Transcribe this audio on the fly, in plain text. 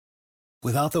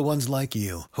Without the ones like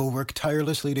you, who work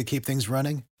tirelessly to keep things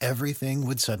running, everything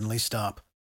would suddenly stop.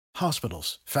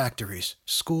 Hospitals, factories,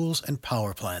 schools, and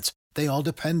power plants, they all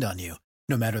depend on you.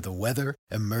 No matter the weather,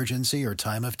 emergency, or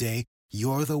time of day,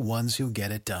 you're the ones who get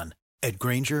it done. At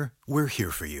Grainger, we're here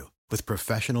for you with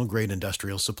professional-grade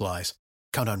industrial supplies.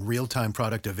 Count on real-time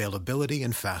product availability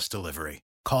and fast delivery.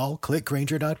 Call,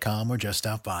 clickgrainger.com, or just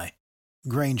stop by.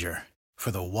 Grainger, for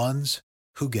the ones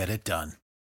who get it done.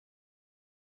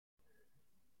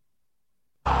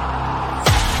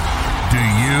 Do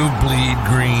you bleed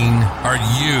green? Are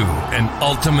you an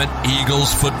ultimate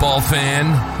Eagles football fan?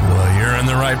 Well, you're in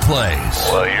the right place.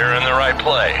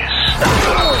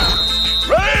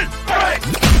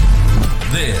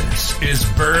 This is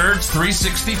Birds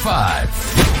 365,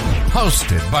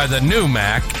 hosted by the new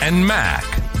Mac and Mac,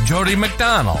 Jody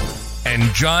McDonald and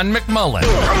John McMullen.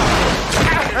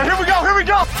 Here we go!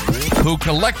 Who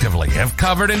collectively have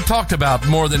covered and talked about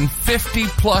more than 50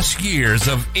 plus years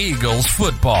of Eagles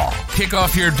football. Kick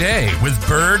off your day with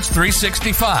Birds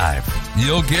 365.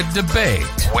 You'll get debate.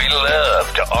 We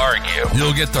love to argue.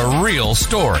 You'll get the real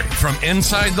story from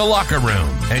inside the locker room.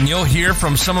 And you'll hear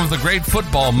from some of the great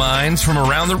football minds from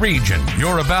around the region.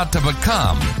 You're about to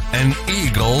become an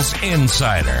Eagles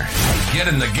insider. Get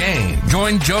in the game.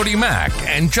 Join Jody Mack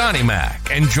and Johnny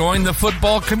Mack and join the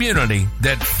football community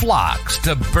that flocks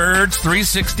to Birds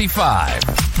 365.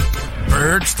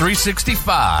 Birds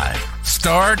 365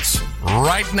 starts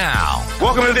right now.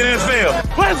 Welcome to the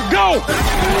NFL. Let's go!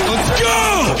 Let's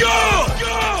go! Go!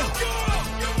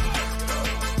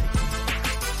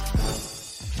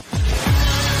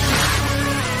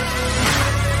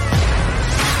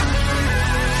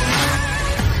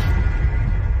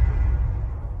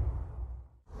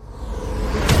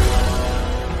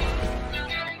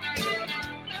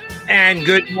 And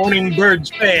good morning, Birds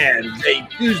fans. A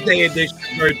Tuesday edition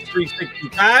of Birds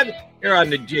 365 here on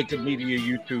the Jacob Media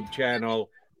YouTube channel.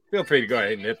 Feel free to go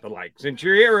ahead and hit the like. Since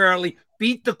you're here early,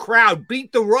 beat the crowd,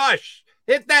 beat the rush.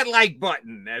 Hit that like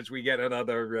button as we get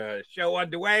another show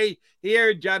underway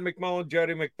here. John McMullen,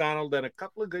 Jody McDonald, and a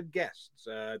couple of good guests.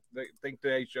 I think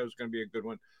today's show is going to be a good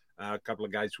one. A couple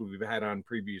of guys who we've had on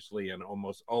previously and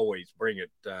almost always bring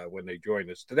it when they join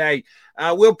us today.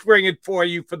 We'll bring it for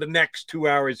you for the next 2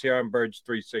 hours here on Birds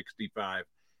 365.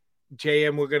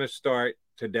 JM, we're going to start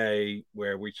today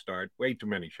where we start way too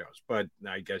many shows, but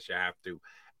I guess you have to.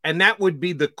 And that would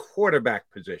be the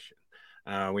quarterback position.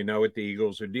 We know what the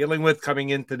Eagles are dealing with coming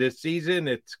into this season.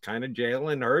 It's kind of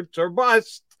Jalen Hurts or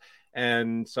bust,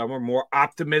 and some are more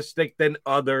optimistic than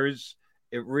others.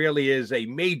 It really is a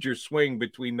major swing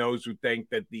between those who think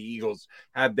that the Eagles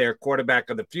have their quarterback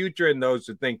of the future and those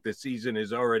who think the season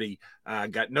has already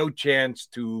got no chance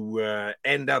to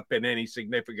end up in any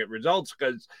significant results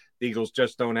because the Eagles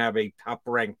just don't have a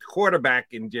top-ranked quarterback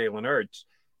in Jalen Hurts.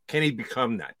 Can he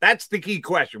become that? That's the key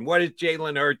question. What is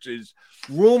Jalen Hurts'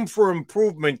 room for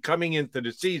improvement coming into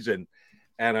the season?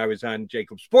 And I was on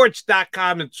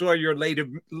jacobsports.com and saw your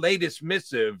latest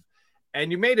missive,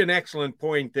 and you made an excellent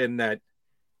point in that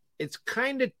it's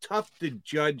kind of tough to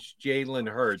judge Jalen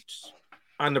Hurts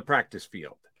on the practice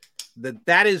field.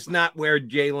 That is not where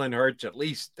Jalen Hurts, at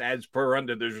least as per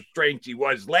under the restraints he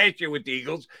was last year with the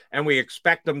Eagles, and we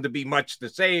expect them to be much the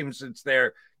same since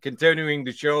they're continuing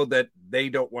to show that they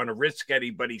don't want to risk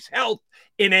anybody's health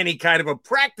in any kind of a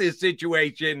practice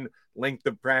situation, length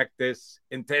of practice,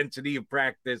 intensity of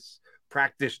practice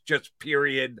just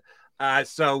period.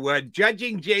 So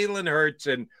judging Jalen Hurts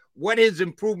and what his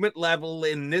improvement level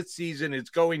in this season is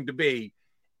going to be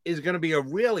a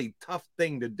really tough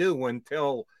thing to do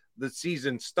until the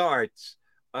season starts,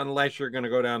 unless you're going to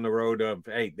go down the road of,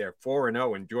 hey, they're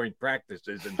 4-0 in joint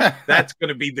practices, and that's going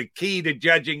to be the key to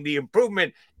judging the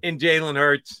improvement in Jalen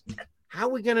Hurts. How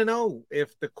are we going to know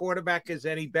if the quarterback is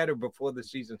any better before the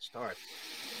season starts?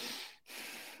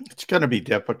 It's going to be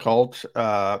difficult.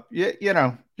 You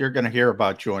know, you're going to hear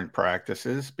about joint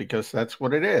practices because that's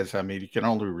what it is. I mean, you can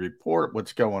only report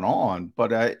what's going on.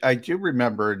 But I do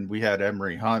remember, and we had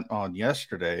Emery Hunt on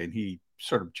yesterday, and he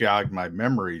sort of jogged my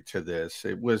memory to this.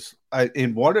 It was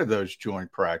in one of those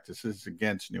joint practices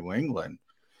against New England.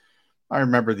 I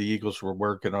remember the Eagles were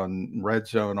working on red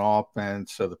zone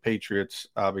offense. So the Patriots,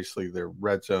 obviously their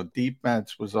red zone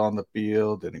defense was on the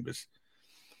field, and he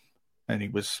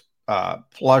was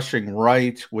flushing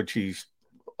right, which he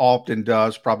often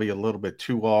does, probably a little bit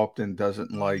too often,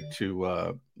 doesn't like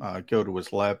to go to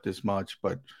his left as much,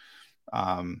 but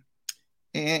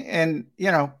and you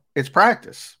know, it's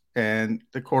practice, and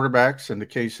the quarterbacks in the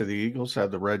case of the Eagles have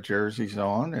the red jerseys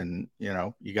on, and you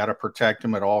know, you got to protect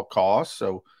them at all costs.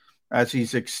 So as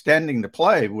he's extending the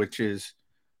play, which is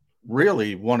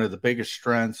really one of the biggest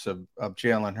strengths of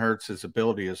Jalen Hurts'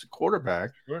 ability as a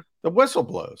quarterback, Sure. the whistle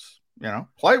blows.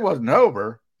 Play wasn't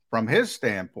over from his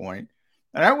standpoint.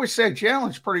 And I always say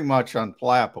Jalen's pretty much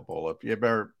unflappable. If you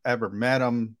ever met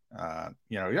him,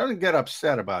 he doesn't get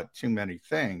upset about too many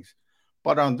things.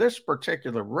 But on this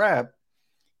particular rep,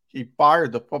 he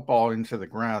fired the football into the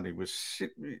ground. He was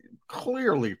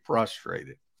clearly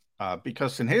frustrated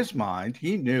because in his mind,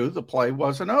 he knew the play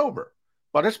wasn't over.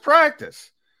 But it's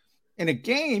practice. In a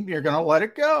game, you're going to let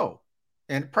it go.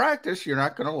 In practice, you're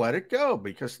not going to let it go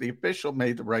because the official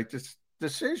made the right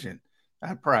decision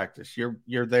at practice.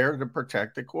 You're there to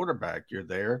protect the quarterback. You're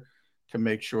there to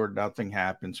make sure nothing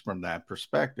happens from that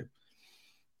perspective.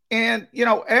 And,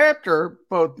 after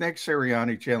both Nick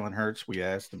Sirianni, Jalen Hurts, we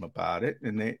asked them about it,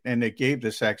 and they gave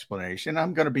this explanation.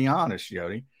 I'm going to be honest,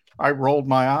 Jody. I rolled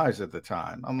my eyes at the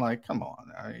time. I'm like, come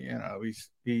on.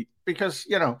 Because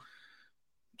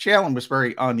Jalen was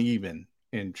very uneven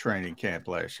in training camp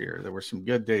last year. There were some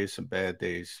good days, some bad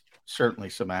days, certainly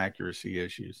some accuracy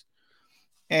issues.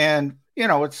 And,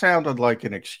 it sounded like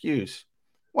an excuse.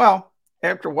 Well,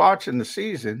 after watching the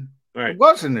season, It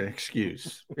wasn't an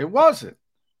excuse. It wasn't.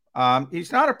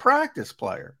 He's not a practice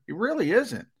player. He really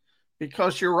isn't,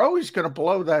 because you're always going to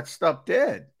blow that stuff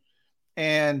dead.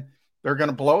 And they're going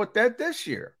to blow it dead this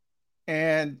year.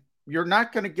 And you're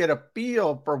not going to get a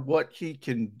feel for what he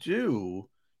can do,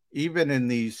 even in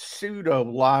these pseudo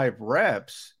live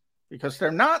reps, because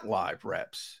they're not live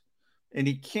reps. And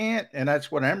he can't, and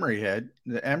that's what Emory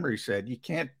said, you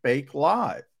can't fake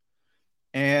live.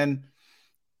 And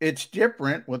it's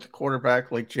different with a quarterback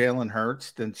like Jalen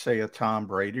Hurts than, say, a Tom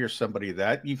Brady or somebody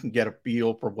that you can get a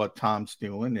feel for what Tom's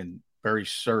doing and very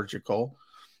surgical.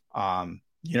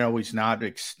 He's not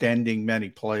extending many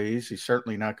plays. He's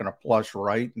certainly not going to flush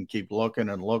right and keep looking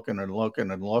and looking and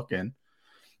looking and looking.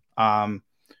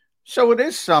 So it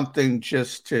is something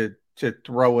just to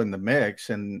throw in the mix.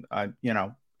 And,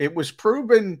 it was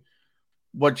proven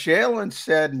what Jalen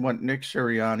said and what Nick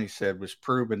Sirianni said was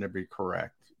proven to be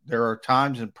correct. There are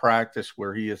times in practice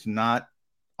where he is not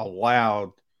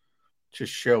allowed to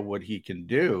show what he can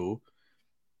do,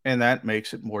 and that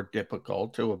makes it more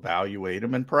difficult to evaluate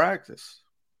him in practice.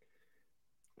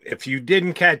 If you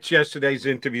didn't catch yesterday's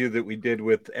interview that we did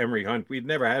with Emory Hunt, we'd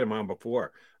never had him on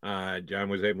before. John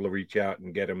was able to reach out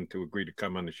and get him to agree to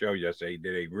come on the show yesterday. He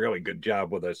did a really good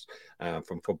job with us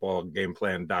from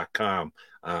footballgameplan.com.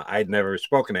 I'd never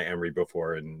spoken to Emory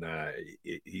before, and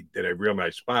he did a real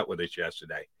nice spot with us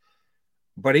yesterday.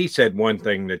 But he said one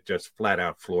thing that just flat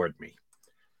out floored me.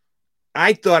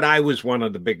 I thought I was one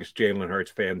of the biggest Jalen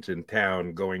Hurts fans in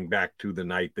town going back to the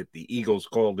night that the Eagles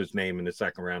called his name in the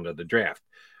second round of the draft.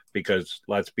 Because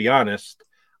let's be honest,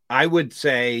 I would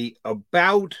say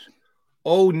about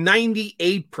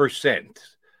 98%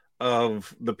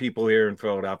 of the people here in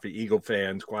Philadelphia, Eagle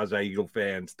fans, quasi-Eagle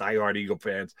fans, diehard Eagle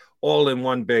fans, all in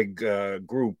one big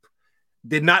group,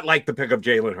 did not like the pick of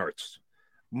Jalen Hurts.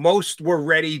 Most were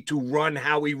ready to run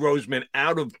Howie Roseman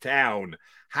out of town.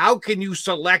 How can you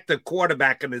select a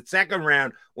quarterback in the second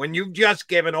round when you've just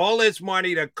given all this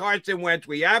money to Carson Wentz?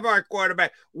 We have our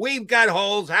quarterback. We've got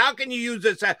holes. How can you use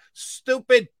this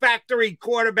stupid factory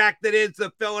quarterback that is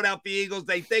the Philadelphia Eagles?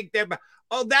 They think they're –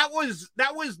 that was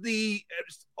the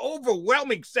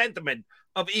overwhelming sentiment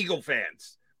of Eagle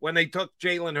fans when they took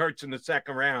Jalen Hurts in the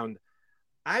second round.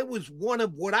 I was one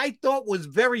of what I thought was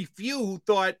very few who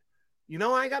thought,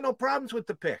 I got no problems with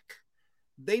the pick.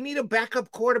 They need a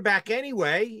backup quarterback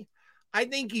anyway. I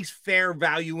think he's fair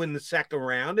value in the second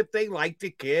round. If they like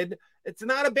the kid, it's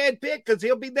not a bad pick because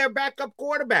he'll be their backup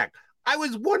quarterback. I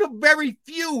was one of very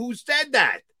few who said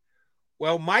that.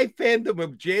 Well, my fandom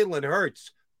of Jalen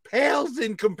Hurts pales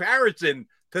in comparison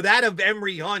to that of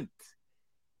Emory Hunt.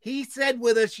 He said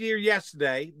with us here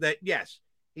yesterday that, yes,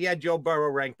 he had Joe Burrow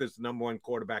ranked as the number one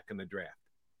quarterback in the draft.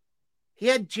 He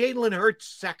had Jalen Hurts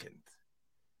second.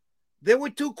 There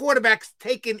were two quarterbacks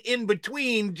taken in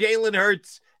between Jalen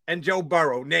Hurts and Joe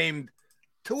Burrow, named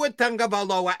Tua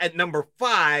Tagovailoa at number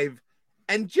 5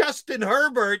 and Justin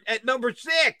Herbert at number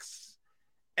 6.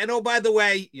 And, oh, by the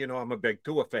way, I'm a big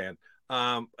Tua fan.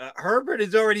 Herbert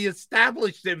has already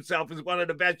established himself as one of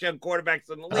the best young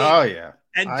quarterbacks in the league. Oh, yeah.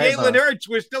 And Jalen Hurts,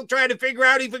 we're still trying to figure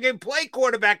out if he can play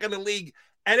quarterback in the league.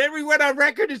 And everyone on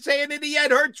record is saying that he had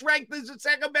Hurts ranked as the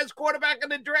second best quarterback in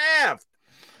the draft.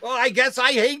 Well, I guess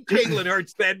I hate Jalen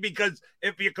Hurts then, because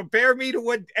if you compare me to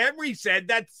what Emory said,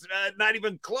 that's not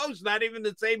even close, not even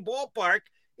the same ballpark.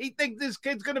 He thinks this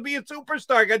kid's going to be a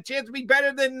superstar, got a chance to be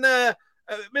better than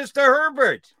Mr.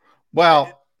 Herbert.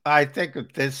 Well, I think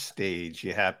at this stage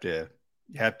you have to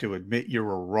admit you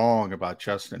were wrong about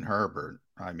Justin Herbert.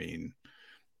 I mean,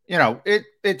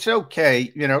 it's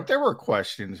okay. There were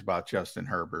questions about Justin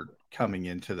Herbert coming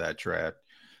into that draft,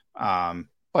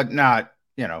 but not,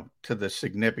 to the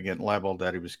significant level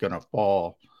that he was going to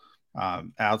fall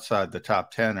outside the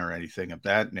top 10 or anything of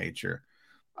that nature.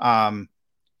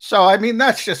 So, I mean,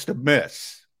 that's just a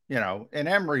miss, and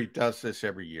Emory does this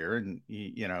every year, and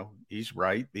he's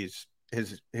right. His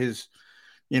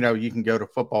you can go to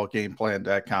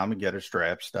footballgameplan.com and get his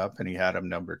draft stuff, and he had him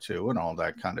number 2 and all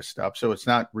that kind of stuff. So it's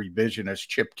not revisionist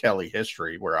Chip Kelly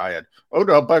history where I had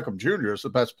Odell Beckham Jr. is the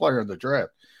best player in the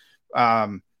draft,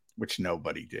 which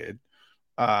nobody did.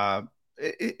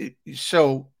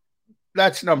 So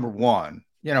that's number 1.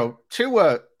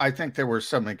 Tua, I think there were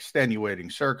some extenuating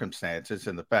circumstances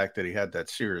in the fact that he had that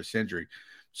serious injury.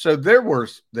 So there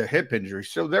was the hip injury.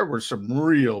 So there were some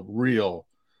real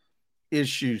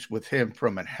issues with him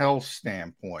from a health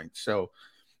standpoint. So,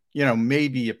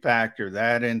 maybe you factor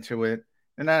that into it.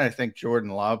 And then I think Jordan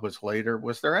Love was later.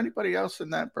 Was there anybody else in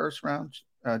that first round,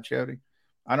 Jody?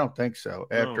 I don't think so.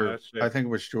 After I think it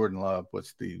was Jordan Love I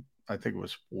think it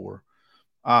was 4.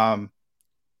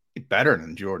 Better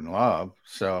than Jordan Love.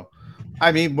 So,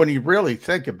 I mean, when you really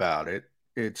think about it,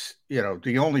 it's,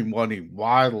 the only one he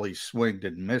wildly swinged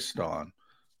and missed on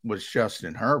was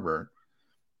Justin Herbert,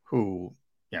 who,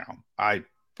 I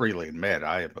freely admit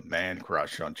I have a man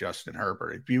crush on Justin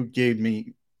Herbert. If you gave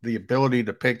me the ability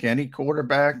to pick any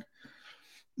quarterback,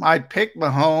 I'd pick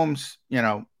Mahomes,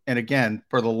 and again,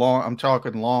 I'm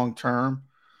talking long term.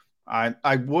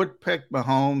 I would pick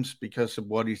Mahomes because of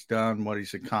what he's done, what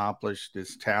he's accomplished,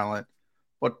 his talent.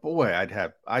 But boy,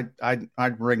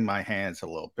 I'd wring my hands a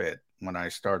little bit when I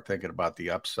start thinking about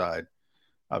the upside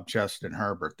of Justin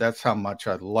Herbert. That's how much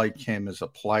I like him as a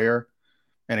player.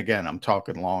 And again, I'm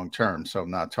talking long term, so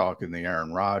I'm not talking the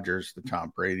Aaron Rodgers, the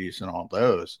Tom Brady's, and all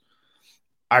those.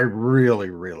 I really,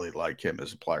 really like him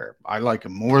as a player. I like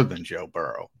him more than Joe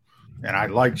Burrow, and I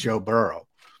like Joe Burrow.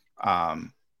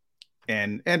 And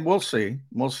we'll see.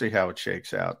 We'll see how it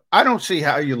shakes out. I don't see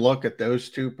how you look at those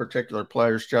two particular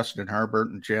players, Justin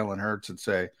Herbert and Jalen Hurts, and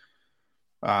say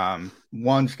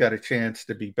one's got a chance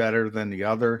to be better than the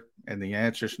other, and the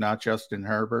answer is not Justin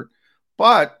Herbert.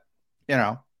 But,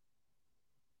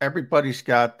 everybody's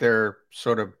got their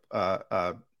sort of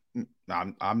I'm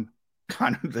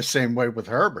kind of the same way with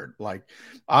Herbert. Like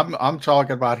I'm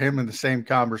talking about him in the same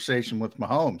conversation with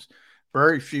Mahomes.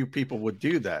 Very few people would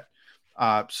do that.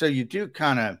 So you do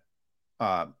kind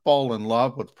of fall in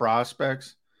love with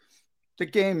prospects. The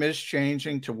game is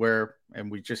changing to where, and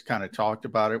we just kind of talked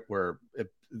about it, where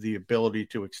the ability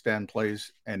to extend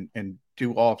plays and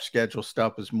do off-schedule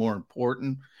stuff is more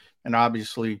important. And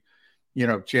obviously,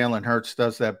 Jalen Hurts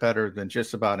does that better than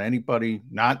just about anybody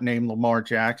not named Lamar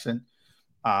Jackson.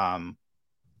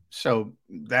 So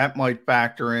that might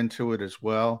factor into it as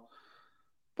well.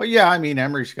 But yeah, I mean,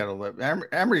 Emory's got to live.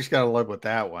 Emory's got to live with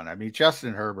that one. I mean,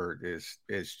 Justin Herbert is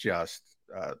just,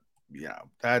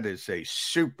 that is a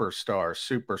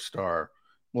superstar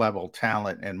level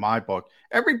talent in my book.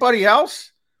 Everybody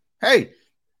else, hey,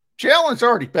 Jalen's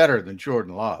already better than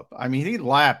Jordan Love. I mean, he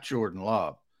lapped Jordan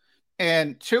Love.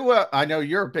 And Tua, I know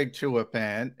you're a big Tua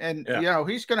fan, and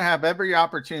he's going to have every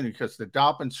opportunity because the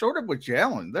Dolphins, sort of with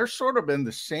Jalen, they're sort of in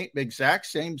the exact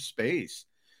same space.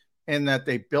 In that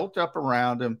they built up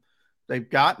around him. They've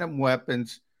gotten him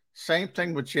weapons. Same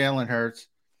thing with Jalen Hurts.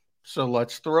 So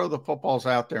let's throw the footballs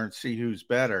out there and see who's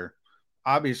better.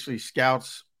 Obviously,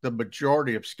 the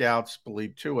majority of scouts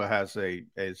believe Tua has a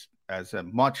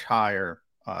much higher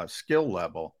skill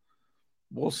level.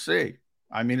 We'll see.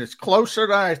 I mean, it's closer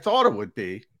than I thought it would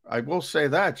be. I will say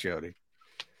that, Jody.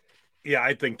 Yeah,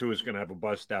 I think Tua's going to have a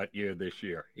bust-out year this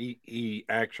year. He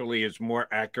actually is more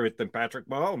accurate than Patrick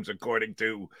Mahomes, according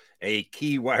to a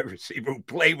key wide receiver who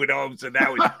played with Mahomes and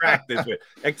now he's practiced with.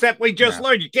 Except we just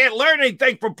learned you can't learn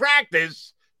anything from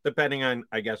practice, depending on,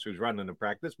 I guess, who's running the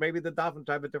practice. Maybe the Dolphins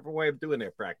have a different way of doing their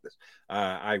practice.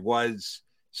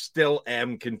 Still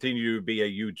continue to be a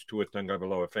huge Tua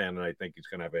Tagovailoa fan, and I think he's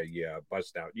going to have a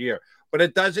bust-out year. But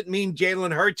it doesn't mean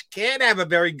Jalen Hurts can't have a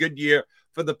very good year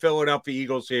for the Philadelphia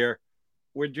Eagles here.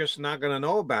 We're just not going to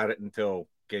know about it until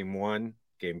game 1,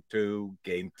 game 2,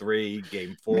 game 3,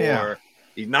 game 4. Yeah.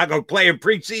 He's not going to play in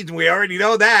preseason. We already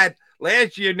know that.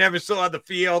 Last year, never saw the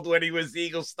field when he was the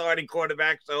Eagles starting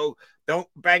quarterback. So don't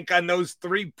bank on those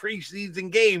 3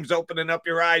 preseason games opening up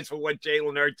your eyes for what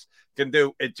Jalen Hurts can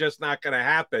do. It's just not going to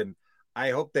happen. I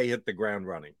hope they hit the ground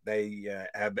running. They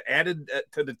have added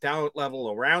to the talent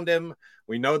level around him.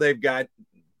 We know they've got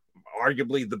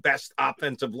arguably the best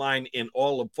offensive line in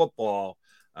all of football.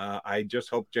 I just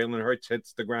hope Jalen Hurts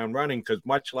hits the ground running because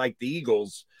much like the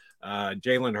Eagles,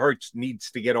 Jalen Hurts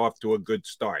needs to get off to a good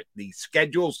start. The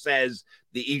schedule says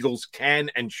the Eagles can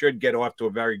and should get off to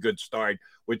a very good start,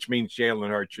 which means Jalen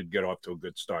Hurts should get off to a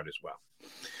good start as well.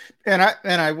 And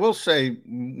I will say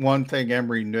one thing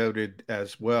Emory noted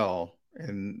as well,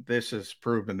 and this has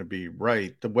proven to be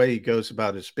right, the way he goes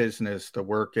about his business, the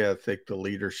work ethic, the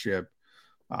leadership,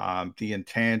 the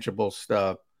intangible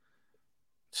stuff,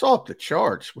 it's off the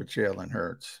charts with Jalen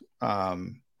Hurts.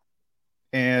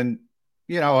 And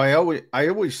I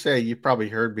always say, you probably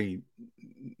heard me,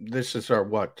 this is our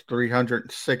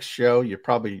 306th show. You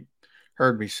probably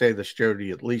heard me say this,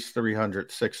 Jody, at least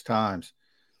 306 times.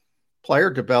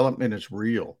 Player development is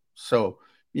real. So,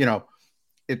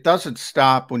 it doesn't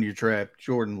stop when you draft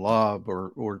Jordan Love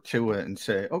or Tua and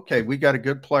say, okay, we got a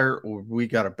good player or we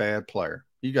got a bad player.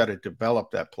 You got to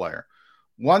develop that player.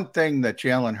 One thing that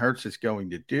Jalen Hurts is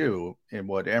going to do, and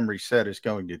what Emory said is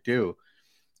going to do,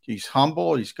 he's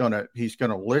humble. He's gonna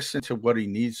listen to what he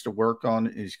needs to work on,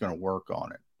 and he's going to work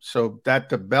on it. So that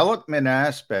development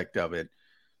aspect of it,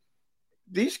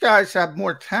 these guys have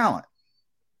more talent,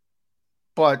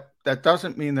 but that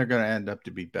doesn't mean they're going to end up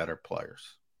to be better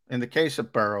players. In the case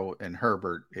of Burrow and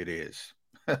Herbert, it is.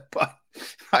 But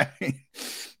I mean,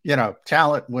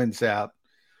 talent wins out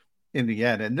in the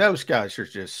end, and those guys are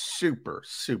just super,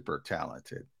 super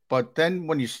talented. But then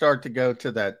when you start to go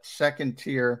to that second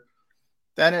tier,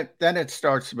 then it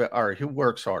starts about, all right, who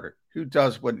works harder? Who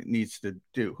does what it needs to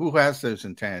do? Who has those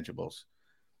intangibles?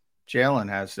 Jalen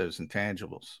has those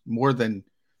intangibles more than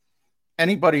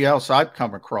anybody else I've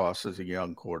come across as a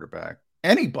young quarterback.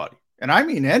 Anybody. And I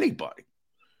mean anybody.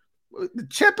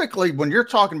 Typically, when you're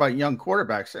talking about young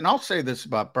quarterbacks, and I'll say this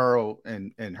about Burrow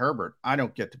and Herbert, I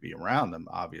don't get to be around them,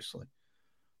 obviously.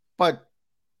 But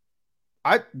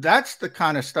that's the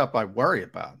kind of stuff I worry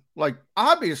about. Like,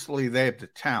 obviously, they have the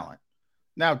talent.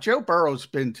 Now, Joe Burrow's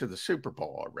been to the Super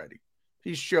Bowl already.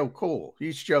 He's Joe Cool.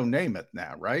 He's Joe Namath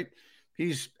now, right?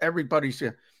 Is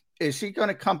he going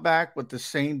to come back with the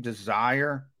same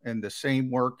desire and the same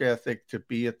work ethic to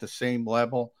be at the same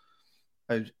level?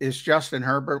 Is Justin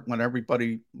Herbert, when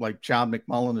everybody like John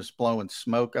McMullen is blowing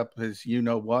smoke up his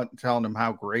you-know-what and telling him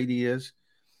how great he is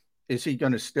he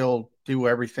going to still do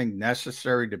everything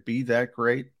necessary to be that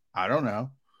great? I don't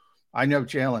know. I know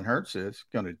Jalen Hurts is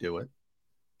going to do it.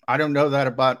 I don't know that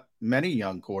about many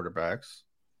young quarterbacks.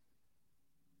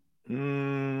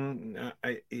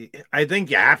 I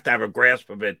think you have to have a grasp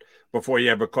of it before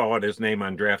you ever call out his name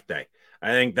on draft day. I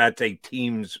think that's a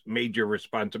team's major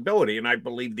responsibility, and I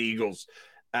believe the Eagles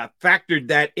factored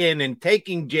that in. And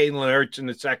taking Jalen Hurts in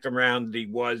the second round, he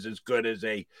was as good as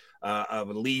a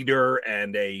leader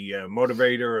and a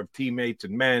motivator of teammates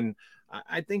and men.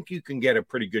 I think you can get a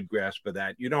pretty good grasp of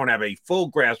that. You don't have a full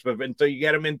grasp of it until you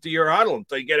get him into your huddle,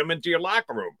 until you get him into your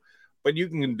locker room. But you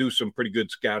can do some pretty good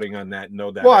scouting on that and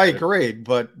know that. Well, I agree.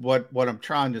 But what I'm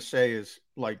trying to say is,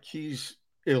 like, he's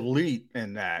elite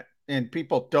in that. And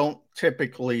people don't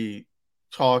typically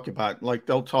talk about, like,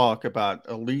 they'll talk about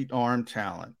elite arm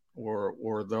talent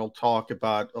or they'll talk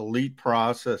about elite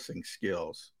processing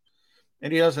skills.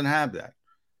 And he doesn't have that.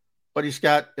 But he's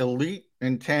got elite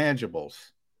intangibles.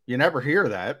 You never hear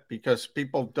that because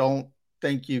people don't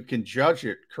think you can judge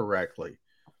it correctly.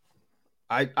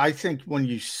 I think when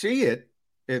you see it,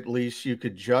 at least you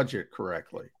could judge it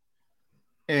correctly.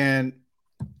 And,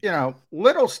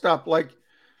 little stuff like,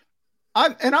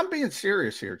 I'm being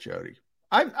serious here, Jody.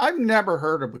 I've never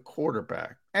heard of a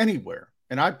quarterback anywhere.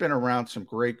 And I've been around some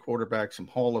great quarterbacks, some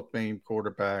Hall of Fame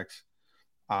quarterbacks.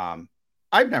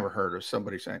 I've never heard of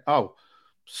somebody saying, oh,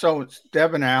 so it's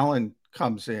Devin Allen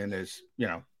comes in as,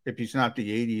 if he's not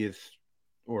the 80th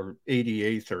or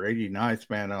 88th or 89th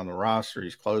man on the roster,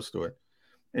 he's close to it.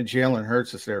 And Jalen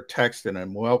Hurts is there texting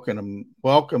him,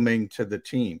 welcoming to the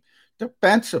team.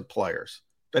 Defensive players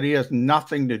that he has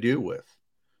nothing to do with.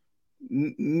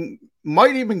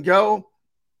 Might even go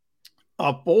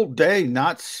a full day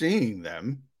not seeing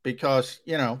them because,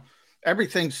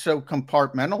 everything's so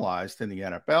compartmentalized in the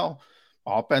NFL.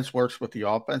 Offense works with the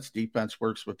offense. Defense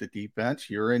works with the defense.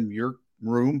 You're in your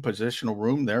room, positional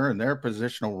room. They're in their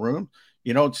positional room.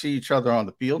 You don't see each other on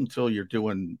the field until you're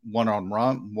doing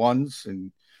one-on-ones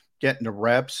and getting the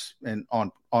reps and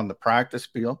on the practice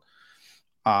field.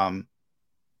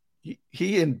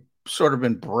 He sort of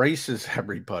embraces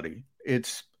everybody.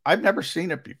 I've never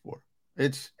seen it before.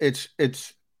 It's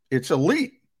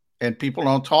elite, and people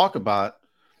don't talk about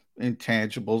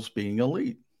intangibles being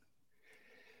elite.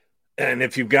 And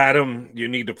if you've got them, you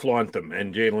need to flaunt them.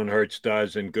 And Jalen Hurts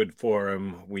does, and good for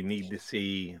him. We need to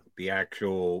see the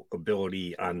actual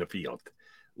ability on the field.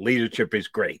 Leadership is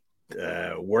great.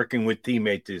 Working with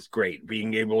teammates is great.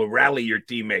 Being able to rally your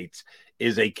teammates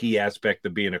is a key aspect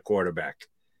of being a quarterback.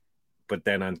 But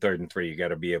then on 3rd and 3, you got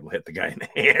to be able to hit the guy in the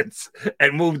hands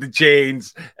and move the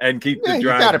chains and keep the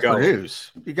drive going.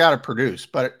 You got to produce.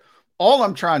 But all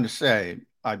I'm trying to say,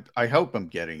 I hope I'm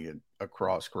getting it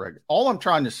across correct. All I'm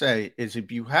trying to say is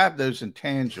if you have those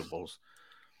intangibles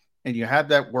and you have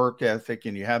that work ethic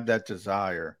and you have that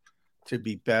desire to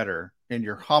be better and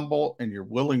you're humble and you're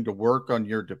willing to work on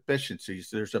your deficiencies,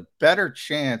 there's a better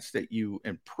chance that you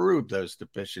improve those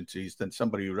deficiencies than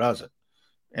somebody who doesn't.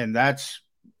 And that's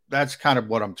kind of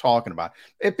what I'm talking about.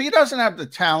 If he doesn't have the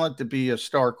talent to be a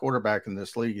star quarterback in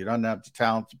this league, he doesn't have the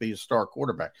talent to be a star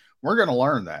quarterback. We're going to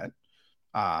learn that.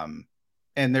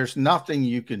 And there's nothing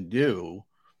you can do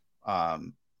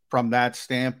from that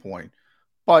standpoint.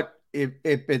 But if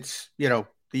it's, the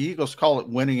Eagles call it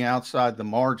winning outside the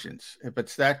margins. If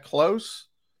it's that close,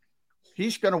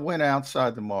 he's going to win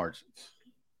outside the margins.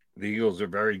 The Eagles are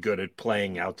very good at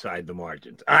playing outside the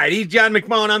margins. All right, he's John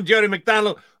McMullen. I'm Jody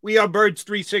McDonald. We are Birds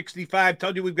 365.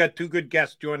 Told you we've got 2 good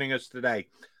guests joining us today.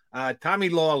 Tommy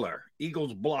Lawler,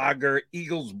 Eagles blogger,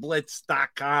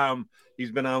 EaglesBlitz.com.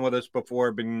 He's been on with us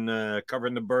before, been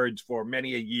covering the Birds for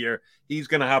many a year. He's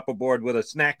going to hop aboard with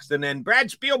us next. And then Brad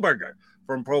Spielberger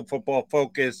from Pro Football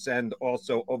Focus and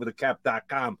also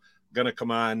OverTheCap.com going to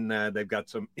come on. They've got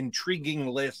some intriguing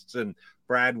lists, and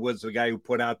Brad was the guy who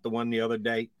put out the one the other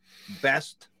day.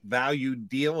 Best value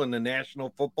deal in the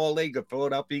National Football League, a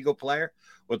Philadelphia Eagle player.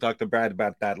 We'll talk to Brad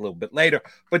about that a little bit later.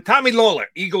 But Tommy Lawler,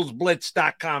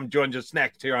 EaglesBlitz.com, joins us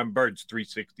next here on Birds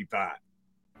 365.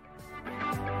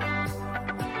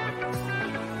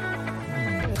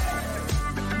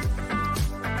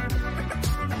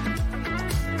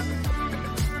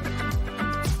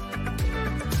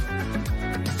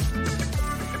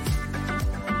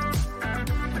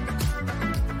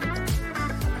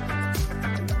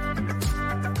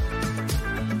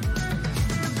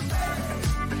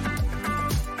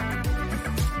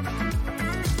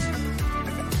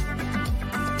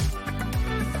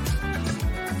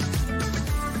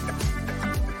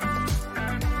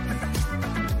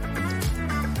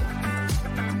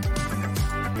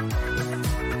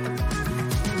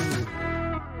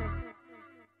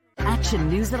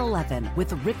 News at 11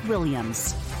 with Rick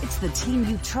Williams. It's the team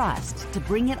you trust to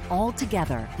bring it all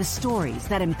together. The stories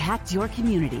that impact your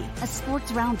community, a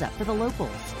sports roundup for the locals,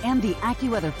 and the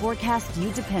AccuWeather forecast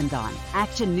you depend on.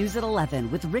 Action News at 11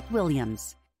 with Rick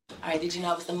Williams. All right, did you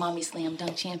know I was the Mommy Slam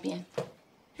Dunk Champion?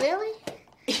 Really?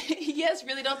 Yes,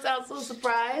 really, don't sound so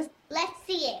surprised. Let's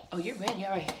see it. Oh, you're ready.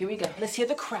 All right, here we go. Let's hear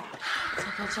the crowd. So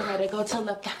go to right, I go to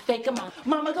left, fake a mom.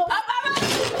 Mama, go up, mama!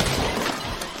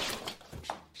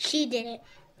 She did it.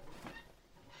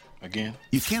 Again?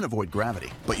 You can't avoid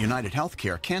gravity, but United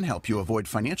Healthcare can help you avoid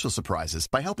financial surprises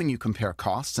by helping you compare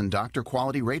costs and doctor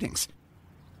quality ratings.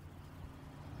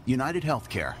 United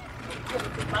Healthcare.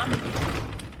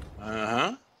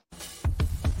 Uh-huh.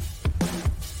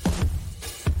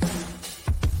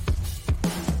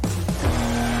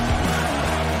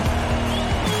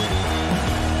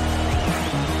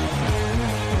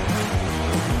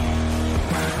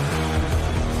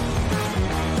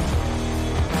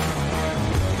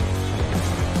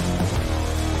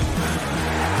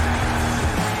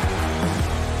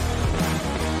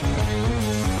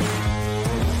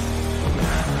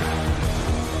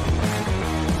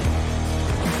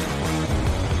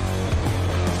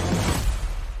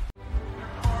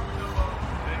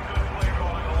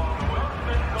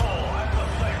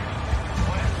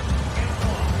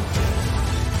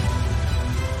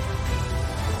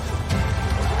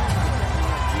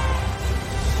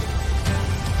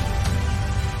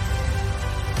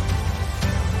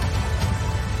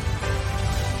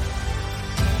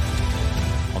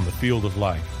 Field of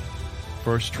life,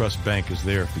 First Trust Bank is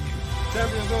there for you.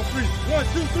 Champions on 3. 1,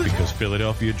 2, 3. Because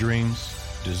Philadelphia dreams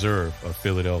deserve a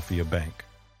Philadelphia bank.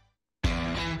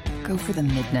 Go for the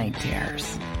midnight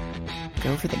dares.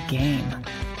 Go for the game.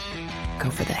 Go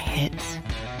for the hits.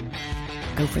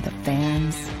 Go for the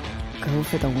fans. Go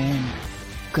for the win.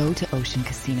 Go to Ocean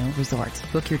Casino Resort.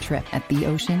 Book your trip at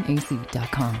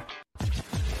theoceanac.com.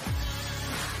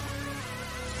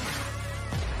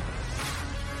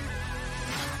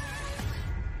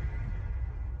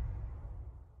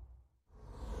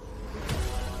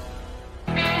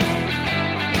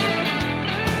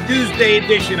 Tuesday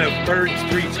edition of Birds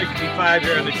 365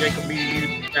 here on the Jacob Media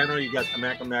YouTube channel. You got the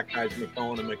Mac guys,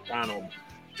 McCollum and McDonald.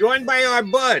 Joined by our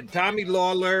bud, Tommy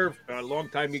Lawler, a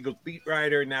longtime Eagles beat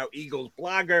writer, now Eagles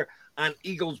blogger on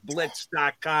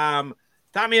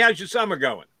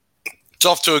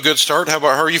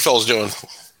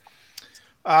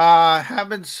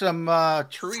Having some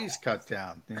trees cut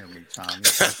down near me, Tommy.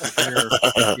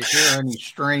 If you hear any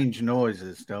strange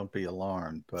noises, don't be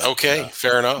alarmed. But, okay,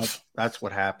 fair enough. That's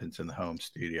what happens in the home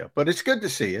studio. But it's good to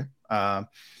see you.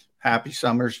 Happy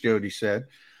summers, Jody said.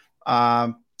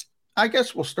 I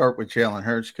guess we'll start with Jalen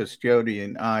Hurts because Jody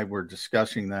and I were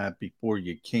discussing that before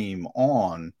you came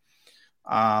on.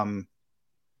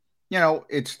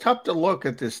 It's tough to look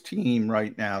at this team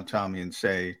right now, Tommy, and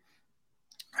say,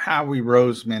 Howie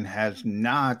Roseman has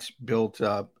not built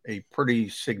up a pretty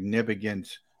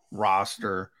significant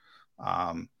roster.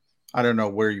 I don't know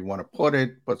where you want to put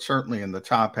it, but certainly in the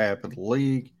top half of the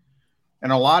league.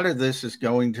 And a lot of this is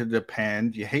going to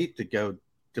depend. You hate to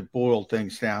boil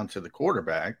things down to the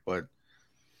quarterback,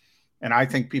 and I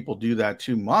think people do that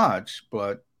too much,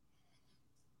 but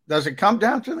does it come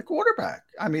down to the quarterback?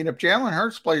 I mean, if Jalen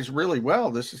Hurts plays really well,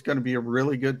 this is going to be a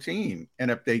really good team. And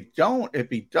if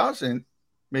he doesn't,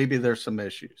 maybe there's some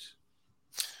issues.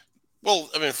 Well,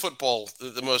 I mean, football,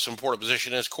 the most important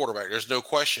position is quarterback. There's no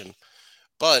question.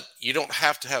 But you don't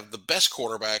have to have the best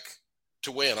quarterback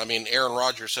to win. I mean, Aaron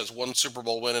Rodgers has one Super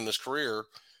Bowl win in his career,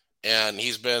 and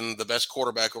he's been the best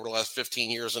quarterback over the last 15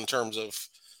 years in terms of,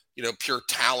 pure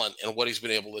talent and what he's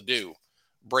been able to do.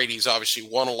 Brady's obviously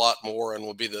won a lot more and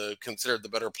will be considered the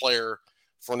better player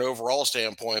from an overall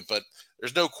standpoint. But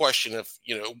there's no question if,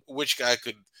 which guy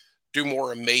could do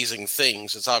more amazing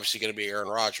things. It's obviously going to be Aaron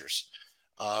Rodgers.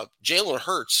 Jalen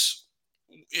Hurts,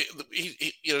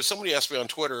 somebody asked me on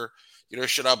Twitter,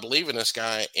 should I believe in this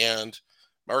guy? And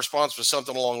my response was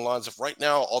something along the lines of, right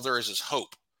now, all there is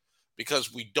hope,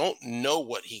 because we don't know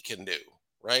what he can do,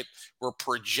 right? We're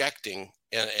projecting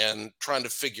and trying to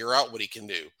figure out what he can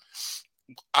do.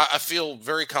 I feel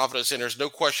very confident saying there's no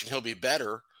question he'll be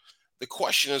better. The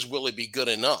question is, will he be good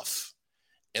enough?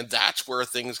 And that's where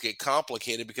things get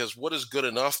complicated, because what does good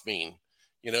enough mean?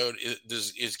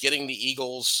 Is getting the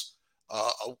Eagles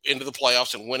into the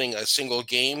playoffs and winning a single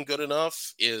game good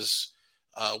enough?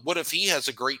 What if he has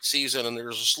a great season and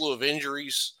there's a slew of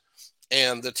injuries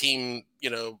and the team,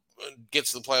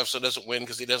 gets to the playoffs and doesn't win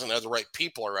because he doesn't have the right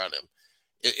people around him?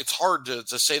 It's hard to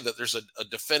say that there's a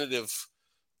definitive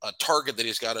target that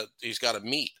he's got to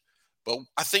meet. But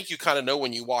I think you kind of know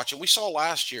when you watch. And we saw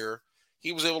last year,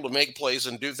 he was able to make plays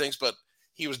and do things, but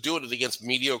he was doing it against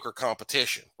mediocre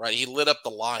competition, right? He lit up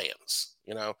the Lions,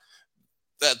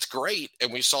 That's great.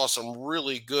 And we saw some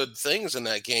really good things in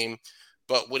that game.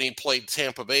 But when he played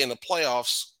Tampa Bay in the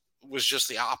playoffs, it was just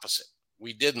the opposite.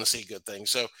 We didn't see good things.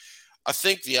 So I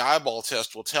think the eyeball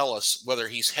test will tell us whether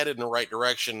he's headed in the right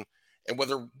direction and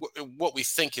what we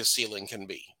think his ceiling can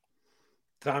be.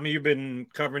 Tommy, you've been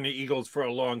covering the Eagles for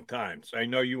a long time, so I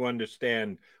know you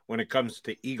understand when it comes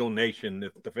to Eagle Nation,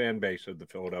 the fan base of the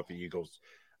Philadelphia Eagles.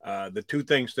 The two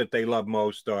things that they love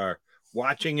most are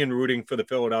watching and rooting for the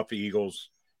Philadelphia Eagles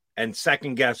and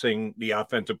second-guessing the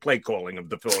offensive play calling of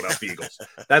the Philadelphia Eagles.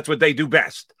 That's what they do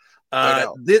best.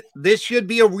 This should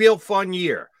be a real fun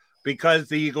year, because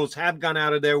the Eagles have gone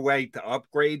out of their way to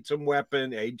upgrade some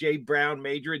weapon. A.J. Brown,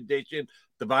 major addition.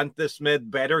 Devonta Smith,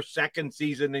 better second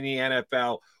season in the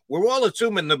NFL. We're all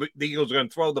assuming the Eagles are going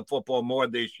to throw the football more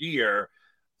this year,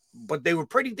 but they were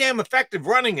pretty damn effective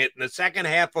running it in the second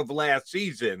half of last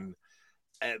season.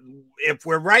 If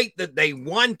we're right that they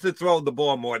want to throw the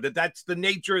ball more, that's the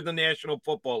nature of the National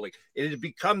Football League. It has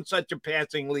become such a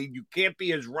passing league. You can't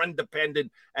be as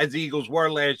run-dependent as the Eagles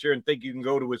were last year and think you can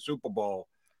go to a Super Bowl.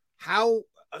 How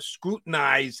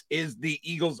scrutinized is the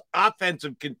Eagles'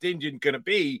 offensive contingent going to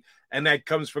be? And that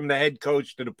comes from the head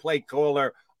coach to the play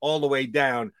caller all the way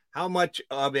down. How much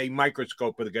of a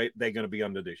microscope are they going to be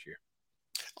under this year?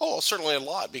 Oh, certainly a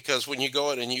lot, because when you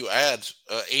go in and you add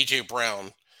A.J.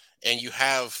 Brown and you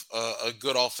have a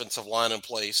good offensive line in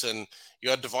place, and you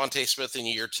have Devonta Smith in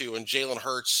year two, and Jalen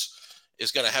Hurts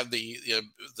is going to have the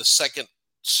second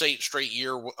straight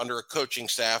year under a coaching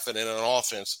staff and in an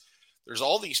offense. There's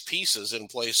all these pieces in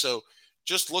place. So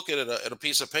just look at it at a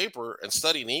piece of paper and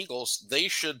studying the Eagles, they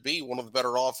should be one of the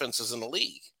better offenses in the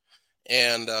league.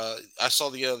 And I saw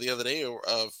the other day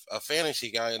a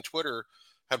fantasy guy on Twitter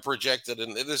had projected,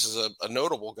 and this is a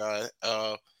notable guy,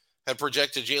 had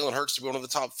projected Jalen Hurts to be one of the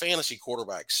top fantasy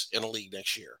quarterbacks in the league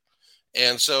next year.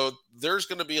 And so there's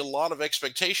going to be a lot of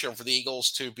expectation for the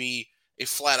Eagles to be a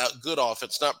flat-out good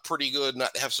offense, not pretty good,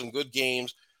 not have some good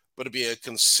games, but to be a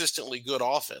consistently good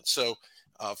offense. So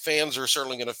fans are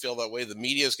certainly going to feel that way. The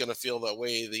media is going to feel that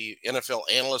way. The NFL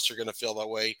analysts are going to feel that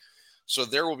way. So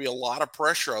there will be a lot of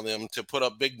pressure on them to put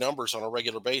up big numbers on a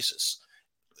regular basis.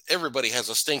 Everybody has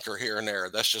a stinker here and there.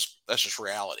 That's just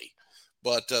reality.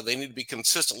 But they need to be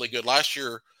consistently good. Last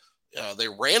year, They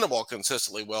ran the ball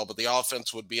consistently well, but the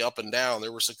offense would be up and down.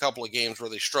 There was a couple of games where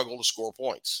they struggled to score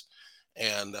points.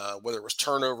 And whether it was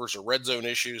turnovers or red zone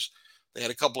issues, they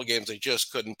had a couple of games they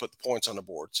just couldn't put the points on the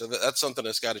board. So that's something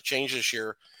that's got to change this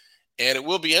year. And it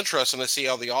will be interesting to see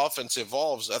how the offense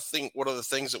evolves. I think one of the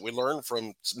things that we learned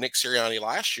from Nick Sirianni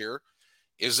last year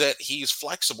is that he's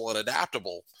flexible and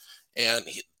adaptable. And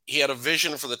he had a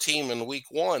vision for the team in week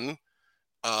one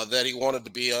that he wanted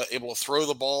to be able to throw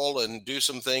the ball and do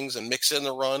some things and mix in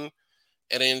the run.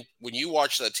 And then when you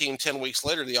watch that team 10 weeks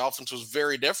later, the offense was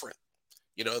very different.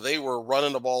 You know, they were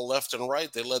running the ball left and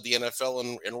right. They led the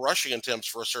NFL in rushing attempts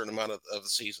for a certain amount of the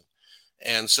season.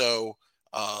 And so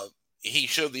he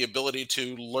showed the ability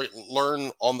to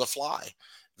learn on the fly.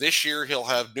 This year, he'll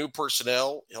have new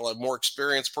personnel. He'll have more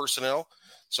experienced personnel.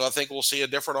 So I think we'll see a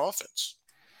different offense.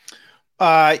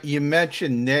 You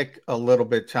mentioned Nick a little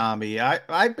bit, Tommy.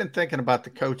 I've been thinking about the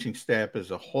coaching staff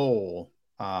as a whole.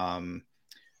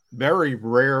 Very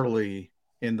rarely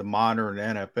in the modern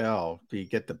NFL do you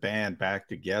get the band back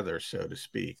together, so to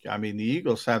speak. I mean, the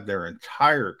Eagles have their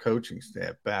entire coaching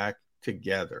staff back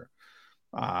together.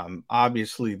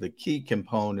 Obviously, the key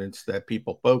components that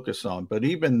people focus on, but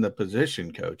even the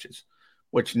position coaches,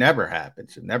 which never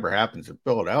happens. It never happens in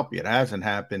Philadelphia. It hasn't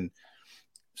happened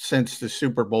since the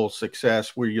Super Bowl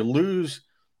success where you lose.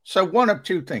 So one of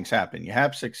two things happen. You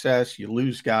have success, you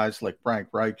lose guys like Frank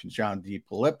Reich and John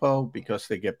DeFilippo because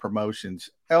they get promotions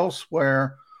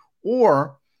elsewhere,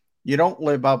 or you don't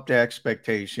live up to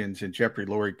expectations and Jeffrey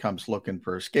Lurie comes looking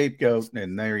for a scapegoat,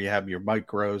 and there you have your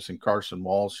Mike Rose and Carson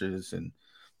Walshes and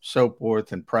so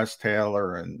forth and Press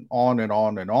Taylor and on and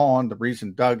on and on. The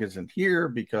reason Doug isn't here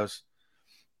because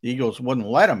the Eagles wouldn't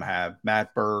let him have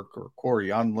Matt Burke or Corey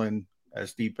Undlin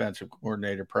as defensive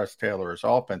coordinator, Press Taylor as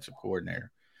offensive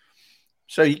coordinator.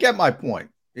 So you get my point.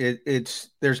 There's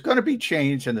going to be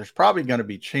change, and there's probably going to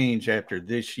be change after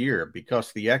this year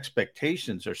because the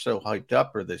expectations are so hyped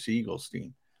up for this Eagles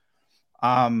team.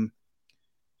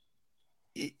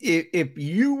 If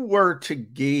you were to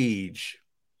gauge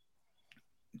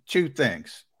two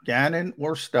things, Gannon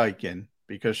or Steichen,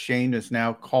 because Shane is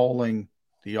now calling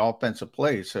the offensive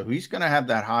plays, so he's going to have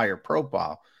that higher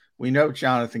profile. We know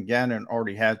Jonathan Gannon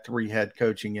already had 3 head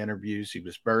coaching interviews. He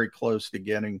was very close to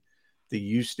getting the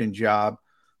Houston job.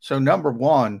 So number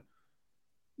one,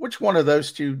 which one of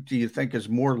those two do you think is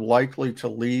more likely to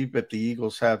leave if the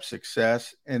Eagles have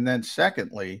success? And then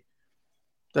secondly,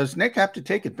 does Nick have to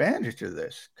take advantage of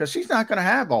this? Because he's not going to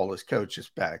have all his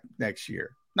coaches back next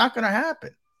year. Not going to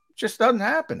happen. It just doesn't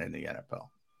happen in the NFL.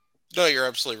 No, you're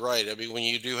absolutely right. I mean, when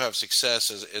you do have success,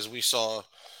 as we saw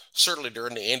certainly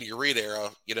during the Andy Reid era,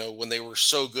 you know, when they were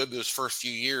so good those first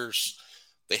few years,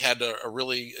 they had a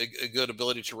really good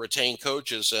ability to retain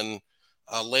coaches. And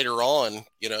later on,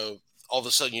 you know, all of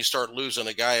a sudden you start losing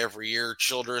a guy every year.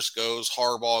 Childress goes,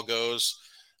 Harbaugh goes,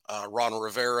 Ron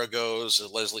Rivera goes,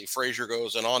 Leslie Frazier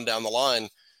goes, and on down the line.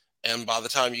 And by the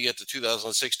time you get to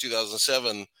 2006,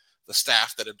 2007, the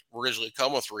staff that had originally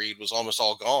come with Reid was almost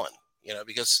all gone, you know,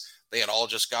 because they had all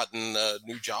just gotten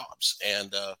new jobs.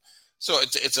 And so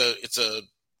it's a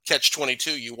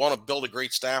catch-22. You want to build a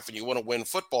great staff and you want to win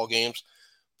football games.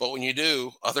 But when you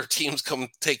do, other teams come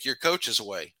take your coaches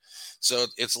away. So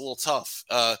it's a little tough.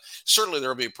 Certainly there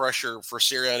will be pressure for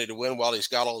Sirianni to win while he's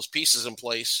got all his pieces in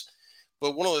place.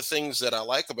 But one of the things that I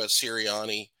like about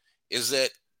Sirianni is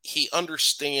that he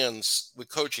understands the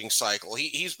coaching cycle.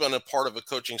 He's been a part of a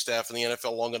coaching staff in the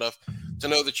NFL long enough to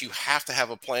know that you have to have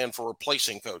a plan for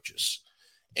replacing coaches.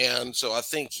 And so I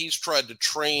think he's tried to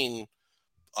train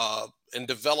and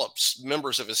develop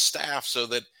members of his staff so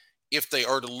that if they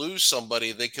are to lose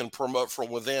somebody, they can promote from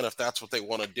within if that's what they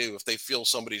want to do, if they feel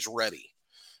somebody's ready.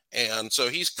 And so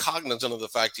he's cognizant of the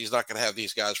fact he's not going to have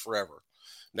these guys forever.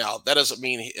 Now, that doesn't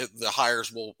mean the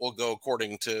hires will go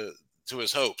according to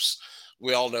his hopes.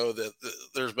 We all know that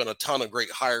there's been a ton of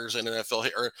great hires in NFL,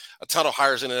 or a ton of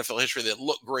hires in NFL history that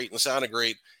looked great and sounded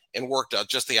great and worked out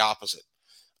just the opposite.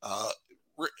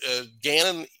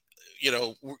 Gannon, you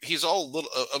know, he's a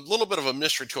little bit of a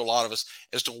mystery to a lot of us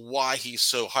as to why he's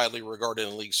so highly regarded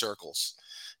in league circles,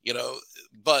 you know,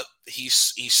 but he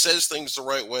says things the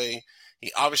right way.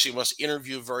 He obviously must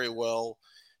interview very well.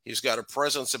 He's got a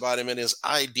presence about him, and his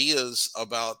ideas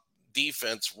about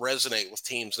defense resonate with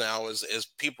teams now as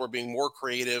people are being more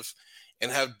creative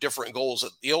and have different goals.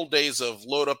 The old days of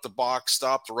load up the box,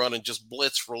 stop the run, and just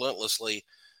blitz relentlessly,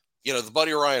 you know, the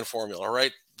Buddy Ryan formula,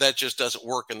 right? That just doesn't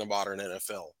work in the modern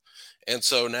NFL. And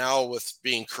so now with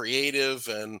being creative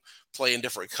and playing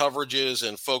different coverages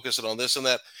and focusing on this and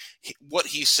that, what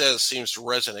he says seems to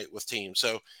resonate with teams.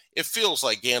 So it feels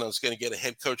like Gannon's going to get a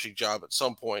head coaching job at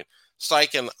some point.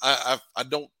 Steichen, I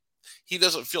don't he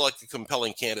doesn't feel like a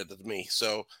compelling candidate to me.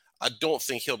 So I don't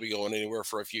think he'll be going anywhere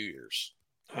for a few years.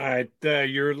 All right.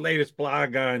 Your latest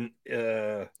blog on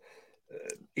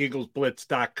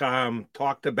EaglesBlitz.com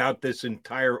talked about this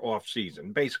entire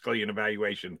offseason, basically an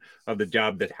evaluation of the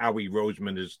job that Howie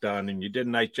Roseman has done. And you did a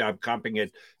nice job comping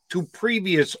it to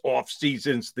previous off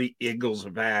seasons the Eagles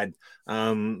have had.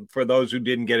 For those who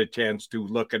didn't get a chance to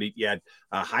look at it yet,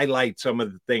 highlight some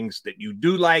of the things that you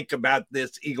do like about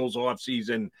this Eagles off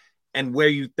season and where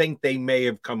you think they may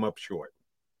have come up short.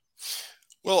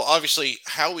 Well, obviously,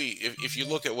 Howie, if you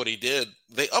look at what he did,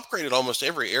 they upgraded almost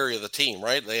every area of the team,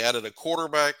 right? They added a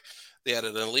quarterback, they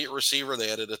added an elite receiver,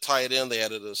 they added a tight end, they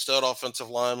added a stud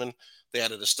offensive lineman, they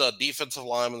added a stud defensive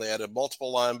lineman, they added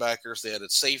multiple linebackers, they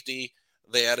added safety,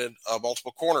 they added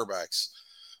multiple cornerbacks.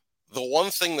 The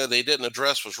one thing that they didn't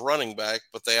address was running back,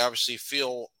 but they obviously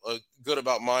feel good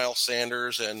about Miles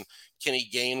Sanders and Kenny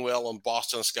Gainwell and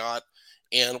Boston Scott.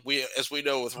 And as we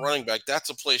know with running back,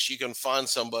 that's a place you can find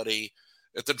somebody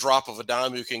at the drop of a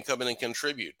dime who can come in and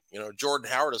contribute. Jordan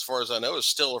Howard, as far as I know, is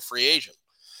still a free agent.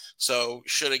 So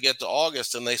should it get to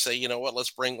August and they say, you know what,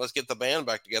 let's get the band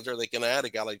back together, they can add a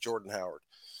guy like Jordan Howard.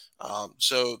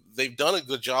 So they've done a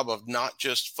good job of not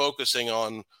just focusing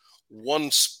on one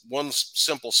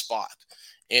simple spot.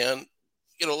 And,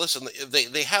 listen,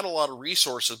 they had a lot of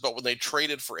resources, but when they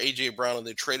traded for A.J. Brown and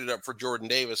they traded up for Jordan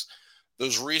Davis,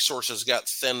 those resources got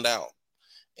thinned out.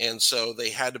 And so they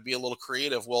had to be a little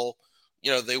creative. Well,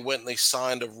 they went and they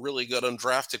signed a really good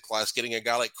undrafted class, getting a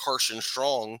guy like Carson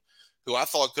Strong, who I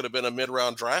thought could have been a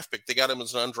mid-round draft pick. They got him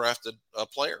as an undrafted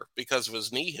player because of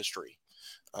his knee history.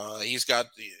 He's got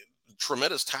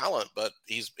tremendous talent, but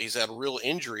he's had real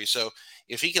injury. So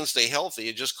if he can stay healthy,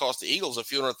 it just cost the Eagles a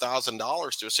few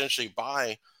 $100,000 to essentially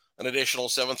buy an additional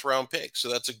 7th-round pick. So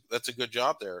that's a good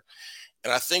job there.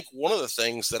 And I think one of the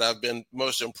things that I've been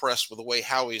most impressed with the way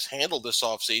Howie's handled this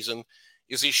offseason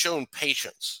is he's shown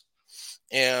patience.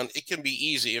 And it can be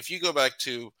easy. If you go back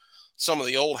to some of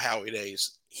the old Howie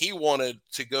days, he wanted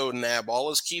to go nab all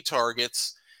his key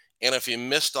targets. And if he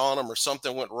missed on them or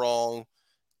something went wrong,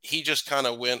 he just kind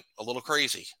of went a little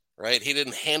crazy, right? He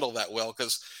didn't handle that well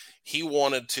because he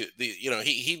wanted to,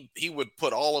 he would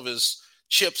put all of his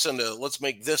chips into, let's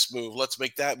make this move, let's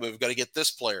make that move, got to get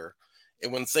this player.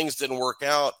 And when things didn't work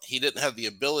out, he didn't have the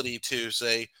ability to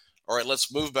say, all right,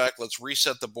 let's move back, let's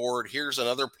reset the board. Here's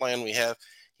another plan we have.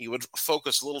 He would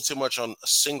focus a little too much on a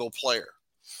single player.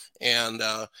 And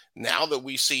now that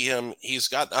we see him,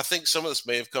 I think some of this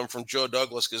may have come from Joe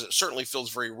Douglas, because it certainly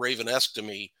feels very Raven-esque to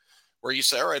me, where you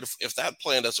say, all right, if that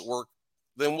plan doesn't work,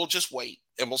 then we'll just wait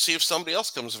and we'll see if somebody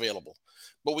else comes available.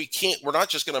 But we're not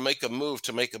just going to make a move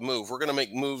to make a move. We're going to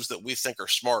make moves that we think are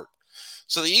smart.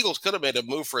 So the Eagles could have made a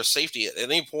move for a safety at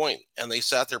any point, and they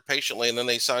sat there patiently, and then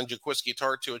they signed Jaquiski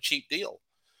Tartt to a cheap deal.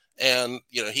 And,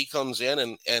 he comes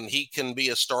in and he can be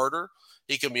a starter.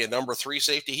 He can be a number 3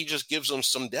 safety. He just gives them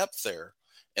some depth there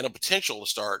and a potential to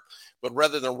start. But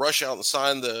rather than rush out and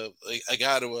sign a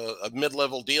guy to a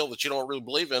mid-level deal that you don't really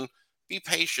believe in, be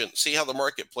patient, see how the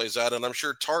market plays out. And I'm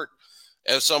sure Tartt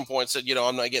at some point said,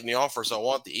 I'm not getting the offers I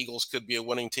want. The Eagles could be a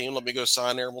winning team. Let me go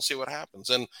sign there and we'll see what happens.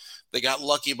 And they got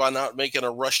lucky by not making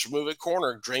a rushed move at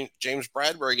corner. James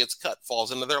Bradbury gets cut,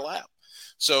 falls into their lap.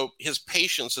 So his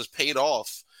patience has paid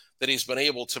off, that he's been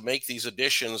able to make these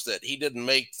additions that he didn't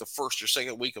make the first or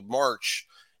second week of March,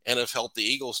 and have helped the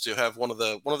Eagles to have one of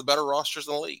the better rosters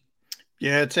in the league.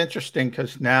 Yeah, it's interesting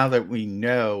because now that we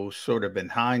know, sort of in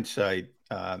hindsight,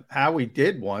 how we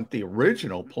did want the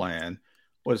original plan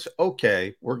was,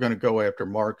 okay, we're going to go after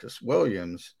Marcus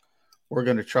Williams. We're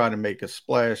going to try to make a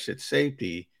splash at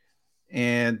safety.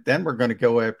 And then we're going to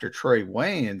go after Trey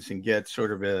Waynes and get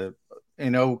sort of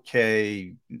an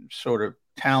okay, sort of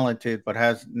talented, but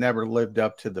has never lived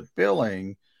up to the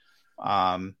billing.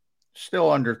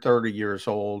 Still under 30 years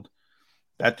old.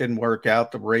 That didn't work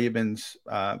out. The Ravens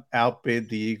outbid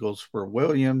the Eagles for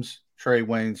Williams. Trey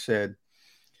Waynes said,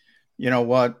 you know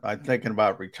what, I'm thinking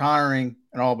about retiring.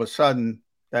 And all of a sudden,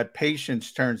 that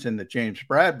patience turns into James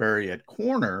Bradbury at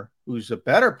corner, who's a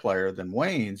better player than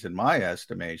Waynes, in my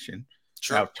estimation.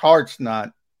 Sure. Now, Tartt's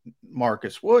not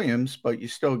Marcus Williams, but you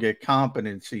still get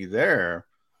competency there.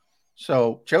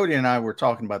 So Jody and I were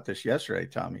talking about this yesterday,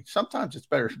 Tommy. Sometimes it's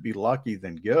better to be lucky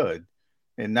than good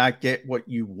and not get what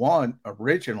you want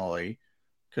originally,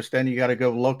 because then you got to go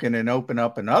looking and open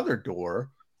up another door.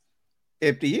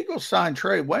 If the Eagles signed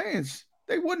Trey Waynes,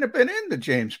 they wouldn't have been in the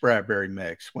James Bradbury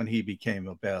mix when he became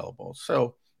available.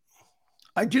 So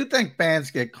I do think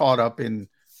fans get caught up in,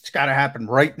 it's got to happen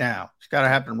right now. It's got to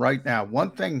happen right now.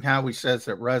 One thing Howie says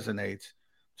that resonates,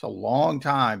 it's a long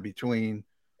time between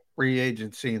free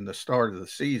agency and the start of the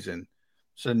season.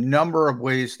 There's a number of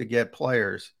ways to get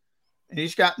players, and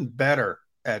he's gotten better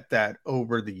at that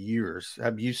over the years.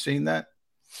 Have you seen that?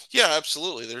 Yeah,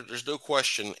 absolutely. There's no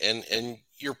question. And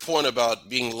your point about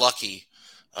being lucky,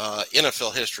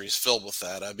 NFL history is filled with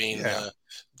that. I mean,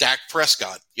 Dak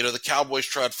Prescott, the Cowboys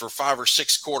tried for 5 or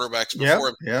 6 quarterbacks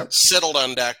before it settled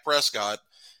on Dak Prescott.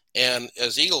 And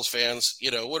as Eagles fans,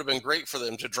 it would have been great for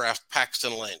them to draft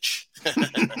Paxton Lynch.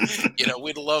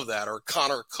 We'd love that. Or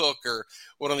Connor Cook, or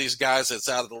one of these guys that's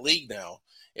out of the league now.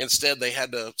 Instead, they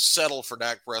had to settle for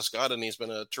Dak Prescott, and he's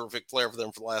been a terrific player for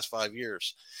them for the last 5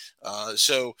 years.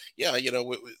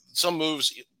 Some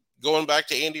moves, going back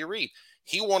to Andy Reid,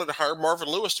 he wanted to hire Marvin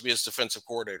Lewis to be his defensive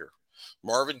coordinator.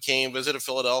 Marvin came, visited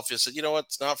Philadelphia, said, you know what,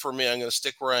 it's not for me. I'm going to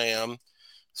stick where I am.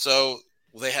 So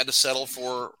they had to settle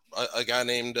for a guy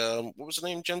named, what was his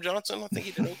name? Jim Johnson? I think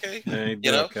he did okay. Yeah, he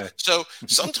did okay. So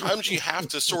sometimes you have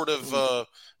to sort of,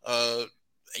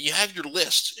 you have your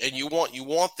list and you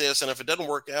want this. And if it doesn't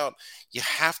work out, you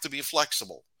have to be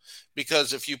flexible,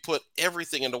 because if you put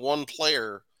everything into one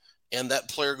player and that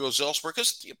player goes elsewhere,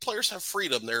 because players have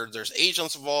freedom. There's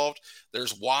agents involved.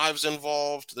 There's wives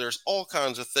involved. There's all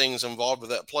kinds of things involved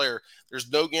with that player.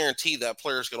 There's no guarantee that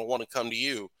player is going to want to come to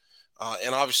you.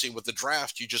 And obviously with the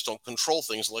draft, you just don't control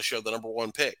things unless you have the number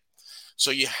 1 pick.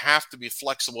 So you have to be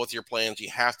flexible with your plans.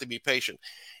 You have to be patient.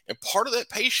 And part of that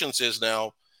patience is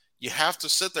now you have to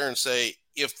sit there and say,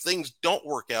 if things don't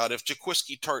work out, if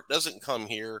Jaquiski Tartt doesn't come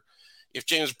here, if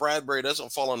James Bradbury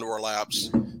doesn't fall into our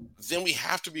laps, then we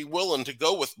have to be willing to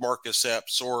go with Marcus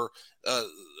Epps or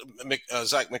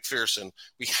Zach McPherson.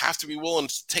 We have to be willing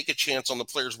to take a chance on the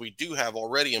players we do have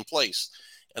already in place.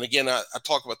 And again, I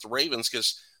talk about the Ravens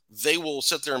because they will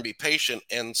sit there and be patient.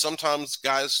 And sometimes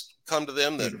guys come to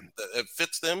them that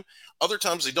fits them. Other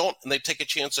times they don't, and they take a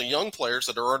chance on young players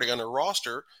that are already on their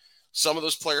roster. Some of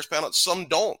those players pan out, some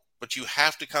don't. But you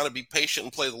have to kind of be patient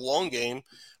and play the long game,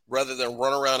 rather than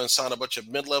run around and sign a bunch of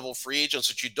mid-level free agents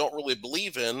that you don't really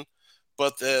believe in,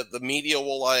 but the media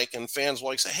will like and fans will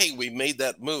like say, hey, we made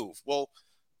that move. Well,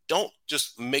 don't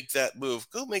just make that move.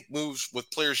 Go make moves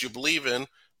with players you believe in.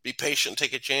 Be patient,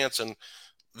 take a chance. And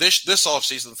this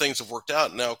offseason, things have worked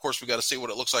out. Now, of course, we got to see what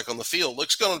it looks like on the field. It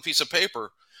looks good on a piece of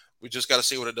paper. We just got to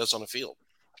see what it does on the field.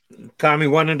 Tommy,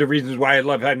 one of the reasons why I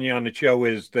love having you on the show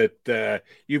is that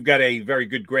you've got a very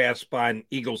good grasp on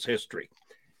Eagles history.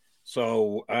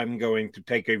 So I'm going to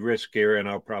take a risk here, and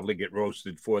I'll probably get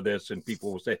roasted for this, and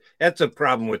people will say, that's a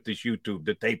problem with this YouTube.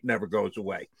 The tape never goes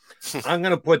away. I'm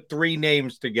going to put 3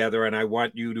 names together, and I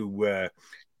want you to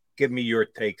give me your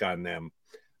take on them.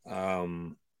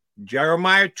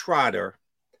 Jeremiah Trotter,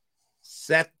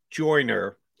 Seth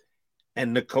Joyner,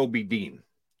 and Nakobe Dean.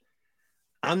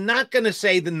 I'm not going to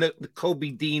say that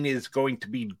Nakobe Dean is going to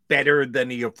be better than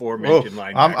the aforementioned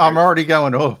linebacker. I'm already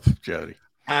going off, Jody.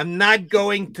 I'm not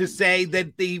going to say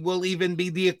that he will even be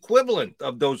the equivalent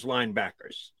of those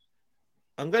linebackers.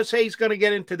 I'm going to say he's going to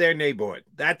get into their neighborhood.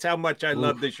 That's how much I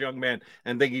love this young man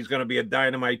and think he's going to be a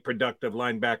dynamite, productive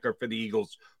linebacker for the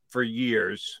Eagles for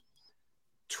years.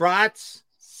 Trotz,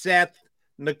 Seth,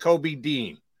 Nakobe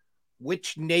Dean.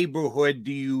 Which neighborhood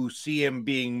do you see him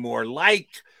being more like?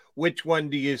 Which one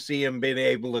do you see him being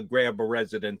able to grab a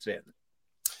residence in?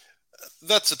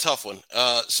 That's a tough one.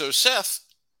 So Seth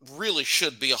really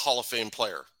should be a Hall of Fame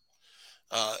player.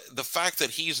 The fact that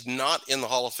he's not in the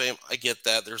Hall of Fame, I get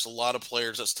that. There's a lot of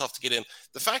players that's tough to get in.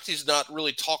 The fact he's not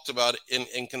really talked about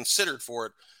and considered for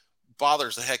it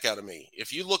bothers the heck out of me.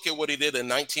 If you look at what he did in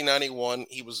 1991,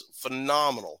 he was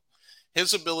phenomenal.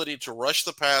 His ability to rush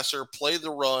the passer, play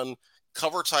the run,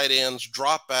 cover tight ends,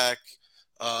 drop back.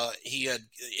 He had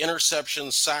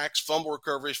interceptions, sacks, fumble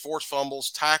recoveries, forced fumbles,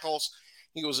 tackles.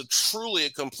 He was truly a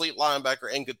complete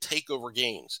linebacker and could take over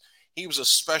games. He was a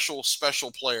special, special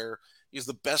player. He's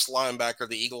the best linebacker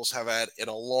the Eagles have had in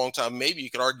a long time. Maybe you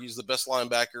could argue he's the best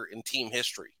linebacker in team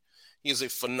history. He is a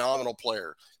phenomenal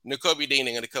player. Nakobe Dean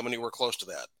ain't going to come anywhere close to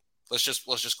that. Let's just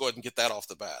go ahead and get that off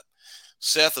the bat.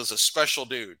 Seth is a special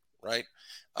dude, right?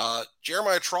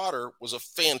 Jeremiah Trotter was a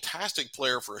fantastic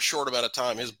player for a short amount of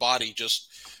time. His body just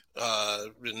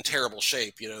in terrible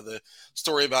shape. The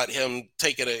story about him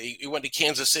he went to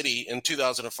Kansas City in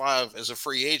 2005 as a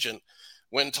free agent,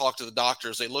 went and talked to the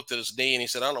doctors. They looked at his knee and he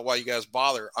said, I don't know why you guys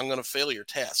bother. I'm going to fail your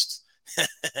test.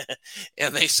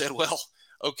 And they said, well,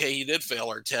 okay, he did fail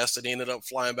our test, and he ended up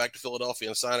flying back to Philadelphia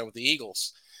and signing with the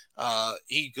Eagles.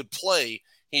 He could play.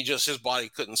 His body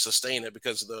couldn't sustain it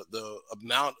because of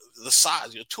the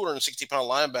size,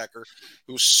 260-pound linebacker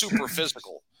who was super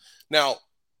physical. Now,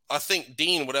 I think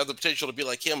Dean would have the potential to be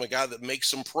like him, a guy that makes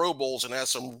some Pro Bowls and has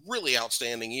some really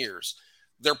outstanding years.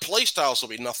 their play styles will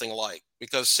be nothing alike,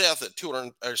 because Seth at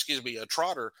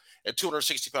Trotter at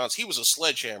 260 pounds, he was a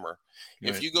sledgehammer. Right.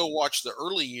 If you go watch the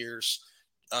early years,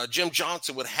 Jim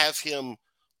Johnson would have him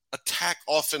attack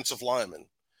offensive linemen.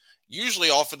 Usually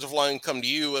offensive linemen come to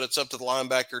you, and it's up to the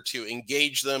linebacker to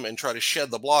engage them and try to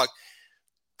shed the block.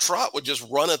 Trot would just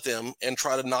run at them and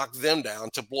try to knock them down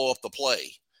to blow up the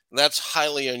play. And that's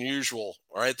highly unusual.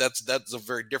 All right. That's a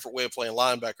very different way of playing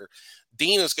linebacker.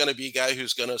 Dean is going to be a guy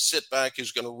who's going to sit back,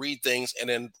 who's going to read things, and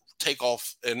then take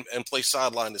off and play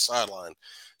sideline to sideline.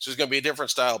 So it's going to be a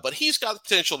different style, but he's got the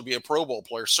potential to be a Pro Bowl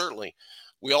player. Certainly.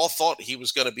 We all thought he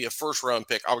was going to be a first-round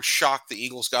pick. I was shocked the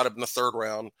Eagles got him in the third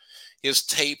round. His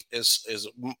tape is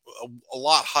a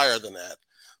lot higher than that.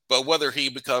 But whether he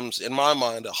becomes, in my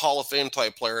mind, a Hall of Fame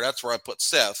type player, that's where I put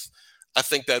Seth. I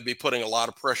think that'd be putting a lot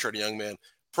of pressure on a young man.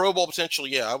 Pro Bowl potential,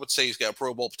 yeah, I would say he's got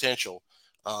Pro Bowl potential.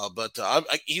 But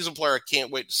he's a player I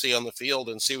can't wait to see on the field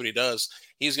and see what he does.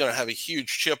 He's going to have a huge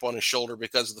chip on his shoulder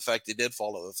because of the fact he did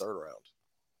fall to the third round.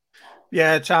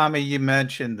 Yeah, Tommy, you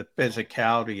mentioned the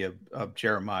physicality of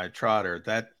Jeremiah Trotter.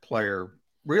 That player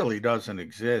really doesn't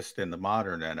exist in the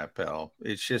modern NFL.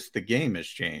 It's just the game has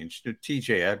changed.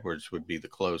 TJ Edwards would be the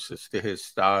closest to his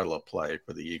style of play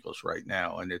for the Eagles right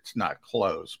now, and it's not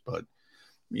close. But,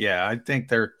 yeah, I think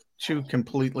they're two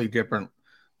completely different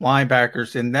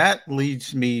linebackers, and that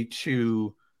leads me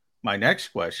to my next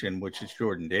question, which is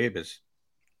Jordan Davis.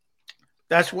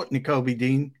 That's what Nakobe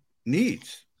Dean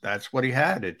needs. That's what he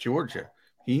had at Georgia.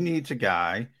 He needs a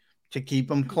guy to keep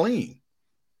him clean.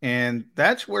 And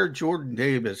that's where Jordan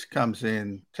Davis comes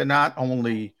in to not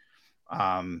only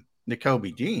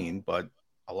Nakobe Dean, but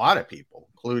a lot of people,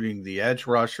 including the edge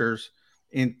rushers.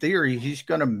 In theory, he's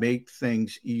going to make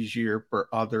things easier for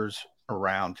others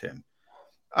around him.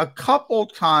 A couple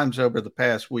times over the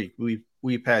past week,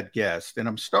 we've had guests, and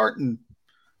I'm starting,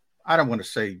 I don't want to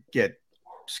say get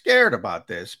scared about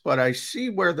this, but I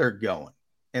see where they're going.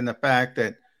 And the fact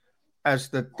that as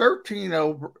the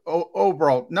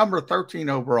number 13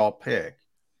 overall pick,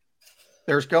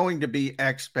 there's going to be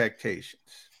expectations.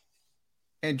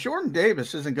 And Jordan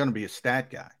Davis isn't going to be a stat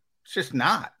guy. It's just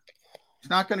not. He's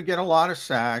not going to get a lot of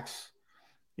sacks.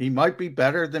 He might be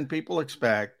better than people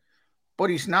expect, but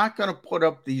he's not going to put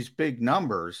up these big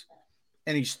numbers.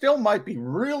 And he still might be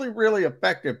really, really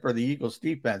effective for the Eagles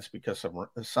defense because of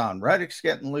Hassan Reddick's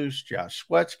getting loose, Josh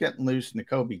Sweat's getting loose,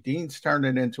 Nakobe Dean's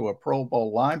turning into a Pro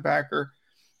Bowl linebacker.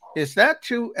 Is that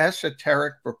too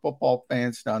esoteric for football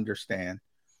fans to understand?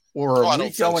 Or are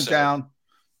we going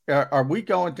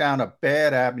down a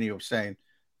bad avenue of saying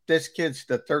this kid's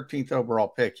the 13th overall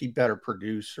pick, he better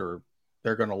produce or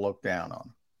they're going to look down on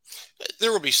him?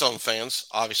 There will be some fans,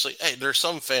 obviously. Hey, there's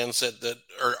some fans that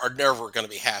are never going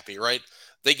to be happy, right?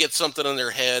 They get something in their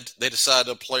head. They decide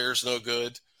a player's no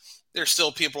good. There's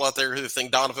still people out there who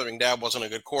think Donovan McNabb wasn't a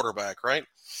good quarterback, right?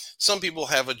 Some people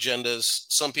have agendas.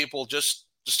 Some people just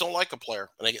don't like a player,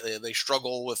 and they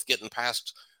struggle with getting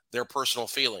past their personal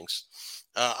feelings.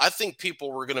 I think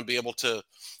people were going to be able to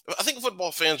 – I think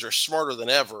football fans are smarter than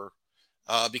ever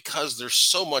because there's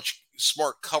so much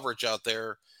smart coverage out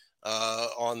there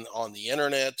on the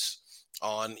internet,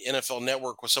 on NFL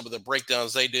Network with some of the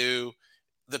breakdowns they do,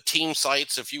 the team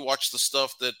sites. If you watch the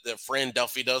stuff that Fran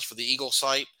Duffy does for the Eagle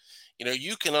site,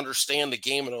 you can understand the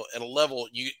game at a level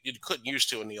you couldn't used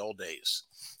to in the old days.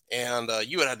 And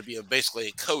you would have to be basically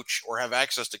a coach or have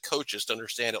access to coaches to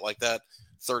understand it like that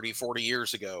 30, 40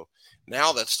 years ago.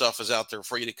 Now that stuff is out there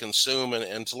for you to consume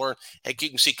and to learn. Heck, you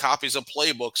can see copies of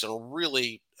playbooks and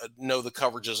really know the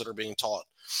coverages that are being taught.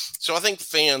 So I think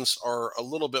fans are a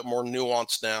little bit more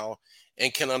nuanced now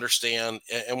and can understand,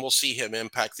 and we'll see him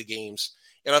impact the games.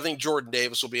 And I think Jordan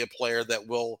Davis will be a player that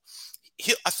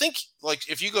I think, like,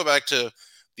 if you go back to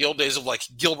the old days of like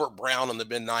Gilbert Brown in the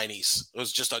mid-90s, it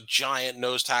was just a giant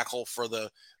nose tackle for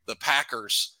the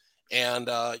Packers. And,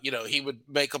 he would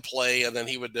make a play and then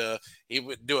he would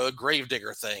do a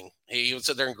gravedigger thing. He would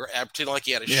sit there and pretend like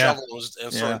he had a shovel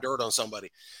and throw dirt on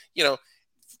somebody.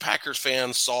 Packers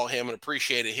fans saw him and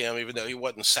appreciated him, even though he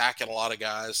wasn't sacking a lot of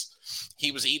guys.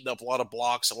 He was eating up a lot of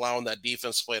blocks, allowing that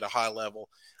defense to play at a high level.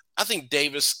 I think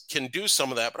Davis can do some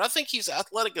of that, but I think he's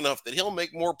athletic enough that he'll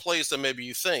make more plays than maybe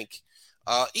you think.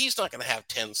 He's not going to have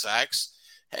 10 sacks.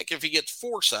 Heck, if he gets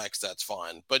 4 sacks, that's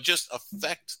fine. But just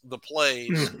affect the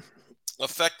plays,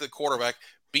 affect the quarterback,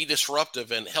 be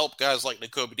disruptive, and help guys like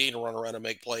Nakobe Dean run around and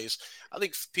make plays. I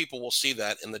think people will see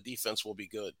that, and the defense will be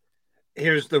good.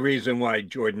 Here's the reason why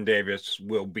Jordan Davis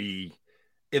will be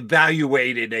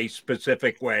evaluated a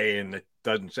specific way, and it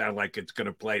doesn't sound like it's going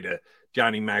to play to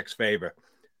Johnny Mac's favor.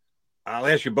 I'll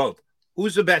ask you both.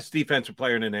 Who's the best defensive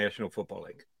player in the National Football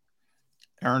League?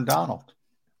 Aaron Donald.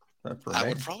 I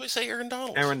would probably say Aaron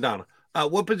Donald. Aaron Donald.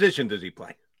 What position does he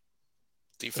play?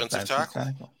 Defensive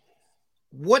tackle.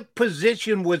 What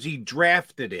position was he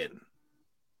drafted in?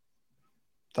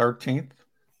 13th.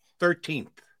 13th.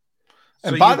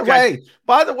 And by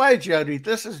the way, Jody,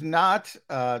 this is not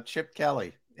Chip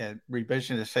Kelly at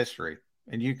Revisionist History.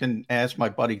 And you can ask my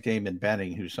buddy Damon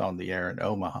Benning, who's on the air in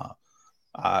Omaha.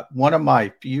 One of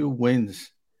my few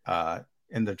wins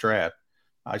in the draft,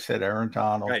 I said Aaron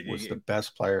Donald was the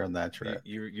best player in that draft.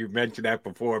 You mentioned that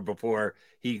before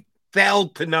he fell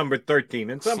to number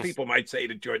 13. And some people might say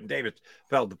that Jordan Davis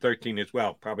fell to 13 as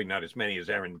well. Probably not as many as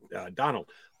Aaron Donald.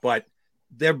 But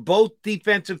they're both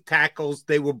defensive tackles.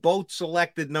 They were both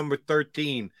selected number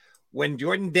 13. When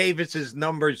Jordan Davis's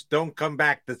numbers don't come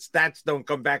back, the stats don't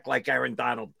come back like Aaron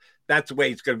Donald, that's the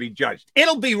way it's going to be judged.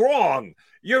 It'll be wrong.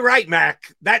 You're right,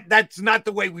 Mac. That's not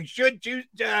the way we should judge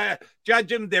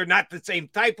them. They're not the same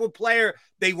type of player.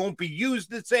 They won't be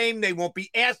used the same. They won't be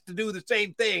asked to do the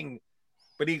same thing.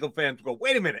 But Eagle fans go,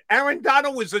 wait a minute. Aaron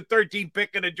Donald was the 13th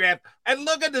pick in the draft. And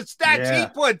look at the stats he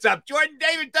puts up. Jordan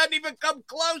Davis doesn't even come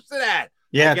close to that.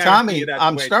 Yeah, Tommy,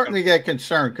 I'm starting to get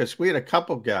concerned because we had a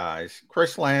couple guys.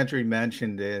 Chris Landry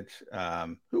mentioned it.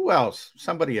 Who else?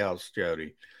 Somebody else,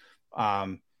 Jody.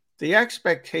 The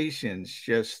expectations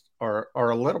just are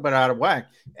a little bit out of whack.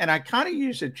 And I kind of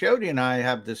use it. Jody and I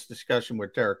have this discussion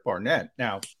with Derek Barnett.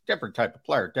 Now, different type of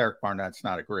player. Derek Barnett's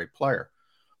not a great player.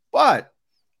 But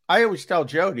I always tell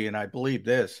Jody, and I believe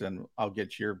this, and I'll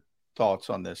get your thoughts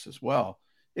on this as well.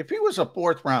 If he was a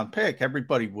 4th round pick,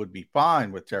 everybody would be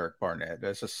fine with Derek Barnett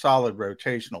as a solid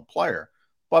rotational player.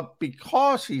 But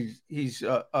because he's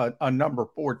a number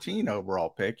 14 overall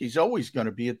pick, he's always going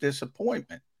to be a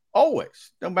disappointment.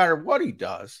 Always, no matter what he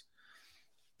does.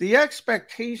 The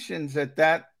expectations at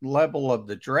that level of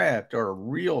the draft are a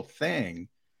real thing.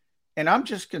 And I'm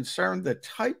just concerned the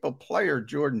type of player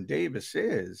Jordan Davis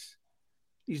is,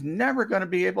 he's never going to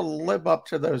be able to live up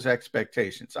to those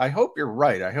expectations. I hope you're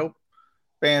right. I hope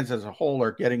fans as a whole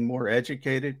are getting more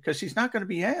educated because he's not going to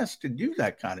be asked to do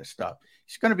that kind of stuff.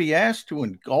 He's going to be asked to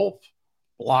engulf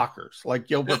blockers like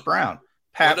Gilbert Brown,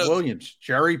 Pat Williams,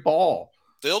 Jerry Ball.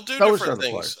 They'll do different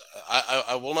things.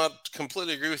 I will not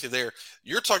completely agree with you there.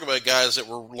 You're talking about guys that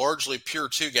were largely pure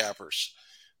 2-gappers.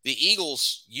 The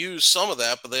Eagles use some of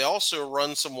that, but they also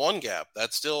run some 1-gap.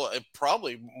 That's still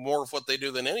probably more of what they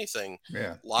do than anything.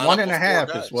 Yeah,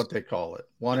 1.5 is what they call it.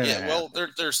 1.5. Well,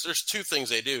 there's two things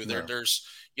they do. There's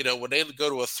when they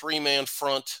go to a 3-man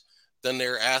front, then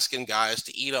they're asking guys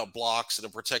to eat up blocks and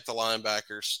to protect the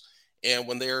linebackers. And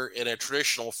when they're in a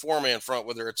traditional 4-man front,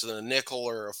 whether it's in a nickel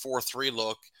or a 4-3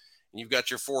 look, and you've got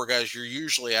your 4 guys, you're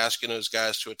usually asking those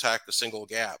guys to attack the single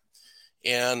gap.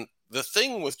 And the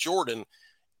thing with Jordan,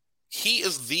 he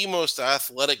is the most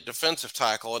athletic defensive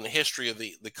tackle in the history of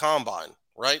the combine,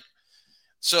 right?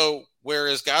 So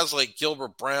whereas guys like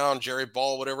Gilbert Brown, Jerry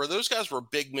Ball, whatever, those guys were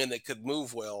big men that could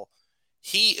move well.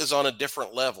 He is on a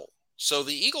different level. So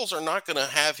the Eagles are not going to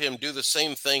have him do the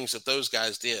same things that those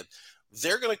guys did.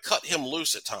 They're going to cut him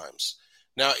loose at times.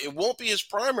 Now, it won't be his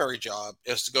primary job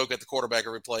is to go get the quarterback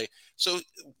every play. So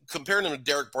comparing him to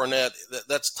Derek Barnett,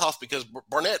 that's tough because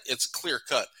Barnett, it's clear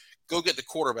cut. Go get the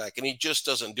quarterback, and he just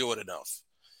doesn't do it enough.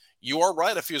 You are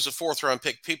right. If he was a 4th-round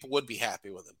pick, people would be happy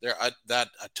with him. I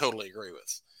totally agree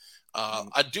with.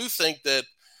 I do think that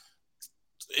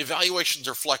evaluations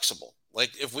are flexible.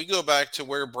 Like if we go back to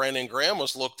where Brandon Graham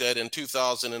was looked at in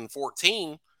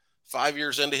 2014, 5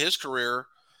 years into his career,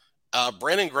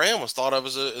 Brandon Graham was thought of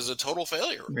as a total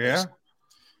failure. Yeah.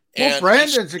 Well,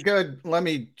 Brandon's a good – let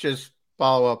me just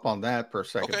follow up on that for a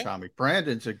second, okay. Tommy.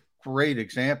 Brandon's a great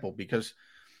example because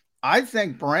I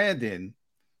think Brandon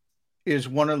is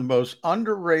one of the most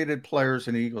underrated players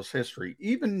in Eagles history,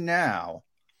 even now,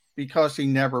 because he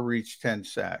never reached 10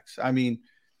 sacks. I mean,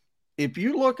 if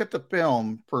you look at the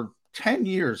film for 10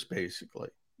 years, basically,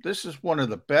 this is one of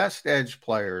the best edge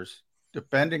players,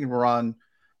 defending run,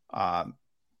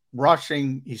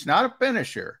 rushing. He's not a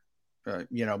finisher.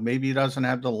 Maybe he doesn't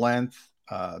have the length.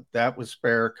 That was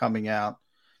fair coming out.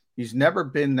 He's never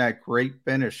been that great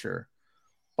finisher.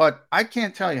 But I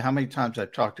can't tell you how many times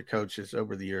I've talked to coaches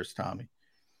over the years, Tommy,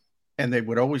 and they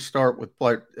would always start with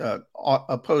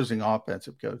opposing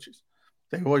offensive coaches.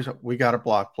 They always, we got to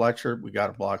block Fletcher. We got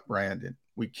to block Brandon.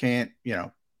 We can't,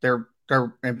 they're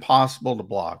impossible to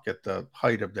block at the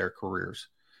height of their careers.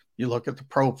 You look at the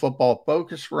Pro Football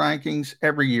Focus rankings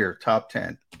every year, top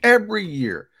 10, every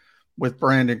year with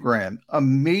Brandon Graham.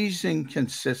 Amazing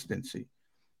consistency.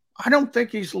 I don't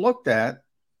think he's looked at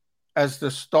as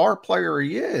the star player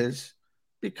he is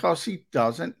because he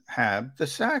doesn't have the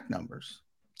sack numbers.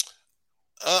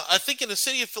 I think in the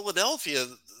city of Philadelphia,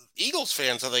 Eagles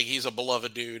fans, I think he's a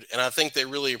beloved dude, and I think they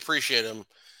really appreciate him.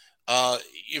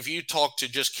 If you talk to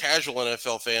just casual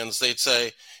NFL fans, they'd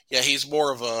say, yeah, he's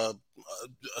more of a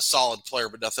solid player,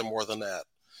 but nothing more than that.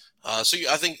 I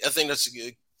think that's,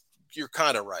 you're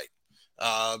kind of right.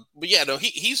 But yeah, no,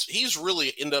 he's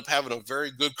really ended up having a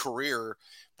very good career.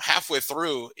 Halfway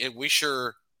through it,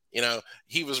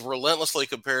 he was relentlessly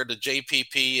compared to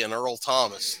JPP and Earl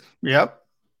Thomas. Yep.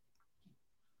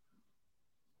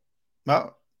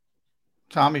 Well,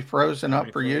 Tommy frozen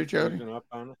up for you, Jody? Up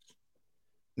on us.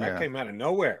 That came out of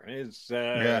nowhere.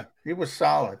 He was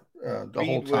solid the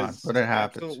whole time, but it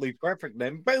happens. Absolutely perfect.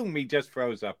 Then, boom, he just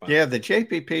froze up. The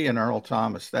JPP and Earl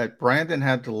Thomas, that Brandon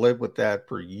had to live with that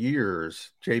for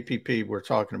years. JPP, we're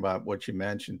talking about what you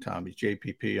mentioned, Tommy,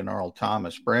 JPP and Earl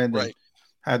Thomas. Brandon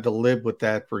had to live with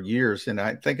that for years, and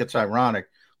I think it's ironic.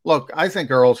 Look, I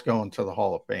think Earl's going to the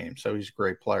Hall of Fame, so he's a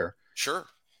great player. Sure.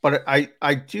 But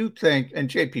I do think, and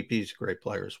JPP is a great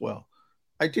player as well,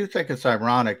 I do think it's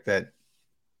ironic that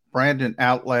Brandon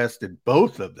outlasted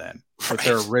both of them with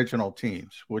their original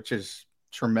teams, which is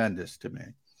tremendous to me.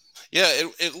 Yeah,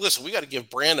 listen, we got to give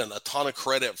Brandon a ton of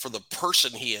credit for the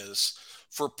person he is,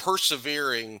 for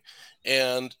persevering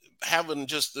and having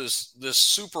just this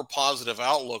super positive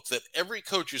outlook that every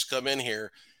coach who's come in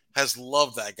here has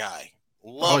loved that guy.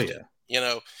 Loved him,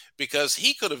 because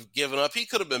he could have given up. He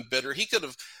could have been bitter. He could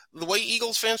have, the way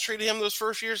Eagles fans treated him those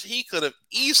first years, he could have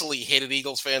easily hated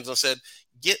Eagles fans and said,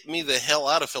 get me the hell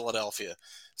out of Philadelphia.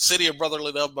 City of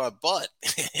brotherly love, my butt.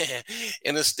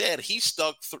 And instead, he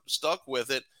stuck with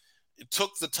it,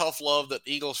 took the tough love that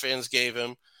Eagles fans gave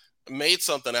him, made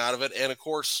something out of it. And of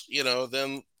course,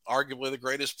 then arguably the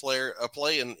greatest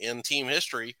play in team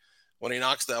history, when he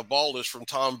knocks that ball loose from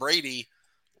Tom Brady.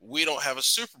 We don't have a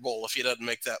Super Bowl if he doesn't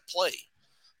make that play.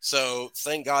 So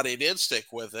thank God he did stick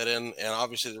with it. And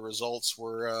obviously the results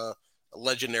were a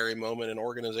legendary moment in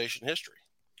organization history.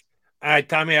 All right,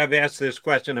 Tommy, I've asked this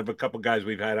question of a couple guys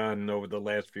we've had on over the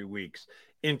last few weeks.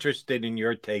 Interested in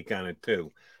your take on it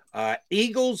too.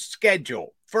 Eagles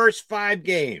schedule, first 5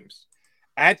 games: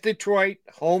 at Detroit,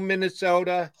 home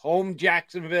Minnesota, home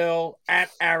Jacksonville,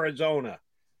 at Arizona.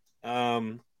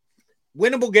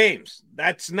 Winnable games.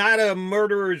 That's not a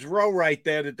murderer's row right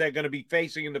there that they're going to be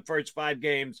facing in the first 5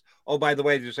 games. Oh, by the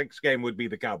way, the 6th game would be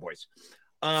the Cowboys.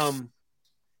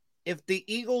 If the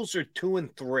Eagles are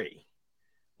 2-3,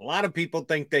 a lot of people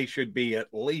think they should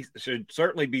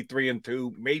certainly be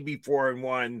 3-2, maybe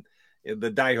 4-1. The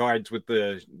diehards with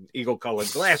the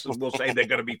eagle-colored glasses will say they're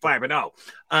going to be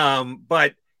 5-0.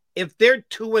 But if they're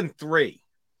 2-3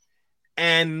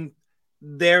 and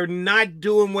they're not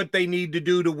doing what they need to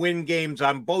do to win games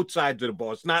on both sides of the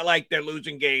ball. It's not like they're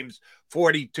losing games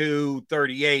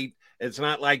 42-38. It's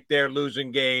not like they're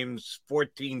losing games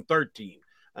 14-13.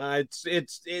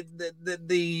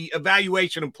 The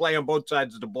evaluation of play on both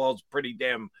sides of the ball is pretty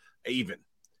damn even.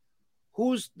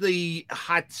 Who's the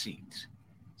hot seat?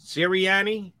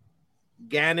 Sirianni,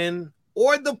 Gannon,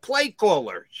 or the play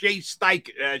caller, Shane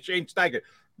Steichen?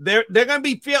 They're going to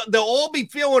be they'll all be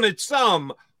feeling it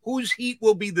some. Whose heat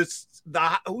will be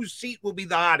whose seat will be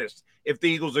the hottest if the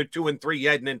Eagles are 2-3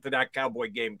 heading into that Cowboy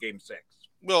game 6?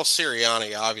 Well,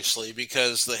 Sirianni, obviously,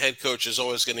 because the head coach is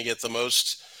always going to get the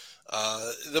most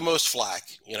flack,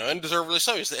 and deservedly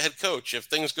so. He's the head coach. If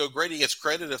things go great, he gets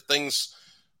credit. If things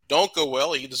don't go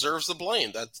well, he deserves the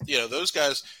blame. That's those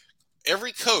guys.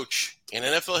 Every coach in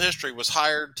NFL history was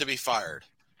hired to be fired,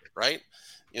 right?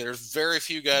 There's very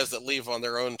few guys that leave on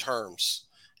their own terms.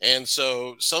 And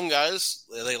so some guys,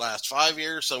 they last 5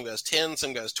 years, some guys 10,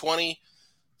 some guys 20,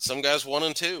 some guys 1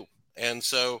 and 2. And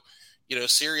so,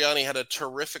 Sirianni had a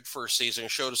terrific first season,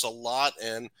 showed us a lot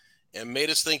and made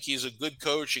us think he's a good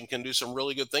coach and can do some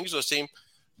really good things with his team.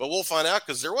 But we'll find out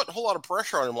because there wasn't a whole lot of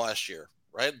pressure on him last year,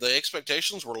 right? The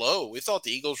expectations were low. We thought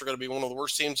the Eagles were going to be one of the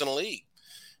worst teams in the league.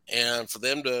 And for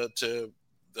them to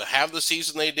have the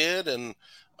season they did and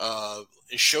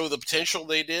show the potential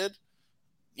they did,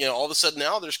 all of a sudden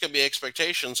now there's going to be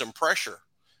expectations and pressure.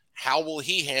 How will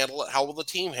he handle it? How will the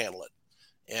team handle it?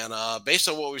 And based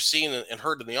on what we've seen and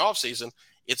heard in the offseason,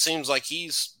 it seems like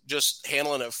he's just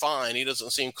handling it fine. He doesn't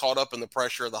seem caught up in the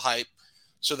pressure of the hype.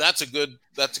 So that's a good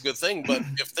thing. But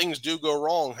if things do go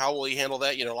wrong, how will he handle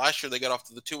that? Last year they got off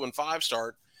to the 2-5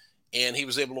 start, and he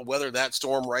was able to weather that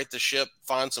storm, right the ship,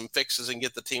 find some fixes, and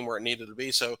get the team where it needed to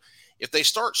be. So if they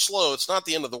start slow, it's not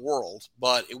the end of the world,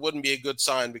 but it wouldn't be a good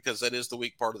sign because that is the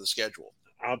weak part of the schedule.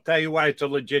 I'll tell you why it's a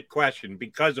legit question.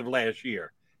 Because of last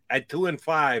year, at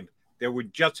 2-5, there were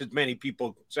just as many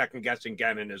people second-guessing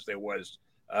Gannon as there was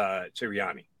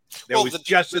Sirianni. There was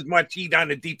just as much heat on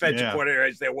the defensive coordinator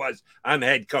as there was on the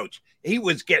head coach. He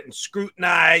was getting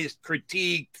scrutinized,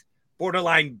 critiqued,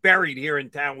 borderline buried here in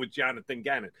town with Jonathan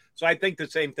Gannon. So I think the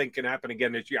same thing can happen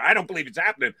again this year. I don't believe it's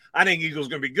happening. I think Eagles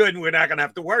going to be good, and we're not going to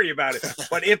have to worry about it.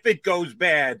 But if it goes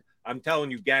bad, I'm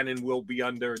telling you, Gannon will be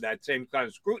under that same kind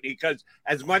of scrutiny, because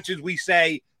as much as we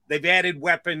say they've added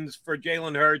weapons for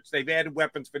Jalen Hurts, they've added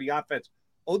weapons for the offense,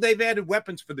 they've added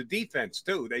weapons for the defense,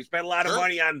 too. They spent a lot of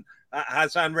money on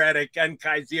Hassan Reddick and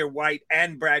Kaiser White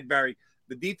and Bradbury.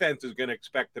 The defense is going to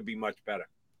expect to be much better.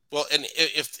 Well, and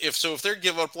if they're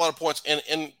giving up a lot of points,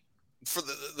 and for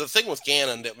the thing with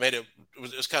Gannon that made it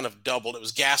was kind of doubled, it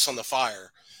was gas on the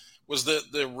fire, was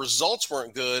the results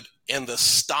weren't good and the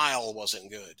style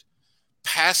wasn't good.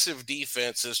 Passive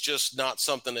defense is just not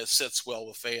something that sits well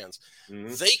with fans.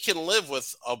 Mm-hmm. They can live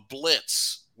with a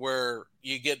blitz where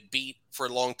you get beat for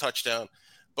a long touchdown,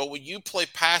 but when you play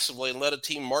passively and let a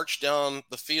team march down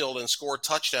the field and score a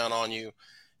touchdown on you,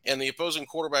 and the opposing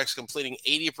quarterback's completing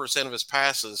 80% of his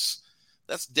passes,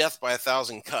 that's death by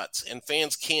 1,000 cuts, and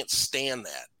fans can't stand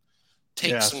that.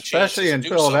 Take some chances, especially in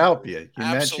Philadelphia. You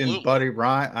mentioned Buddy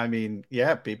Ryan. I mean,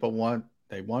 people want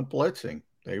blitzing.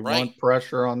 They want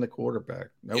pressure on the quarterback.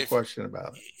 No question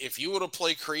about it. If you were to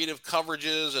play creative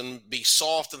coverages and be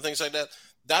soft and things like that,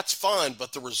 that's fine,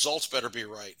 but the results better be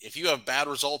right. If you have bad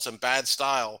results and bad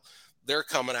style, they're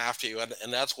coming after you,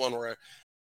 and that's one where –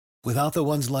 without the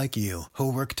ones like you,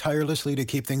 who work tirelessly to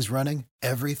keep things running,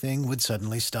 everything would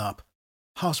suddenly stop.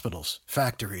 Hospitals,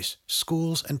 factories,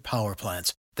 schools, and power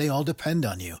plants, they all depend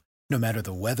on you. No matter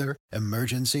the weather,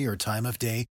 emergency, or time of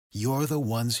day, you're the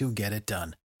ones who get it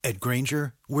done. At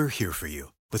Grainger, we're here for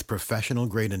you with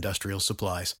professional-grade industrial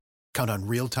supplies. Count on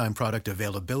real-time product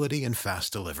availability and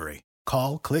fast delivery.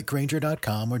 Call,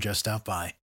 clickgrainger.com, or just stop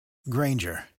by.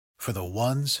 Grainger, for the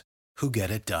ones who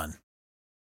get it done.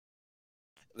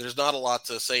 There's not a lot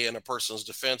to say in a person's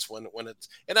defense when it's,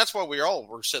 and that's why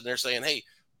we're sitting there saying, hey,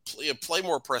 play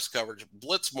more press coverage,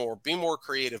 blitz more, be more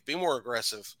creative, be more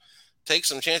aggressive, take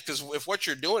some chance, because if what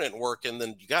you're doing isn't working,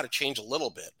 then you got to change a little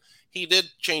bit. He did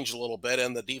change a little bit,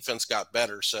 and the defense got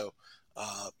better. So,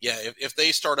 if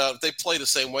they start out, if they play the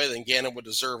same way, then Gannon would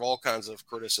deserve all kinds of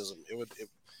criticism. It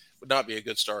would not be a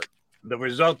good start. The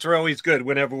results are always good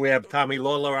whenever we have Tommy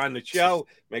Lawler on the show.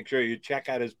 Make sure you check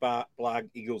out his blog,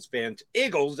 Eagles Fans.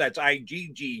 Eagles, that's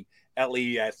IGGLES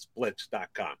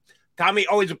Blitz.com. Tommy,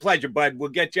 always a pleasure, bud. We'll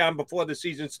get you on before the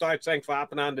season starts. Thanks for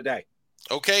hopping on today.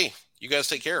 Okay. You guys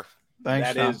take care.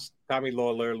 Thanks, That is Tommy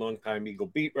Lawler, longtime Eagle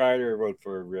beat writer, wrote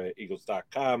for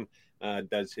Eagles.com,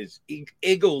 does his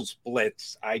Eagles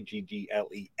Blitz,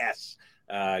 IGGLES.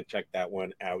 Check that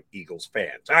one out, Eagles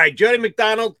Fans. All right, Jody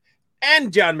McDonald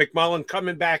and John McMullen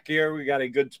coming back here. We got a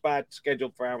good spot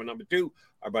scheduled for hour number 2.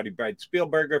 Our buddy Brad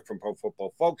Spielberger from Pro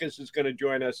Football Focus is going to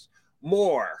join us.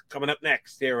 More coming up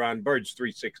next here on Birds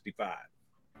 365.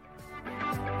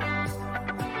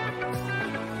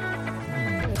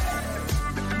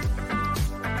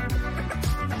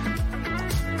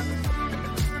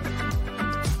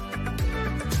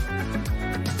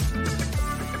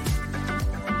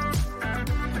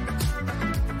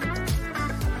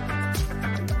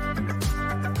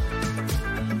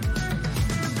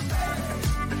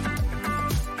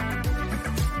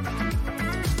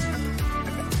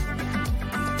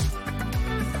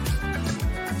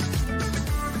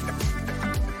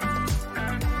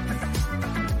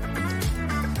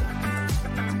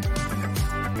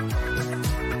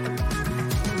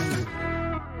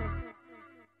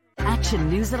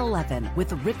 News at 11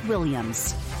 with Rick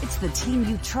Williams. It's the team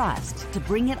you trust to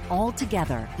bring it all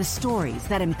together. The stories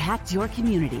that impact your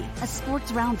community. A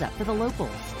sports roundup for the locals.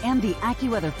 And the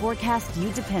AccuWeather forecast you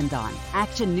depend on.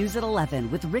 Action News at 11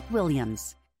 with Rick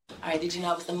Williams. All right, did you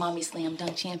know I was the mommy slam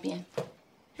dunk champion?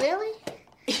 Really?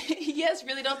 Yes,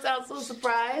 really don't sound so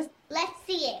surprised. Let's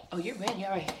see it. Oh, you're ready.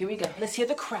 All right, here we go. Let's hear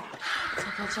the crowd. So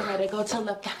go to right, I go to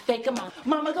left, fake a mom.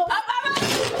 Mama go up,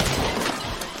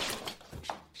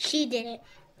 She did it.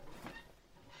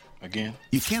 Again?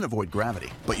 You can't avoid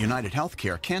gravity, but United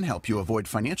Healthcare can help you avoid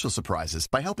financial surprises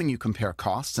by helping you compare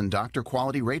costs and doctor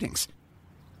quality ratings.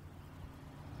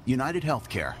 United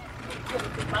Healthcare.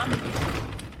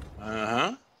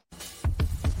 Uh-huh.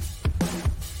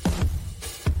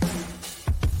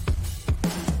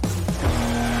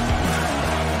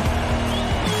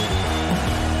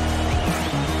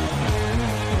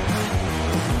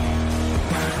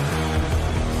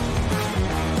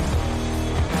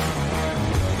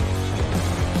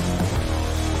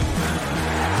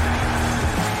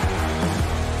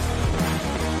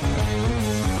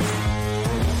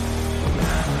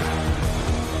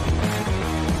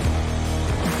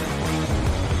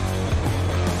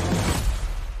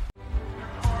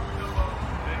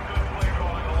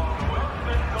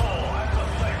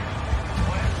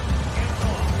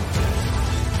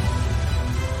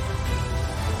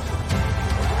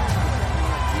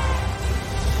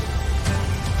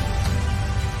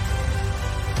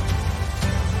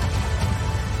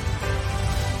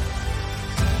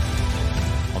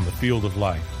 field of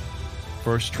life,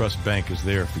 First Trust Bank is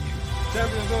there for you.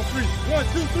 Champions on three. 1, 2,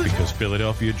 3. Because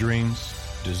Philadelphia dreams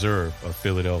deserve a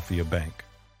Philadelphia bank.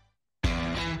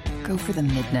 Go for the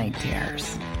midnight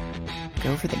dares.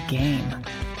 Go for the game.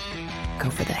 Go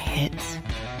for the hits.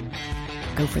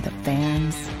 Go for the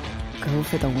fans. Go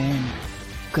for the win.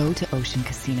 Go to Ocean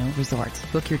Casino Resort.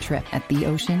 Book your trip at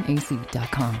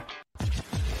theoceanac.com.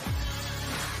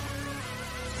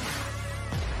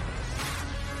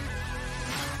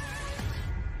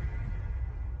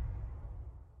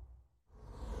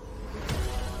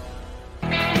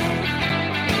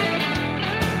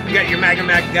 You got your Mega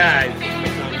Mac guys.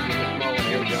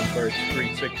 Here we go, Birds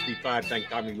 365. Thank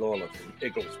Tommy Lawler from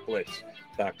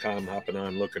EaglesBlitz.com. Hopping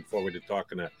on, looking forward to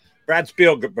talking to Brad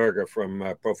Spielberger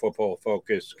from Pro Football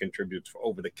Focus, contributes for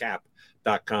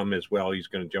OverTheCap.com as well. He's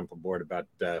going to jump aboard about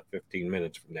 15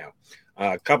 minutes from now.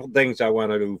 A couple things I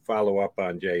wanted to follow up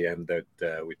on, JM,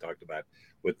 that we talked about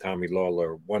with Tommy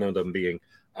Lawler, one of them being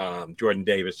Jordan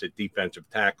Davis at defensive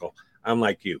tackle. I'm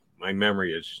like you. My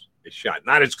memory is shot.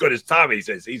 Not as good as Tommy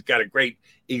says. He's got a great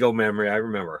Eagle memory. I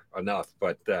remember enough,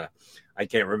 but I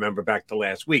can't remember back to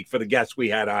last week for the guests we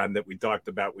had on that we talked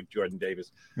about with Jordan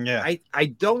Davis. Yeah. I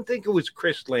don't think it was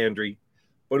Chris Landry,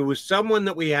 but it was someone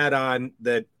that we had on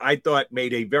that I thought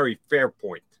made a very fair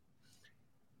point.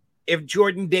 If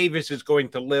Jordan Davis is going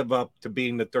to live up to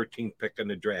being the 13th pick in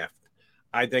the draft,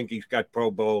 I think he's got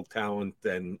Pro Bowl talent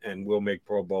and will make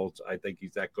Pro Bowls. I think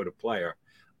he's that good a player.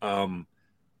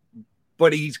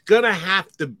 But he's going to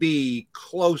have to be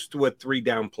close to a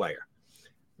 3-down player.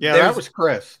 Yeah, that was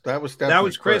Chris. That was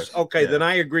definitely Chris. Okay, yeah. Then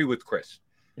I agree with Chris.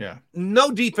 Yeah.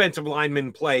 No defensive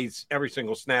lineman plays every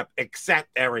single snap except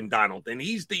Aaron Donald. And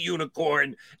he's the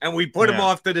unicorn, and we put him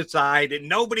off to the side, and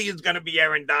nobody is going to be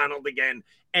Aaron Donald again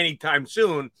anytime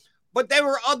soon. But there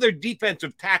were other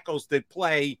defensive tackles that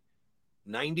play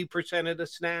 90% of the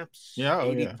snaps,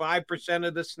 85%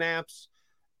 of the snaps.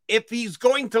 If he's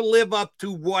going to live up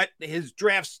to what his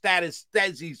draft status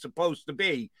says he's supposed to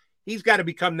be, he's got to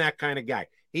become that kind of guy.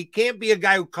 He can't be a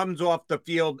guy who comes off the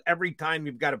field every time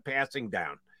you've got a passing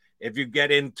down. If you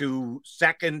get into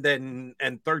 2nd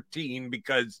and 13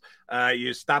 because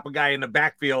you stop a guy in the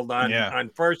backfield on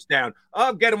first down,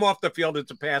 get him off the field,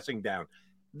 it's a passing down.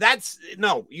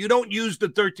 You don't use the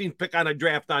 13th pick on a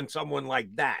draft on someone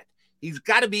like that. He's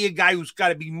got to be a guy who's got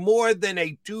to be more than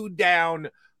a 2-down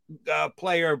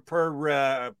player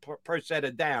per set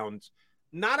of downs.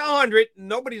 Not 100.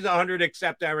 Nobody's 100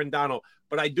 except Aaron Donald,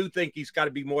 but I do think he's got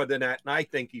to be more than that, and I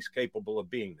think he's capable of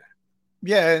being that.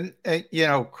 Yeah,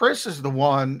 and Chris is the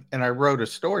one, and I wrote a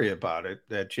story about it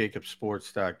at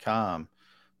jacobsports.com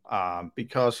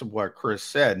because of what Chris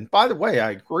said. And by the way,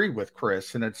 I agree with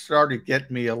Chris, and it started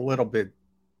getting me a little bit,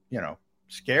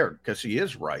 scared because he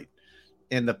is right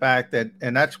in the fact that,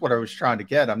 and that's what I was trying to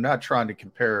get. I'm not trying to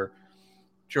compare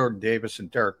Jordan Davis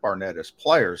and Derek Barnett as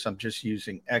players. I'm just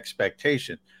using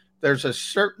expectation. There's a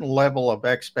certain level of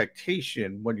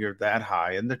expectation when you're that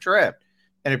high in the draft.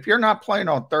 And if you're not playing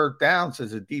on 3rd downs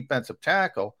as a defensive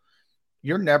tackle,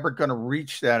 you're never going to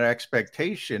reach that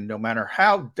expectation no matter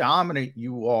how dominant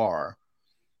you are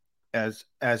as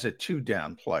a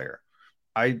 2-down player.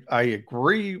 I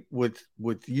agree with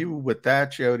you with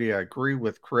that, Jody. I agree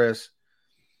with Chris.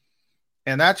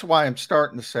 And that's why I'm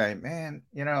starting to say, man,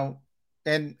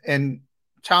 and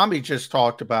Tommy just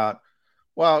talked about,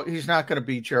 well, he's not going to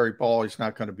be Jerry Ball. He's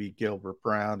not going to be Gilbert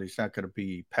Brown. He's not going to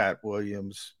be Pat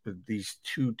Williams, these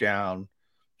 2-down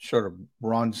sort of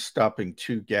run-stuffing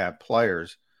 2-gap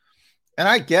players. And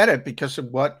I get it because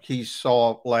of what he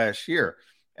saw last year.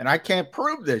 And I can't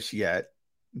prove this yet,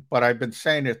 but I've been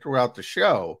saying it throughout the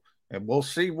show, and we'll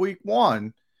see week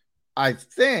 1. I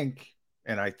think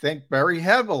very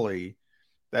heavily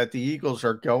that the Eagles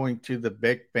are going to the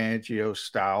Vic Fangio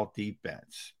style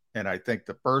defense. And I think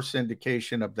the first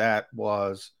indication of that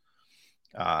was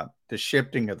the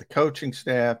shifting of the coaching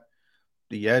staff.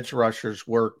 The edge rushers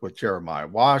worked with Jeremiah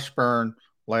Washburn.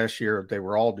 Last year, they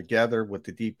were all together with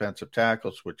the defensive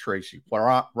tackles with Tracy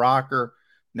Rocker.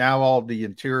 Now all the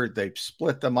interior, they've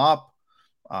split them up.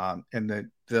 And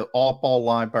the off-ball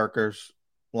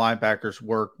linebackers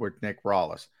work with Nick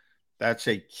Rallis. That's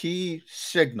a key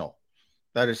signal.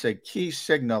 That is a key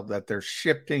signal that they're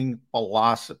shifting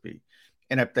philosophy.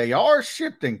 And if they are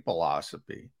shifting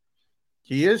philosophy,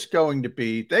 he is going to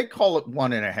be, they call it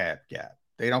 1.5 gap.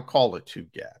 They don't call it 2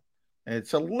 gap. And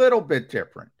it's a little bit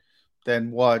different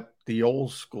than what the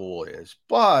old school is.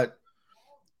 But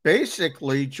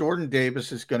basically, Jordan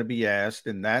Davis is going to be asked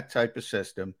in that type of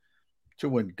system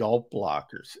to engulf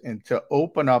blockers and to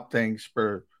open up things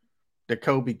for the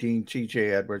Kobe Dean,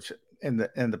 TJ Edwards in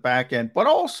the back end, but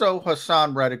also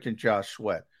Hassan Reddick and Josh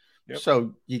Sweat. Yep.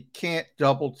 So you can't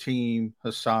double team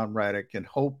Hassan Reddick, and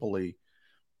hopefully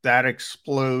that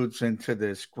explodes into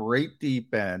this great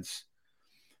defense.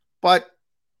 But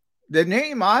the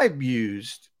name I've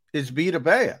used is Vita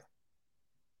Vea.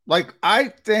 Like, I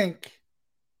think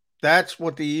that's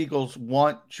what the Eagles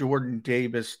want Jordan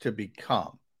Davis to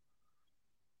become.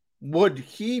 Would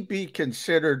he be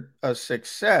considered a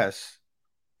success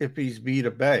if he's Vita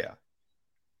Vea?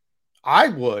 I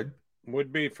would.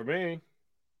 Would be for me.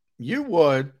 You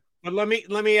would. But let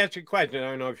me ask you a question.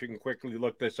 I don't know if you can quickly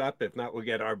look this up. If not, we'll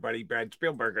get our buddy Brad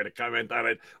Spielberger to comment on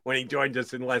it when he joins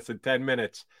us in less than 10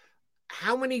 minutes.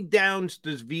 How many downs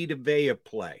does Vita Vea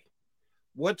play?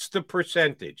 What's the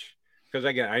percentage? Because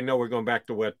again, I know we're going back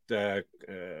to what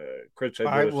Chris said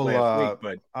last week,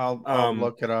 but I'll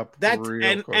look it up.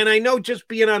 And I know just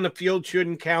being on the field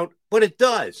shouldn't count, but it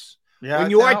does. Yeah,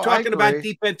 when you are talking about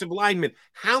defensive linemen,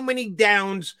 how many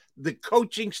downs the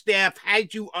coaching staff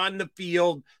has you on the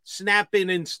field, snap in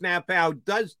and snap out,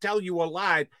 does tell you a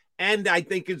lot, and I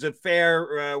think is a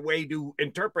fair way to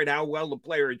interpret how well the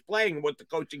player is playing and what the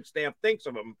coaching staff thinks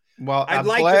of him. Well, I'd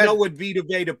like to know what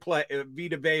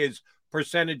Vita Vea's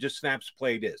percentage of snaps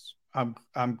played is. I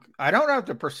don't have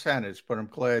the percentage, but I'm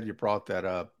glad you brought that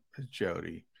up,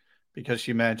 Jody, because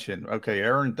you mentioned, okay,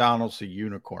 Aaron Donald's a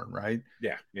unicorn, right?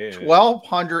 Yeah.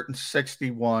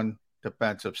 1,261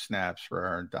 defensive snaps for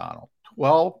Aaron Donald.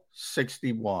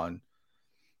 1,261.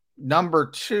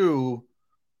 Number 2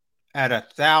 at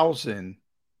 1,000,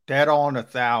 dead on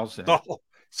 1,000. Oh,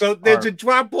 so there's a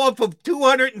drop off of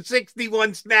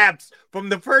 261 snaps from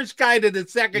the first guy to the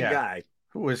second guy.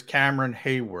 Who is Cameron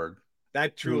Hayward.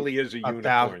 That truly is a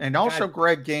unicorn. And also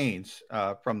Greg Gaines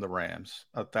from the Rams,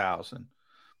 1,000.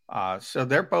 So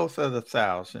they're both at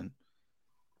 1,000.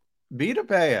 Vita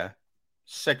Vea,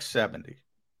 670.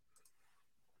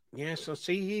 Yeah, so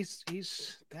see, he's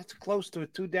that's close to a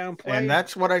 2-down play. And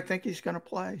that's what I think he's going to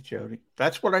play, Jody.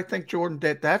 That's what I think Jordan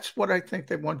did. That's what I think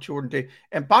they want Jordan to do.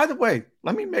 And by the way,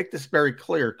 let me make this very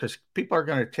clear because people are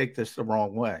going to take this the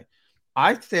wrong way.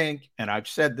 I think, and I've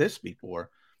said this before,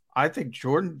 I think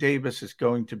Jordan Davis is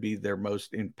going to be their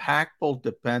most impactful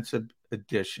defensive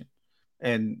addition.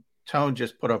 And Tone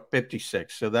just put up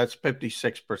 56. So that's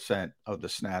 56% of the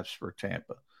snaps for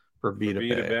Tampa for Vita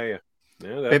Vea. Yeah,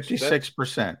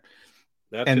 56%.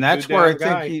 And that's where I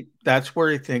think that's where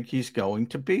I think he's going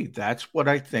to be. That's what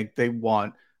I think they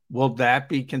want. Will that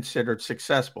be considered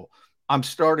successful? I'm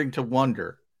starting to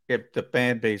wonder if the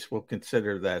fan base will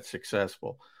consider that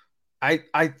successful.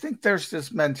 I think there's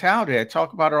this mentality. I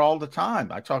talk about it all the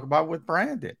time. I talk about it with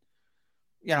Brandon.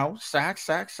 You know, sacks.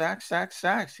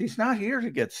 He's not here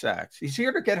to get sacks. He's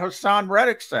here to get Hassan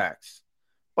Reddick sacks.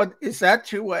 But is that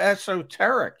too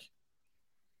esoteric?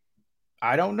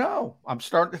 I don't know. I'm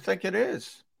starting to think it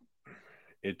is.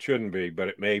 It shouldn't be, but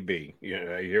it may be.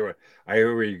 Yeah, I hear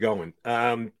where you're going.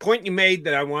 Point you made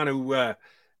that I want to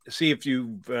see if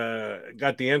you've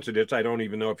got the answer to this. I don't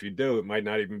even know if you do. It might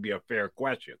not even be a fair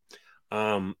question.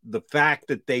 The fact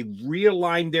that they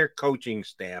realigned their coaching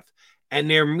staff and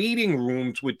their meeting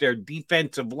rooms with their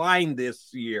defensive line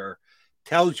this year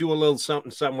tells you a little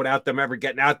something without them ever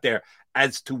getting out there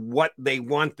as to what they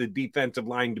want the defensive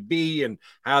line to be and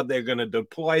how they're going to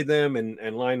deploy them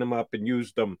and line them up and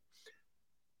use them.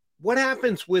 What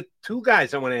happens with two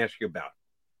guys I want to ask you about?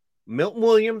 Milton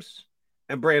Williams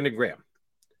and Brandon Graham.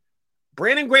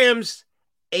 Brandon Graham's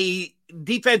a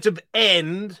defensive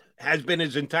end, has been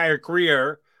his entire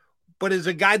career, but is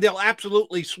a guy they'll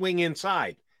absolutely swing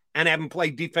inside and have him play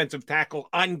defensive tackle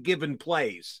on given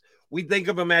plays. We think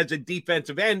of him as a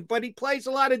defensive end, but he plays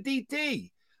a lot of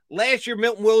DT. Last year,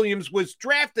 Milton Williams was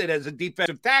drafted as a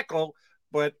defensive tackle,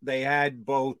 but they had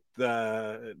both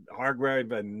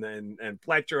Hargrave and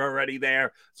Fletcher already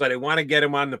there, so they want to get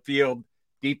him on the field.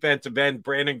 Defensive end,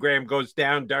 Brandon Graham goes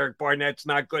down. Derek Barnett's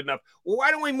not good enough. Well,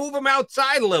 why don't we move him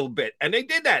outside a little bit? And they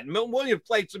did that. Milton Williams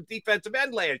played some defensive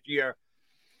end last year.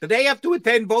 Do they have to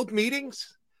attend both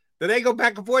meetings? Do they go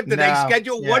back and forth? Do they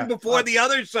schedule one before the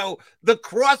other so the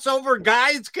crossover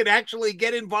guys can actually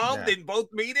get involved in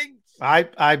both meetings?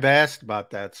 I've asked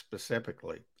about that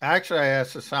specifically. Actually, I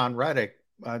asked Hassan Reddick.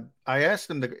 I asked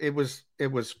him. It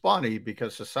was funny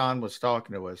because Hassan was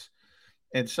talking to us,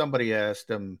 and somebody asked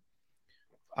him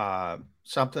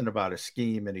something about a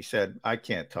scheme, and he said, "I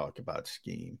can't talk about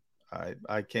scheme.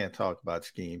 I can't talk about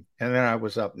scheme." And then I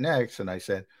was up next, and I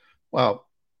said, "Well,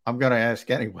 I'm going to ask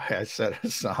anyway." I said,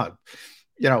 "Hassan,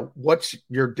 what's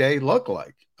your day look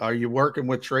like? Are you working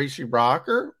with Tracy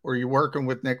Rocker or are you working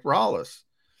with Nick Rollis?"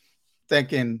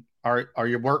 Thinking, are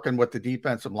you working with the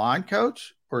defensive line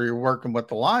coach or you're working with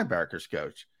the linebackers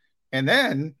coach? And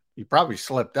then he probably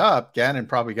slipped up. Gannon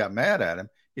probably got mad at him.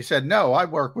 He He said, no, I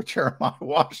work with Jeremiah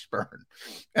Washburn.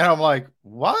 And I'm like,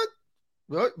 what?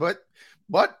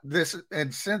 What this?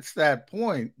 And since that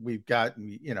point, we've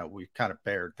gotten, we've kind of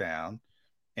bared down,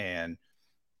 and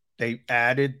they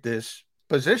added this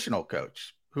positional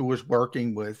coach who was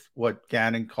working with what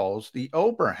Gannon calls the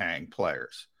overhang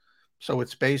players. So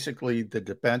it's basically the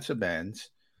defensive ends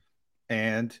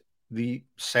and the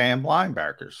Sam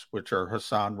linebackers, which are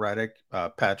Hassan Reddick,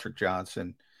 Patrick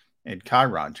Johnson, and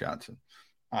Kyron Johnson.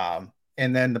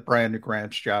 And then the Brandon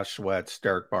Grahams, Josh Sweats,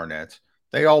 Derek Barnett's.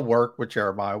 They all work with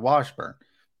Jeremiah Washburn.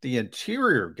 The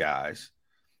interior guys,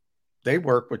 they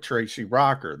work with Tracy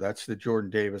Rocker. That's the Jordan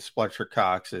Davis, Fletcher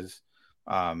Cox's,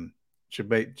 Javon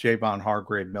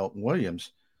Hargrave, Milton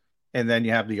Williams. And then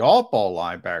you have the all-ball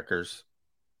linebackers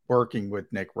working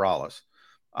with Nick Rollis.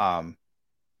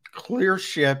 Clear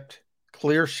shift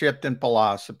in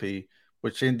philosophy,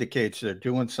 which indicates they're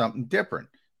doing something different.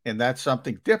 And that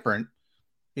something different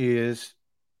is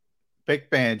Vic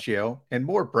Fangio and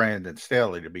more Brandon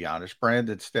Staley, to be honest.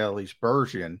 Brandon Staley's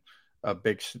version of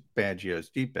Vic Fangio's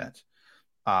defense.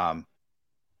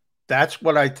 That's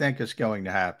what I think is going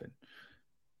to happen.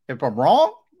 If I'm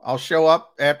wrong, I'll show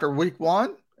up after week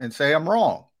 1 and say I'm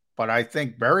wrong. But I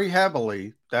think very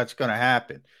heavily that's going to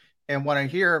happen. And when I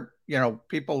hear,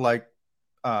 people like,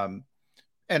 and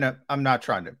I'm not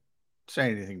trying to say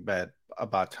anything bad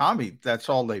about Tommy, that's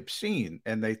all they've seen.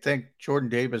 And they think Jordan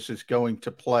Davis is going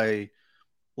to play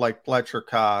like Fletcher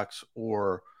Cox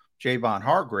or Javon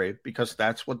Hargrave because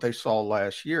that's what they saw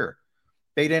last year.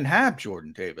 They didn't have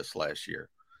Jordan Davis last year.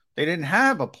 They didn't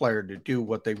have a player to do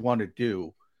what they want to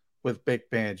do with Vic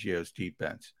Fangio's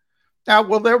defense. Now,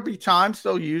 will there be times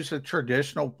they'll use a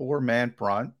traditional 4-man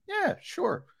front? Yeah,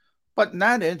 sure. But in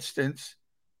that instance,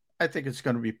 I think it's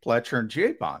going to be Fletcher and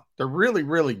Javon. They're really,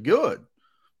 really good.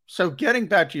 So getting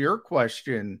back to your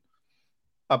question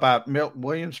about Milton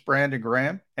Williams, Brandon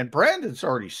Graham, and Brandon's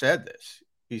already said this.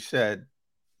 He said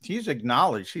he's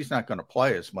acknowledged he's not going to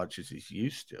play as much as he's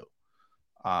used to.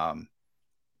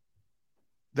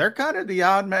 They're kind of the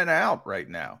odd men out right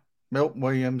now, Milton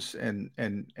Williams and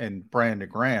Brandon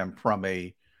Graham from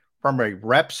a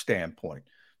rep standpoint.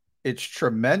 It's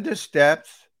tremendous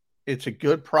depth. It's a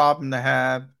good problem to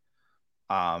have.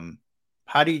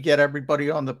 How do you get everybody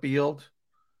on the field?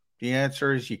 The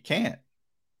answer is you can't.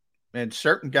 And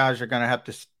certain guys are going to have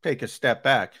to take a step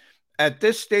back. At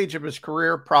this stage of his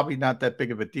career, probably not that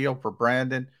big of a deal for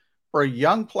Brandon. For a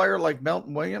young player like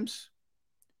Milton Williams,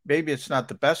 maybe it's not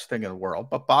the best thing in the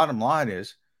world. But bottom line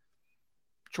is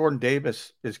Jordan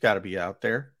Davis has got to be out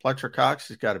there. Fletcher Cox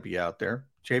has got to be out there.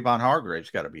 Javon Hargrave's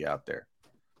got to be out there.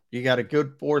 You got a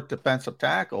good fourth defensive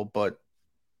tackle, but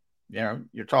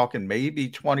you're talking maybe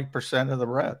 20% of the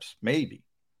reps, maybe.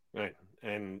 Right.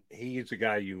 And he's a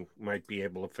guy you might be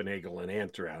able to finagle an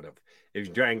answer out of. If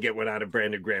you try and get one out of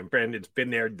Brandon Graham, Brandon's been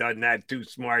there, done that, too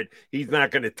smart. He's not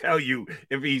going to tell you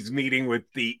if he's meeting with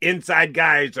the inside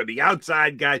guys or the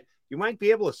outside guys. You might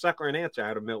be able to sucker an answer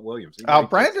out of Milt Williams.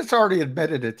 Brandon's already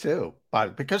admitted it too,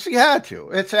 because he had to.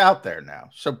 It's out there now.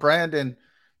 So Brandon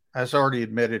has already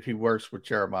admitted he works with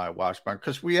Jeremiah Washburn,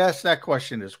 because we asked that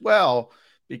question as well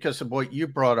because of what you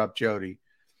brought up, Jody.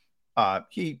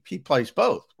 He plays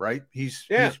both, right? He's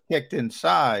kicked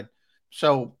inside.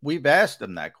 So we've asked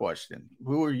him that question.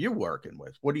 Who are you working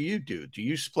with? What do you do? Do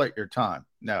you split your time?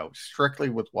 No, strictly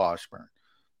with Washburn.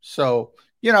 So,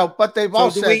 but they've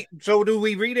all said. So do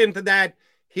we read into that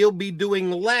he'll be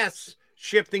doing less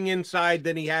shifting inside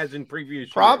than he has in previous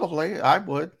years? Probably. I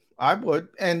would.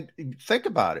 And think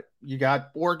about it. You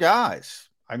got 4 guys.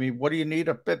 I mean, what do you need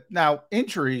a bit? Now,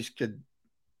 injuries could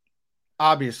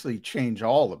obviously change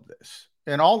all of this.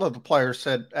 And all of the players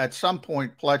said at some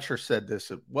point, Fletcher said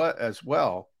this as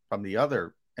well from the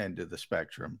other end of the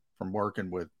spectrum, from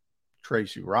working with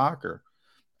Tracy Rocker.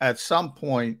 At some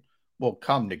point, we'll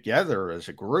come together as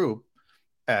a group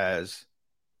as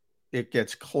it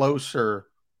gets closer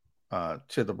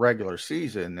to the regular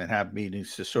season and have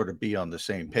meetings to sort of be on the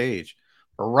same page.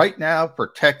 But right now, for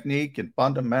technique and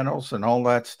fundamentals and all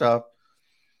that stuff,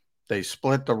 they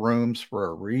split the rooms for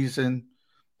a reason.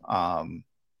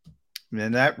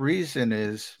 And that reason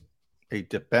is a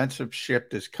defensive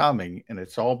shift is coming, and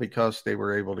it's all because they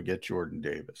were able to get Jordan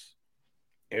Davis.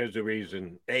 Here's the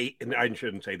reason, and I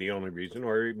shouldn't say the only reason,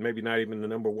 or maybe not even the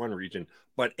number one reason,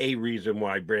 but a reason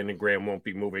why Brandon Graham won't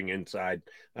be moving inside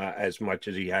as much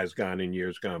as he has gone in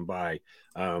years gone by.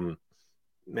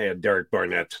 Derek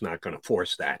Barnett's not going to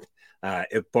force that.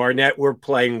 If Barnett were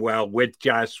playing well with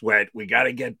Josh Sweat, we got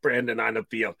to get Brandon on the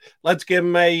field. Let's give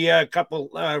him a couple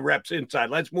reps inside.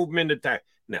 Let's move him into time.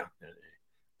 No.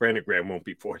 Brandon Graham won't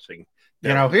be forcing.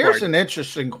 Here's an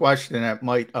interesting question that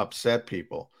might upset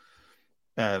people.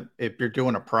 If you're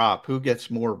doing a prop, who gets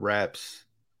more reps,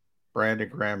 Brandon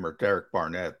Graham or Derek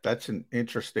Barnett? That's an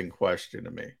interesting question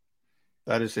to me.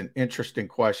 That is an interesting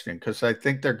question because I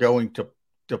think they're going to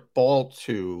default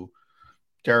to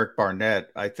Derek Barnett.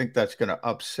 I think that's going to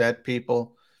upset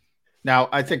people. Now,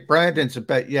 I think Brandon's a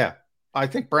better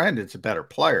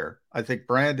player. I think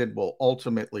Brandon will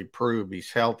ultimately prove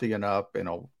he's healthy enough and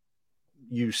will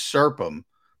usurp him.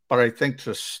 But I think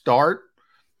to start,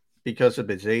 because of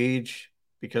his age,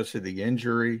 because of the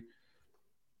injury,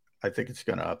 I think it's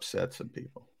going to upset some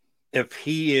people. If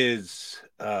he is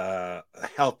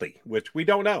healthy, which we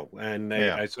don't know, and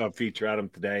I saw a feature on him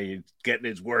today, he's getting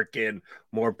his work in,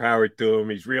 more power to him.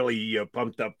 He's really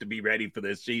pumped up to be ready for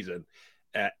this season.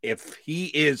 If he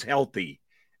is healthy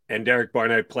and Derek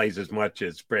Barnett plays as much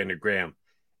as Brandon Graham,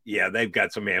 yeah, they've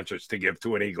got some answers to give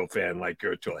to an Eagle fan like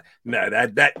Gertrude. No,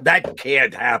 that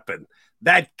can't happen.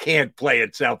 That can't play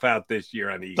itself out this year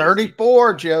on the Eagles.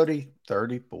 34, Jody.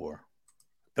 34.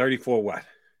 34 what?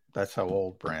 That's how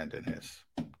old Brandon is.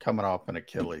 Coming off an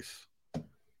Achilles.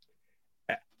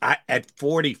 At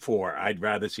 44, I'd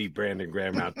rather see Brandon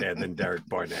Graham out there than Derek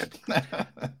Barnett.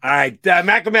 All right,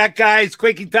 Mac guys,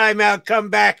 quickie timeout, come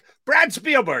back. Brad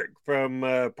Spielberg from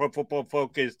Pro Football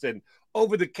Focus and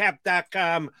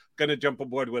overthecap.com going to jump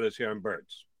aboard with us here on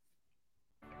Birds.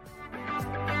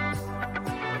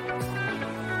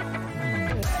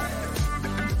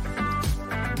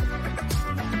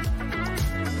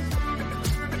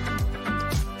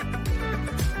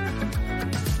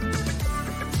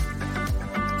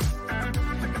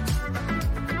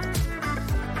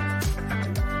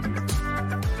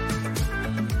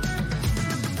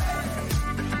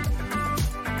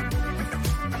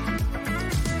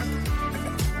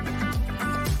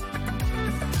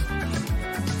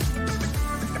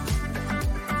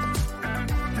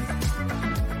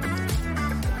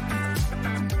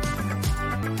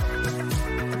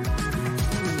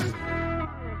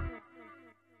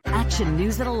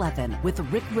 News at 11 with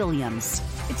Rick Williams.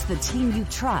 It's the team you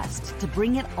trust to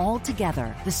bring it all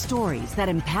together. The stories that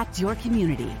impact your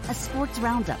community, a sports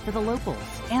roundup for the locals,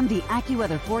 and the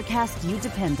AccuWeather forecast you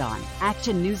depend on.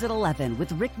 Action News at 11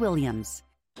 with Rick Williams.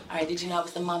 All right, did you know I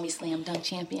was the Mommy Slam Dunk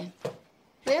Champion?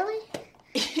 Really?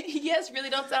 Yes, really,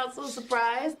 don't sound so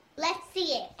surprised. Let's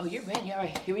see it. Oh, you're ready. All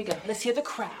right, here we go. Let's hear the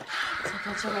crowd. So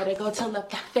go to right, I go to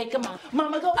left, fake 'em out.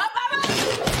 Mama, go up, mama!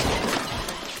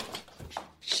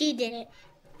 She did it.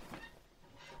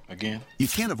 Again? You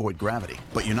can't avoid gravity,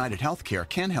 but United Healthcare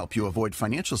can help you avoid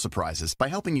financial surprises by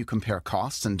helping you compare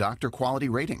costs and doctor quality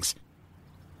ratings.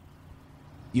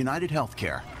 United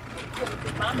Healthcare.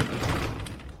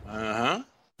 Uh-huh.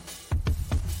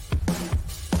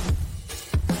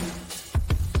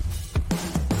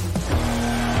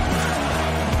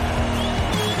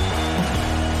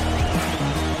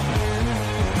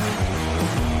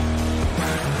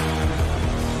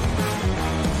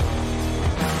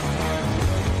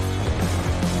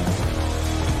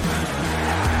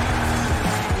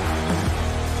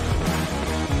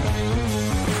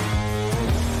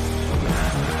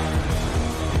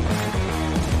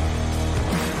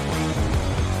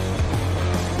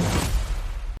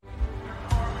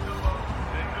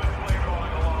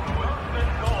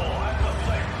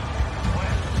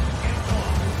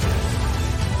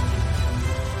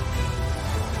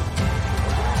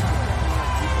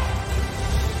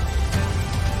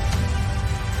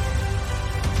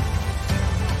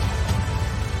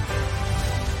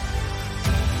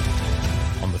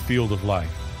 Field of life,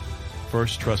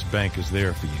 First Trust Bank is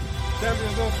there for you.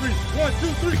 Champions on three. 1, 2,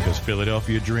 3. Because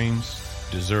Philadelphia dreams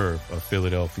deserve a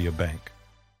Philadelphia bank.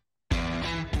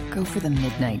 Go for the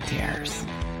midnight dares.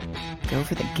 Go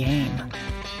for the game.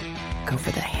 Go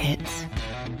for the hits.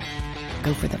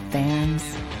 Go for the fans.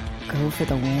 Go for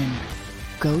the win.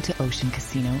 Go to Ocean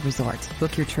Casino Resort.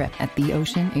 Book your trip at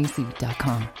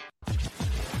theoceanac.com.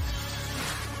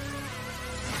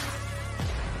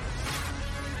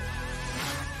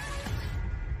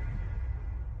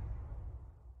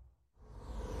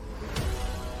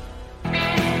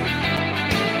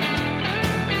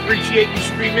 Appreciate you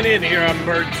streaming in here on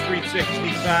Birds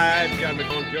 365. John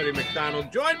McCone, Jody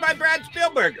McDonald, joined by Brad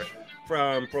Spielberger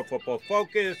from Pro Football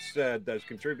Focus, does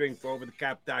contributing for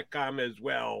overthecap.com as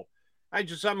well. How's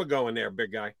your summer going there,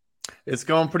 big guy? It's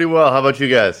going pretty well. How about you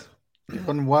guys?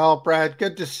 Doing well, Brad.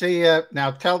 Good to see you.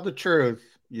 Now, tell the truth.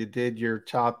 You did your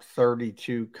top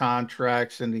 32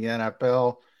 contracts in the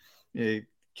NFL. You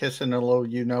kissing a little,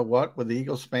 you know what, with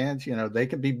Eagles fans. You know, they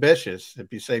can be vicious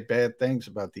if you say bad things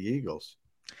about the Eagles.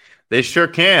 They sure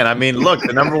can. I mean, look,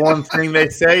 the number one thing they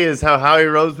say is how Howie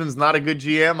Roseman's not a good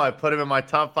GM. I put him in my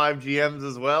top 5 GMs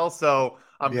as well. So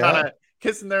I'm kind of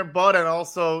kissing their butt and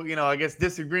also, I guess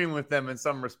disagreeing with them in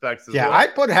some respects as well. Yeah, I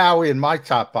put Howie in my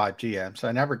top 5 GMs.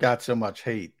 I never got so much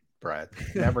hate, Brad.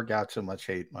 Never got so much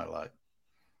hate in my life.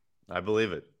 I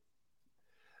believe it.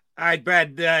 All right,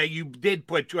 Brad, you did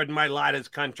put Jordan Mailata's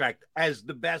contract as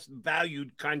the best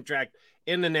valued contract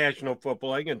in the National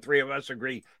Football League, and 3 of us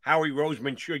agree Howie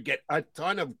Roseman should get a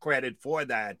ton of credit for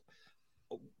that.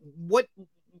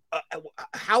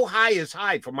 How high is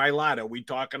high for Mailata? Are we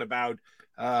talking about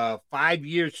 5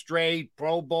 years straight,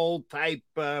 Pro Bowl type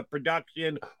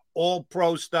production, all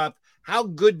pro stuff? How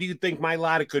good do you think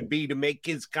Mailata could be to make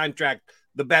his contract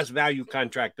the best value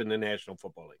contract in the National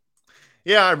Football League?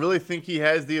 Yeah, I really think he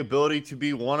has the ability to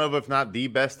be one of, if not the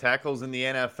best tackles in the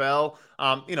NFL.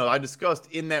 I discussed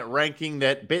in that ranking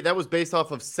that was based off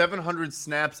of 700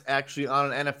 snaps actually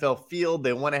on an NFL field.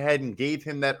 They went ahead and gave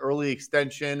him that early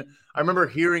extension. I remember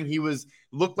hearing he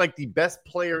looked like the best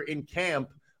player in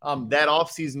camp that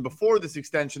offseason before this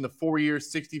extension, the 4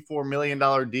 years, $64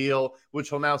 million deal, which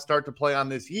he'll now start to play on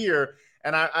this year.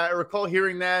 And I recall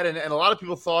hearing that, and a lot of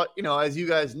people thought, as you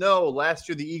guys know, last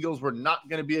year the Eagles were not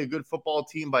going to be a good football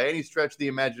team by any stretch of the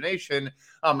imagination.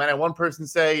 And I had one person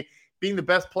say, being the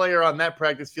best player on that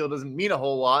practice field doesn't mean a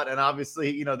whole lot. And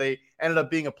obviously, they ended up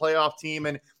being a playoff team.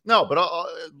 And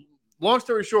long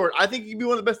story short, I think he can be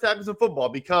one of the best tackles in football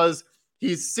because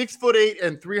he's 6'8"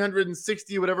 and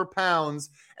 360 whatever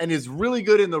pounds, and is really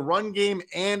good in the run game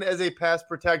and as a pass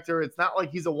protector. It's not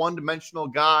like he's a one-dimensional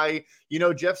guy.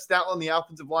 Jeff Stoutland, the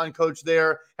offensive line coach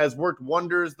there, has worked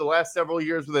wonders the last several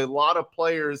years with a lot of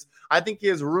players. I think he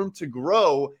has room to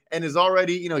grow and is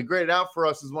already, graded out for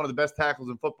us as one of the best tackles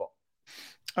in football.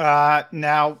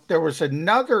 Now, there was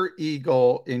another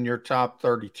Eagle in your top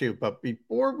 32, but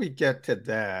before we get to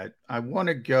that, I want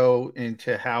to go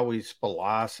into Howie's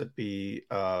philosophy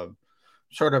of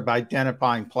sort of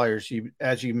identifying players,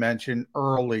 as you mentioned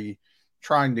early,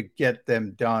 trying to get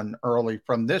them done early.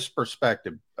 From this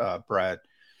perspective, Brad,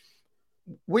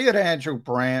 we had Andrew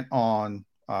Brandt on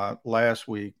last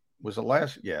week. Was it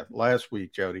last? Yeah, last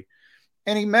week, Jody.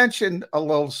 And he mentioned a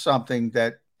little something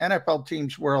that NFL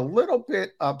teams were a little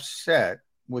bit upset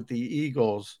with the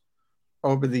Eagles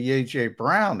over the A.J.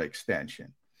 Brown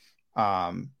extension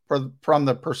from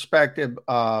the perspective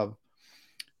of,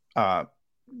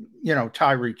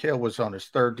 Tyreek Hill was on his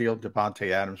 3rd deal,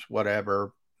 Devontae Adams,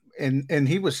 whatever, and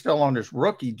he was still on his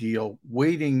rookie deal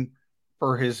waiting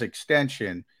for his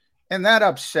extension, and that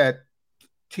upset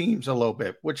teams a little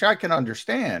bit, which I can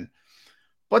understand.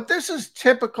 But this is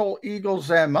typical Eagles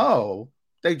MO.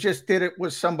 They just did it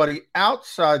with somebody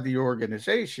outside the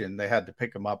organization. They had to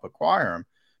pick him up, acquire him.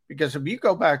 Because if you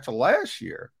go back to last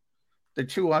year, the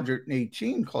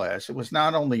 218 class, it was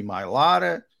not only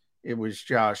Mailata, it was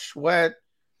Josh Sweat,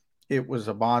 it was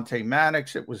Avonte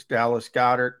Maddox, it was Dallas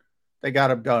Goedert. They got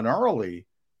him done early.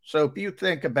 So if you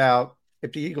think about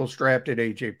if the Eagles drafted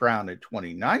A.J. Brown in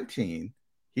 2019,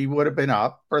 he would have been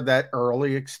up for that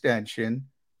early extension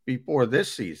before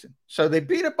this season. So they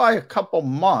beat it by a couple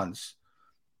months.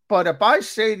 But if I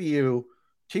say to you,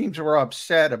 teams were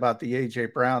upset about the A.J.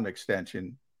 Brown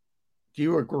extension, do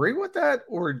you agree with that?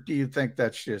 Or do you think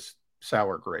that's just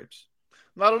sour grapes?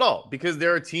 Not at all, because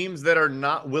there are teams that are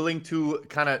not willing to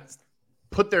kind of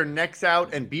put their necks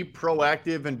out and be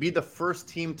proactive and be the first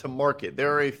team to market.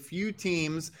 There are a few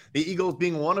teams, the Eagles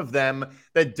being one of them,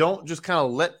 that don't just kind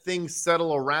of let things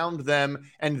settle around them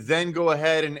and then go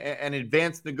ahead and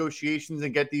advance negotiations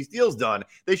and get these deals done.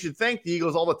 They should thank the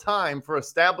Eagles all the time for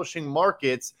establishing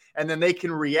markets, and then they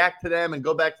can react to them and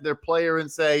go back to their player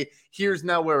and say, here's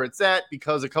now where it's at,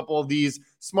 because a couple of these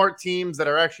smart teams that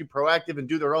are actually proactive and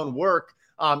do their own work,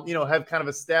 have kind of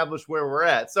established where we're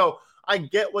at. So I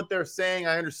get what they're saying.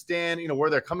 I understand, where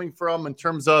they're coming from in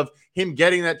terms of him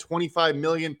getting that $25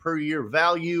 million per year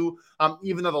value.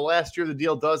 Even though the last year of the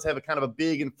deal does have a kind of a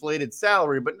big inflated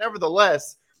salary, but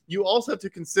nevertheless, you also have to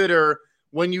consider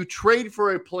when you trade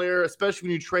for a player, especially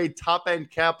when you trade top end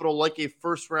capital like a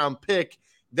first round pick,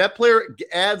 that player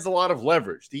adds a lot of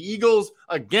leverage. The Eagles,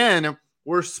 again,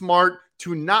 were smart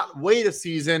to not wait a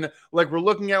season like we're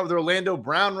looking at with Orlando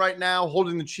Brown right now,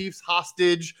 holding the Chiefs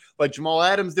hostage like Jamal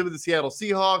Adams did with the Seattle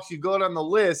Seahawks. You go down the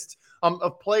list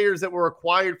of players that were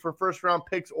acquired for first-round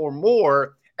picks or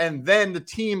more, and then the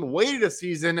team waited a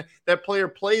season, that player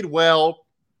played well,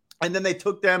 and then they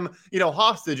took them,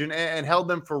 hostage and held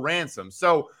them for ransom.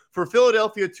 So for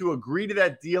Philadelphia to agree to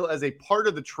that deal as a part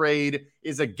of the trade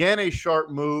is, again, a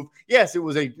sharp move. Yes, it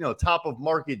was a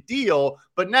top-of-market deal,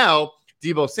 but now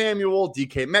Deebo Samuel,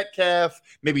 DK Metcalf,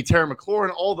 maybe Terry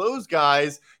McLaurin, all those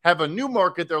guys have a new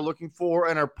market they're looking for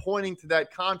and are pointing to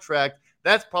that contract.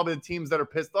 That's probably the teams that are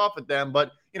pissed off at them.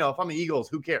 But, if I'm the Eagles,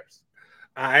 who cares?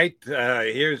 All right,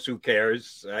 here's who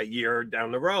cares a year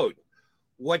down the road.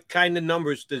 What kind of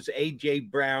numbers does A.J.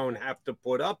 Brown have to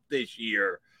put up this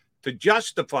year to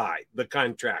justify the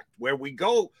contract? Where we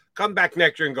come back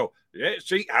next year and go,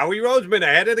 see, Howie Roseman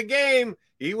ahead of the game.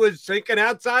 He was thinking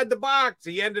outside the box.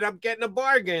 He ended up getting a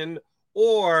bargain.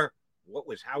 Or what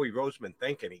was Howie Roseman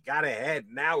thinking? He got ahead.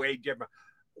 Now A.J. Brown.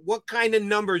 What kind of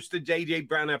numbers does A.J.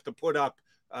 Brown have to put up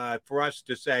for us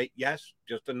to say, yes,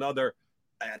 just another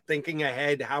thinking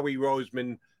ahead, Howie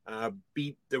Roseman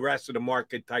beat the rest of the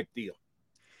market type deal?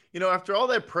 After all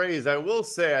that praise, I will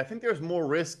say I think there's more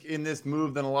risk in this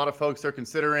move than a lot of folks are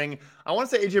considering. I want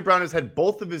to say A.J. Brown has had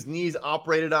both of his knees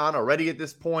operated on already at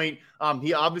this point.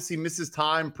 He obviously misses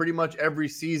time pretty much every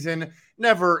season.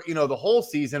 Never, the whole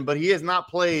season, but he has not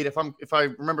played, if I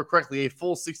remember correctly, a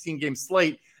full 16-game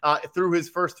slate through his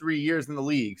first 3 years in the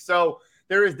league. So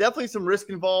there is definitely some risk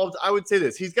involved. I would say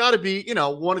this. He's got to be,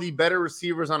 one of the better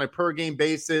receivers on a per-game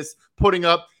basis, putting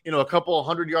up, a couple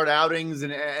 100-yard outings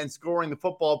and scoring the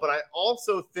football. But I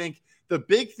also think the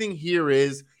big thing here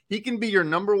is he can be your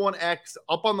number one X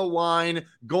up on the line,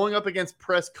 going up against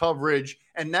press coverage,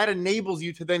 and that enables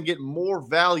you to then get more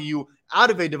value out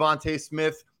of a Devontae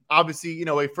Smith, obviously,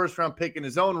 a first-round pick in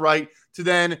his own right, to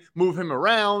then move him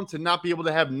around, to not be able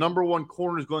to have number one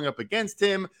corners going up against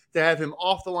him, to have him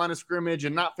off the line of scrimmage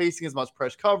and not facing as much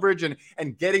press coverage and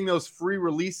getting those free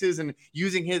releases and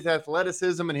using his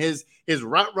athleticism and his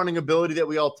route running ability that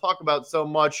we all talk about so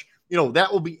much, that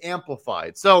will be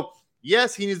amplified. So,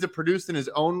 yes, he needs to produce in his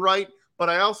own right, but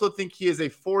I also think he is a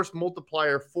force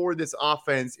multiplier for this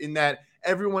offense in that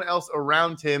everyone else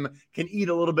around him can eat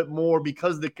a little bit more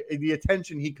because of the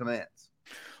attention he commands.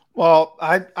 Well,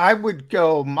 I would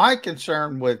go, my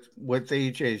concern with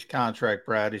AJ's contract,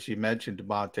 Brad, as you mentioned,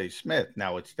 Devontae Smith.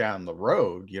 Now it's down the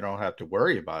road. You don't have to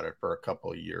worry about it for a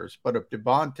couple of years. But if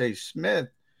Devontae Smith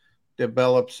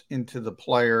develops into the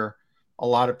player a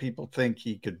lot of people think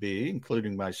he could be,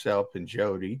 including myself and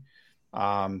Jody,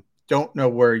 don't know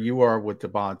where you are with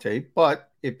Devontae,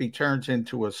 but if he turns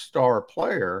into a star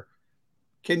player,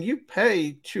 can you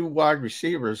pay two wide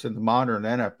receivers in the modern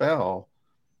NFL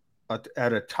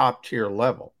at a top tier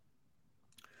level?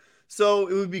 So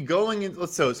it would be going in.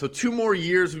 So 2 more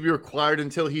years would be required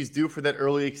until he's due for that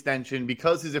early extension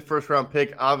because he's a first round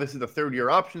pick. Obviously, the 3rd-year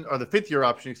option or the 5th-year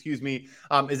option,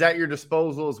 is at your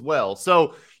disposal as well.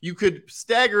 So you could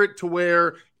stagger it to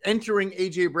where entering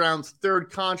A.J. Brown's 3rd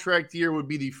contract year would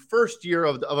be the 1st year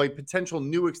of a potential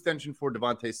new extension for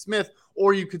Devontae Smith.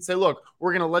 Or you could say, look,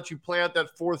 we're going to let you play out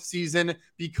that 4th season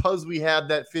because we have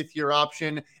that 5th-year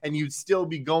option, and you'd still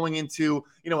be going into,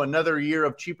 another year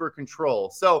of cheaper control.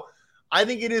 So I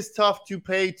think it is tough to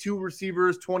pay 2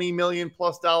 receivers $20 million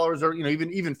plus or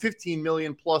even $15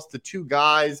 million plus to 2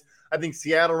 guys. I think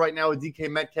Seattle right now with DK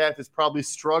Metcalf is probably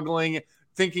struggling,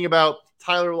 thinking about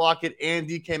Tyler Lockett and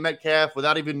DK Metcalf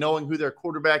without even knowing who their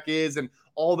quarterback is and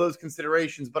all those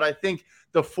considerations. But I think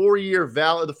the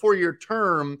 4-year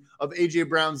term of A.J.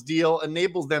 Brown's deal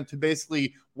enables them to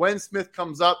basically, when Smith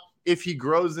comes up, if he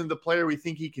grows into the player we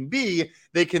think he can be,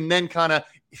 they can then kind of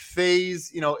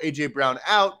phase, A.J. Brown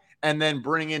out and then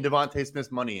bring in Devontae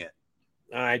Smith's money in.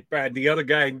 All right, Brad, the other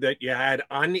guy that you had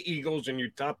on the Eagles in your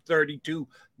top 32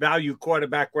 value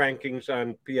quarterback rankings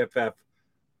on PFF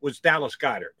was Dallas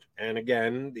Goedert. And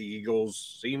again, the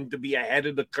Eagles seem to be ahead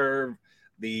of the curve.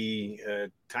 The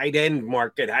tight end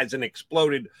market hasn't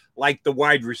exploded like the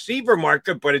wide receiver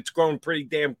market, but it's grown pretty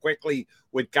damn quickly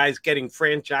with guys getting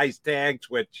franchise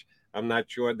tags, which I'm not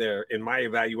sure they're, in my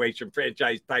evaluation,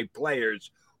 franchise-type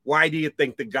players. Why do you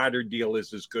think the Goddard deal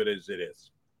is as good as it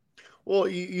is? Well,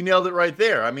 you nailed it right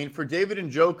there. I mean, for David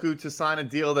Njoku to sign a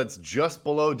deal that's just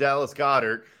below Dallas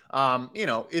Goedert,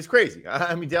 is crazy.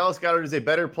 I mean, Dallas Goedert is a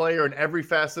better player in every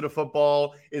facet of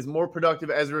football, is more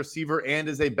productive as a receiver, and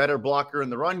is a better blocker in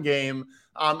the run game.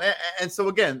 And so,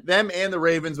 again, them and the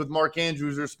Ravens with Mark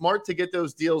Andrews are smart to get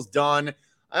those deals done.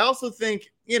 I also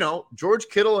think, George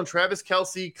Kittle and Travis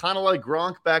Kelce, kind of like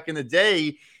Gronk back in the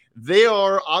day, they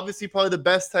are obviously probably the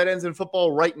best tight ends in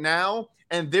football right now,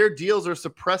 and their deals are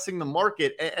suppressing the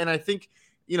market. And I think,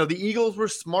 the Eagles were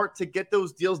smart to get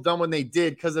those deals done when they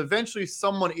did, because eventually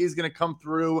someone is going to come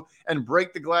through and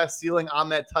break the glass ceiling on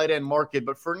that tight end market.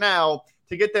 But for now,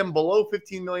 to get them below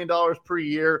 $15 million per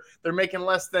year, they're making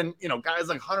less than, guys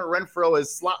like Hunter Renfrow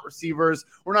as slot receivers.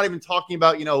 We're not even talking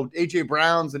about, A.J.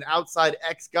 Browns and outside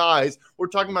X guys. We're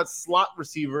talking about slot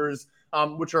receivers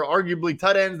which are arguably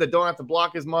tight ends that don't have to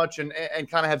block as much and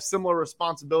kind of have similar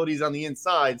responsibilities on the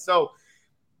inside. So,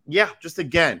 yeah, just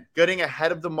again, getting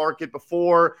ahead of the market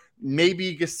before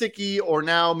maybe Gesicki or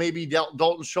now maybe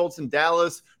Dalton Schultz in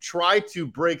Dallas try to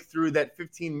break through that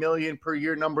 $15 million per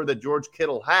year number that George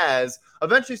Kittle has.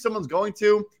 Eventually someone's going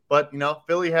to, but,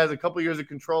 Philly has a couple years of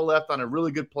control left on a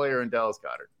really good player in Dallas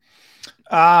Goedert.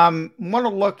 Want to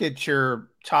look at your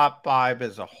top 5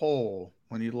 as a whole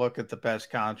when you look at the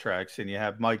best contracts, and you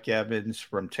have Mike Evans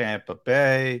from Tampa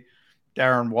Bay,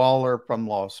 Darren Waller from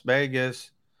Las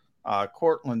Vegas,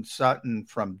 Cortland Sutton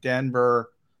from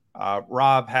Denver,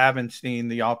 Rob Havenstein,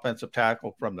 the offensive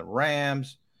tackle from the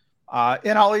Rams.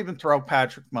 And I'll even throw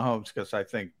Patrick Mahomes because I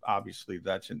think obviously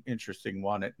that's an interesting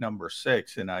one at number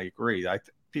 6. And I agree.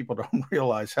 People don't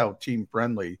realize how team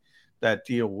friendly that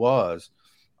deal was.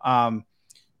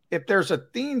 If there's a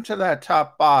theme to that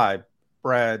top 5,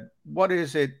 Brad, what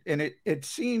is it? And it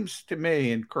seems to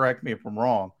me, and correct me if I'm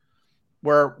wrong,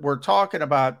 where we're talking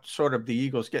about sort of the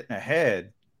Eagles getting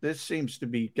ahead. This seems to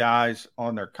be guys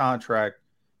on their contract,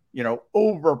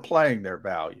 overplaying their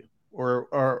value, or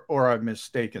I'm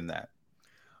mistaken that.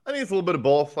 I think it's a little bit of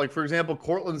both. Like, for example,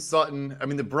 Cortland Sutton,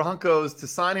 the Broncos, to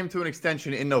sign him to an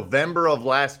extension in November of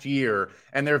last year,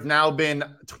 and there have now been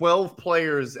 12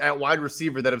 players at wide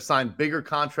receiver that have signed bigger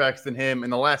contracts than him in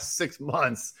the last 6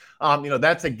 months.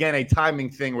 That's, again, a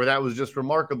timing thing where that was just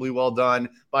remarkably well done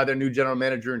by their new general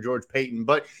manager and George Payton.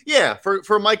 But, yeah,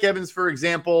 for Mike Evans, for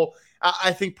example,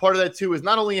 I think part of that, too, is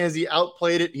not only has he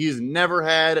outplayed it, he's never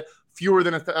had fewer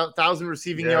than 1,000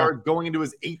 receiving yards going into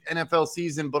his 8th NFL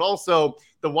season, but also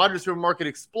the wide receiver market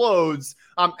explodes,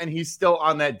 and he's still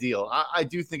on that deal. I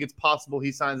do think it's possible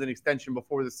he signs an extension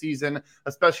before the season,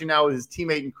 especially now with his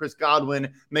teammate in Chris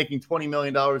Godwin making $20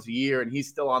 million a year, and he's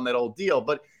still on that old deal.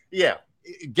 But, yeah,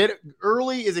 get it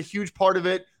early is a huge part of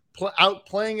it.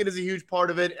 Outplaying it is a huge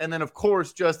part of it. And then, of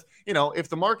course, just, if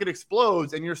the market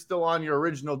explodes and you're still on your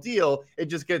original deal, it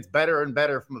just gets better and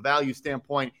better from a value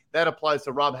standpoint. That applies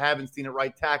to Rob Havenstein at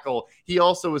right tackle. He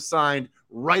also was signed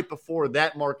right before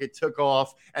that market took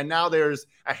off. And now there's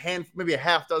maybe a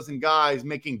half dozen guys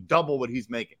making double what he's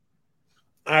making.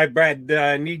 All right, Brad,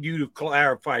 I need you to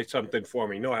clarify something for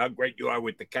me. You know how great you are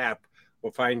with the cap.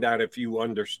 We'll find out if you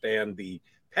understand the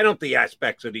penalty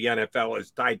aspects of the NFL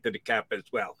is tied to the cap as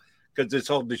well, because this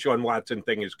whole Deshaun Watson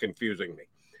thing is confusing me.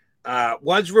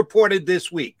 Was reported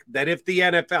this week that if the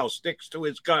NFL sticks to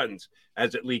its guns,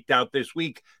 as it leaked out this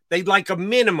week, they'd like a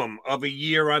minimum of a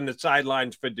year on the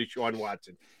sidelines for Deshaun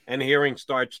Watson. And hearing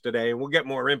starts today, and we'll get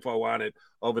more info on it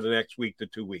over the next week to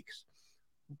 2 weeks.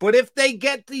 But if they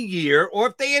get the year, or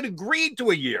if they had agreed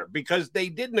to a year, because they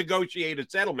did negotiate a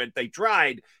settlement, they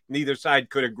tried, neither side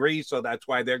could agree, so that's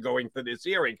why they're going for this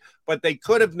hearing. But they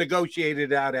could have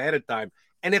negotiated it out ahead of time.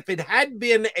 And if it had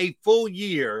been a full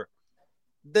year,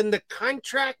 then the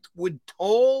contract would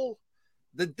toll,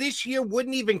 that this year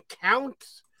wouldn't even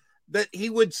count, that he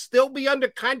would still be under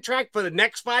contract for the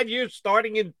next 5 years,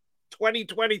 starting in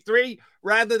 2023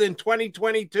 rather than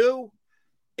 2022.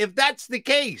 If that's the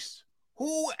case,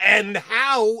 who and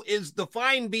how is the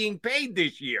fine being paid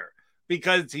this year?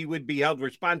 Because he would be held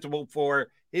responsible for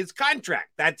his contract.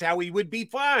 That's how he would be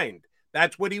fined.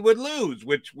 That's what he would lose,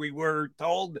 which we were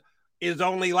told is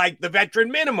only like the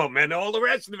veteran minimum, and all the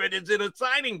rest of it is in a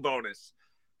signing bonus.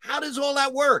 How does all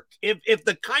that work? If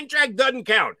the contract doesn't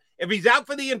count, if he's out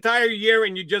for the entire year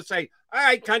and you just say, all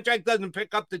right, contract doesn't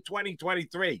pick up to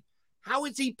 2023, how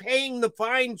is he paying the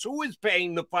fines? Who is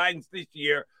paying the fines this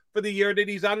year for the year that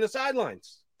he's on the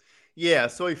sidelines? Yeah,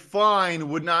 so a fine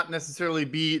would not necessarily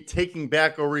be taking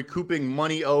back or recouping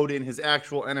money owed in his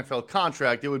actual NFL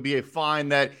contract. It would be a fine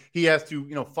that he has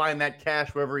to, find that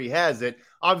cash wherever he has it.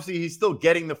 Obviously, he's still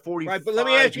getting the $45 right, but let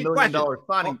me ask you a question.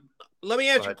 Signing. Let me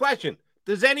ask you a question.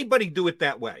 Does anybody do it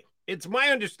that way? It's my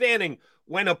understanding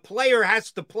when a player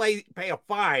has to pay a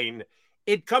fine,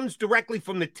 it comes directly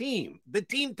from the team. The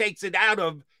team takes it out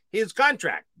of his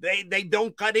contract. They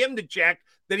don't cut him the check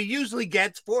that he usually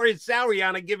gets for his salary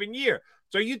on a given year.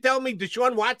 So you tell me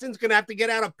Deshaun Watson's going to have to get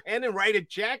out a pen and write a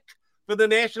check for the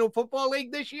National Football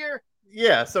League this year?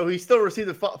 Yeah, so he still received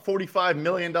a $45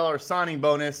 million signing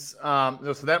bonus.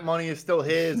 So that money is still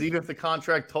his, even if the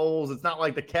contract tolls. It's not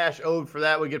like the cash owed for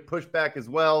that would get pushed back as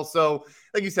well. So,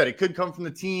 like you said, it could come from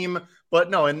the team. But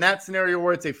no, in that scenario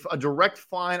where it's a direct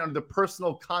fine under the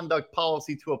personal conduct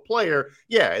policy to a player,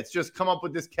 yeah, it's just come up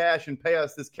with this cash and pay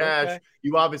us this cash. Okay.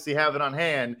 You obviously have it on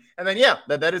hand. And then, yeah,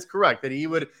 that is correct, that he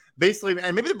would basically,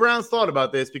 and maybe the Browns thought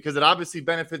about this because it obviously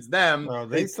benefits them. Well,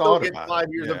 they still get 5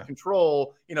 years of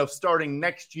control, starting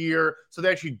next year. So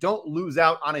they actually don't lose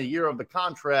out on a year of the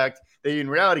contract. They, in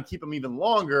reality, keep them even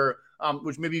longer.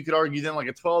 which maybe you could argue then like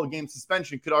a 12-game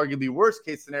suspension could arguably worst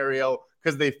case scenario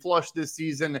because they flush this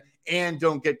season and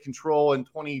don't get control in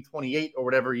 2028 or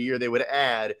whatever year they would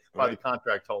add by the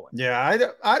contract tolling. Yeah,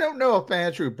 I don't know if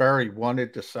Andrew Berry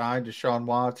wanted to sign Deshaun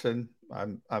Watson.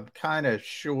 I'm kind of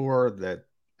sure that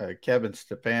Kevin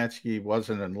Stefanski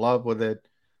wasn't in love with it,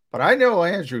 but I know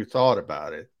Andrew thought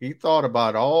about it. He thought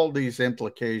about all these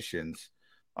implications.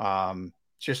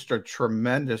 Just a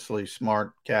tremendously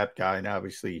smart cap guy, and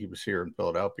obviously he was here in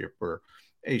Philadelphia for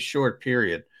a short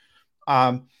period.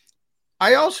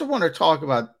 I also want to talk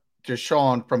about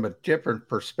Deshaun from a different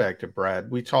perspective,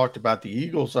 Brad. We talked about the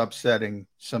Eagles upsetting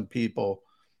some people.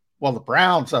 Well, the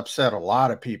Browns upset a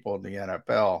lot of people in the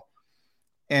NFL.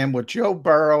 And with Joe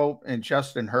Burrow and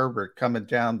Justin Herbert coming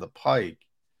down the pike,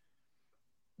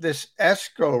 this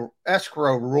escrow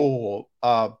rule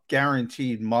of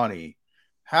guaranteed money,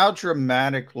 how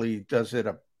dramatically does it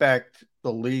affect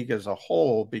the league as a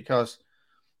whole? Because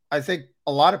I think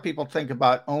a lot of people think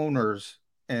about owners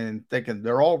and thinking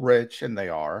they're all rich, and they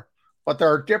are, but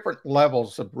there are different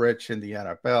levels of rich in the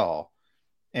NFL.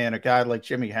 And a guy like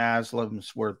Jimmy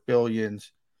Haslam's worth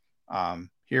billions.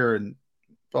 Here in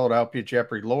Philadelphia,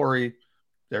 Jeffrey Lurie,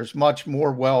 there's much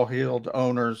more well-heeled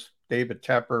owners, David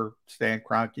Tepper, Stan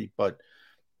Kroenke, but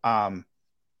the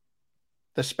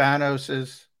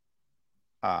Spanoses,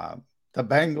 the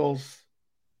Bengals,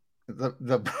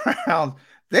 the Browns,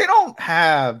 they don't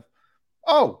have,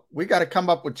 we got to come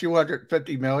up with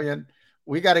 $250 million.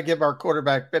 We got to give our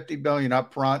quarterback $50 million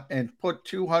up front and put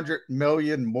 $200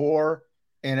 million more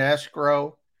in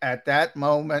escrow at that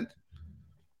moment.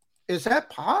 Is that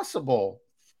possible?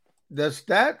 Does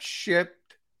that shift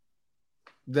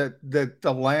the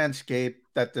landscape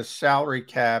that the salary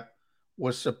cap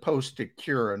was supposed to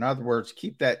cure? In other words,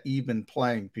 keep that even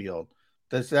playing field.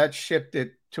 Does that shift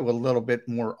it to a little bit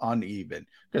more uneven?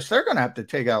 Because they're going to have to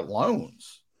take out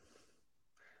loans.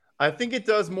 I think it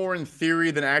does more in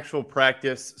theory than actual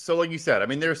practice. So like you said, I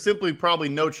mean, there's simply probably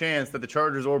no chance that the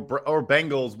Chargers or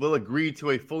Bengals will agree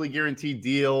to a fully guaranteed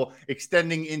deal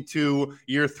extending into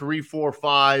year 3, 4,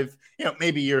 5,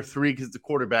 maybe year 3 because it's a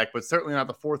quarterback, but certainly not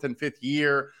the 4th and 5th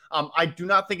year. I do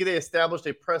not think they established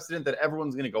a precedent that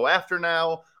everyone's going to go after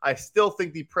now. I still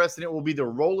think the precedent will be the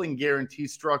rolling guarantee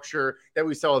structure that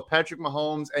we saw with Patrick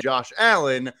Mahomes and Josh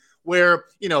Allen, where,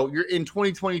 you're in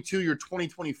 2022, your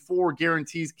 2024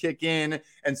 guarantees kick in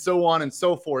and so on and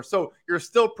so forth. So you're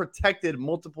still protected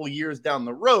multiple years down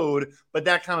the road, but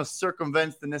that kind of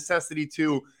circumvents the necessity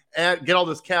to get all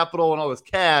this capital and all this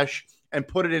cash and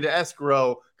put it into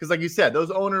escrow. Because like you said, those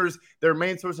owners, their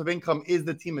main source of income is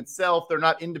the team itself. They're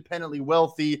not independently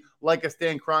wealthy like a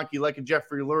Stan Kroenke, like a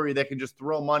Jeffrey Lurie that can just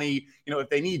throw money, if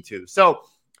they need to. So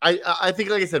I think,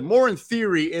 like I said, more in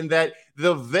theory in that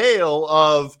the veil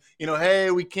of,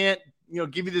 hey, we can't,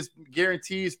 give you this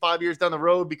guarantees 5 years down the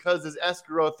road because this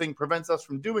escrow thing prevents us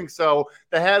from doing so.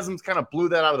 The Haslam's kind of blew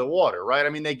that out of the water, right? I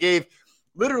mean, they gave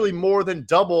literally more than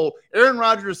double. Aaron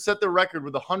Rodgers set the record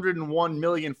with $101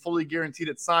 million fully guaranteed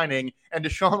at signing, and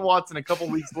Deshaun Watson a couple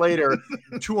weeks later,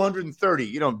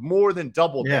 230, more than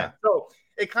double that. So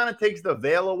it kind of takes the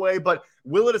veil away, but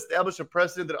will it establish a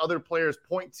precedent that other players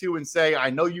point to and say, I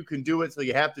know you can do it, so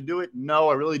you have to do it? No,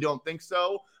 I really don't think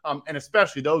so. And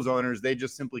especially those owners, they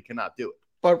just simply cannot do it.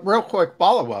 But real quick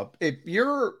follow-up, if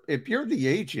you're the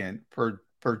agent for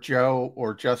Joe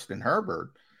or Justin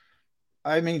Herbert,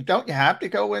 I mean, don't you have to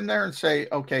go in there and say,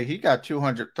 okay, he got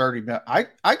 $230 million.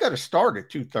 I got to start at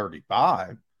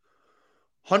 $235.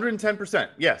 110%.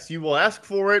 Yes, you will ask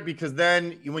for it because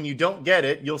then when you don't get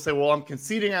it, you'll say, well, I'm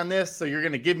conceding on this, so you're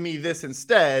going to give me this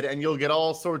instead, and you'll get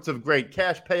all sorts of great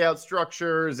cash payout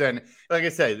structures. And like I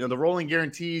said, the rolling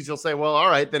guarantees, you'll say, well, all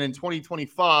right, then in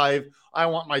 2025, I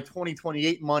want my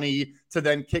 2028 money to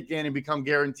then kick in and become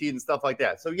guaranteed and stuff like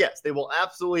that. So yes, they will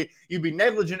absolutely, you'd be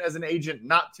negligent as an agent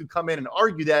not to come in and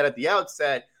argue that at the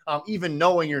outset, even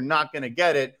knowing you're not going to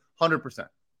get it 100%.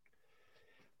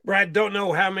 Brad, don't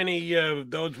know how many of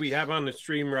those we have on the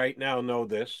stream right now know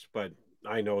this, but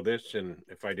I know this, and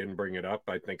if I didn't bring it up,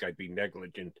 I think I'd be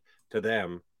negligent to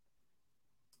them.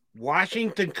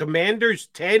 Washington Commanders,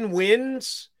 10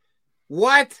 wins?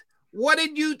 What? What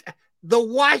did you... The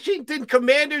Washington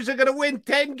Commanders are going to win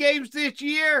 10 games this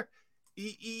year?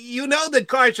 You know that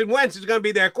Carson Wentz is going to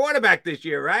be their quarterback this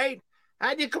year, right?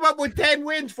 How'd you come up with 10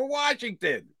 wins for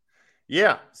Washington?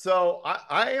 Yeah, so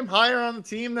I am higher on the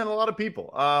team than a lot of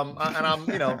people. And I'm,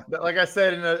 like I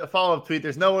said in a follow-up tweet,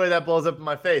 there's no way that blows up in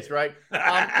my face, right? Look,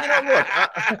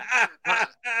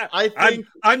 I think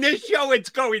on this show it's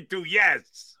going to,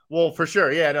 yes. Well, for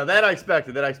sure. Yeah, no, that I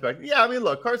expected. Yeah, I mean,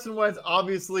 look, Carson Wentz,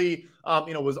 obviously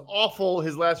was awful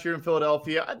his last year in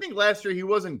Philadelphia. I think last year he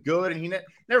wasn't good, and he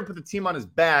never put the team on his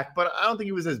back, but I don't think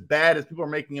he was as bad as people are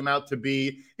making him out to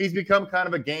be. He's become kind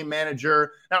of a game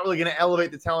manager, not really going to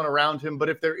elevate the talent around him, but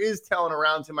if there is talent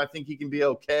around him, I think he can be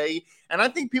okay. And I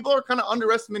think people are kind of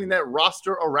underestimating that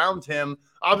roster around him.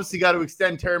 Obviously got to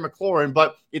extend Terry McLaurin,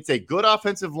 but it's a good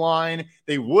offensive line.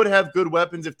 They would have good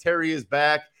weapons if Terry is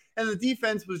back. And the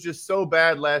defense was just so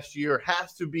bad last year,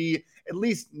 has to be at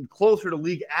least closer to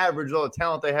league average with all the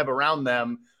talent they have around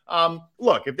them.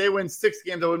 Look, if they win 6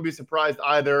 games, I wouldn't be surprised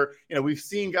either. We've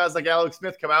seen guys like Alex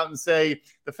Smith come out and say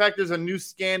the fact there's a new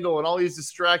scandal and all these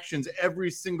distractions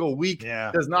every single week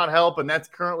does not help. And that's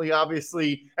currently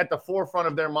obviously at the forefront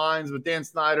of their minds with Dan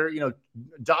Snyder,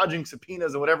 dodging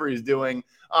subpoenas and whatever he's doing.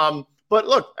 But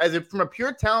look, from a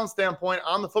pure talent standpoint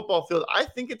on the football field, I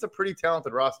think it's a pretty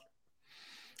talented roster.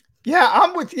 Yeah,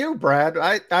 I'm with you, Brad.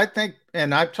 I think,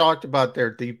 and I've talked about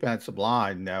their defensive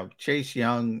line. Now, Chase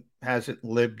Young hasn't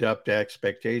lived up to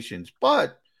expectations,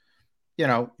 but,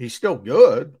 he's still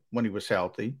good when he was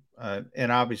healthy.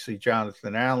 And obviously,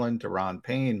 Jonathan Allen, Deron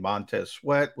Payne, Montez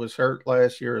Sweat was hurt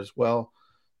last year as well.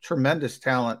 Tremendous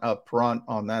talent up front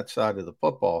on that side of the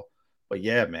football. But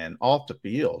yeah, man, off the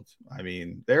field, I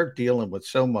mean, they're dealing with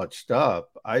so much stuff.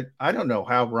 I don't know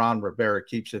how Ron Rivera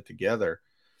keeps it together.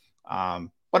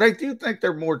 But I do think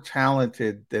they're more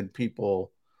talented than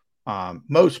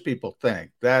most people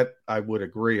think. That I would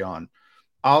agree on.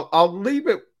 I'll leave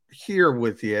it here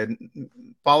with you.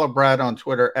 Follow Brad on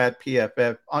Twitter at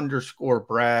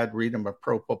PFF_Brad. Read him at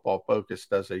Pro Football Focus.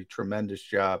 Does a tremendous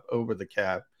job over the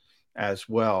cap as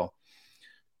well.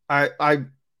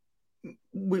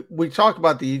 We talk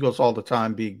about the Eagles all the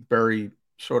time being very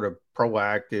sort of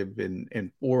proactive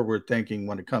and forward thinking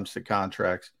when it comes to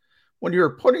contracts. When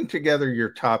you're putting together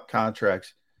your top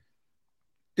contracts,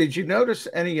 did you notice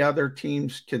any other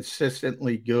teams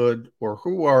consistently good, or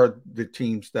who are the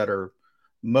teams that are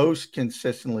most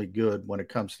consistently good when it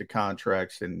comes to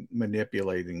contracts and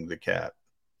manipulating the cap?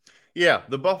 Yeah,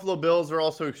 the Buffalo Bills are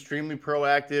also extremely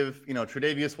proactive.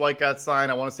 Tre'Davious White got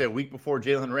signed, I want to say a week before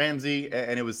Jalen Ramsey,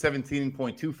 and it was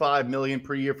 $17.25 million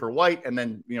per year for White. And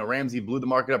then, Ramsey blew the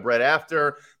market up right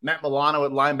after. Matt Milano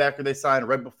at linebacker, they signed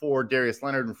right before Darius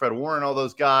Leonard and Fred Warren, all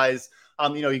those guys. I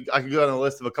could go on the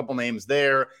list of a couple names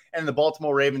there, and the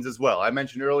Baltimore Ravens as well. I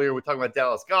mentioned earlier, we're talking about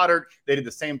Dallas Goedert. They did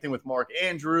the same thing with Mark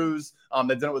Andrews.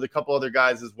 They've done it with a couple other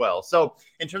guys as well. So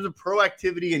in terms of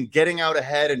proactivity and getting out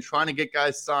ahead and trying to get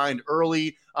guys signed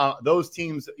early, those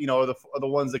teams, are the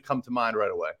ones that come to mind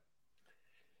right away.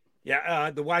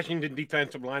 Yeah, the Washington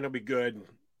defensive line will be good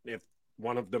if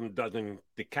one of them doesn't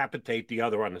decapitate the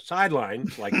other on the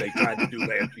sidelines like they tried to do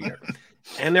last year.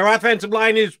 And their offensive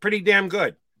line is pretty damn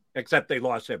good, except they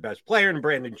lost their best player in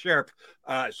Brandon Scherf.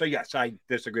 So, yes, I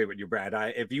disagree with you, Brad.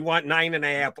 If you want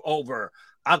 9.5 over,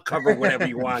 I'll cover whatever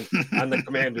you want on the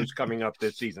Commanders coming up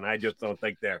this season. I just don't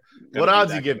think they're – What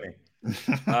odds you give me?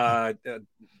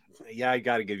 Yeah, I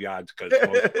got to give you odds because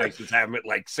most places have them at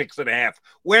like 6.5,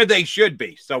 where they should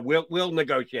be. So we'll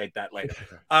negotiate that later.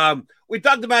 We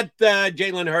talked about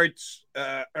Jalen Hurts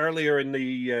earlier in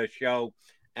the show,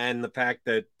 and the fact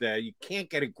that you can't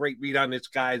get a great read on this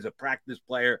guy as a practice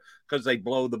player because they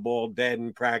blow the ball dead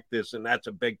in practice, and that's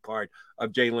a big part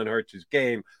of Jalen Hurts'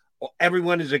 game. Well,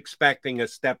 everyone is expecting a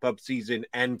step-up season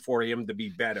and for him to be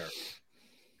better.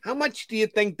 How much do you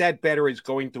think that better is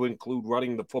going to include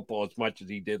running the football as much as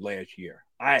he did last year?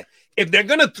 If they're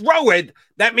going to throw it,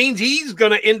 that means he's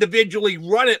going to individually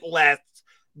run it less.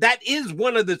 That is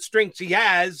one of the strengths he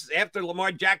has. After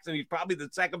Lamar Jackson, he's probably the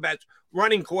second best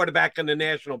running quarterback in the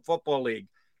National Football League.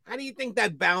 How do you think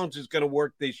that balance is going to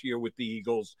work this year with the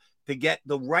Eagles to get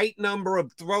the right number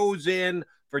of throws in,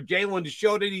 for Jalen to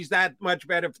show that he's that much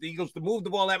better, for the Eagles to move the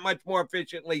ball that much more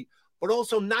efficiently, but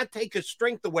also not take his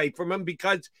strength away from him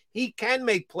because he can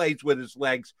make plays with his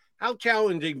legs? How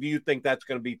challenging do you think that's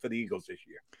going to be for the Eagles this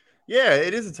year? Yeah,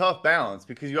 it is a tough balance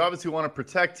because you obviously want to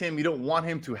protect him. You don't want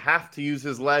him to have to use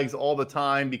his legs all the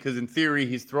time because in theory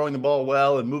he's throwing the ball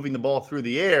well and moving the ball through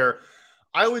the air.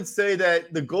 I would say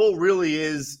that the goal really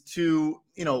is to,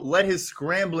 let his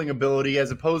scrambling ability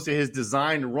as opposed to his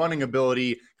designed running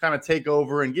ability kind of take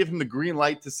over and give him the green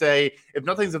light to say, if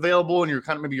nothing's available and you're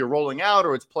maybe you're rolling out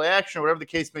or it's play action or whatever the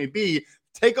case may be,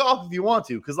 take off if you want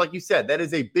to. Because like you said, that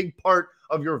is a big part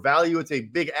of your value. It's a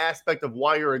big aspect of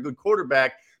why you're a good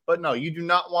quarterback. But no, you do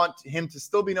not want him to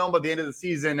still be known by the end of the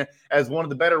season as one of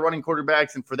the better running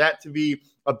quarterbacks, and for that to be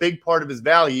a big part of his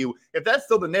value. If that's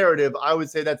still the narrative, I would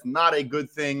say that's not a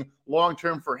good thing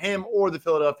long-term for him or the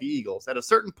Philadelphia Eagles. At a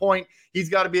certain point, he's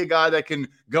got to be a guy that can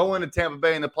go into Tampa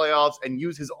Bay in the playoffs and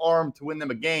use his arm to win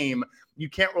them a game. You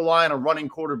can't rely on a running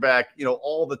quarterback,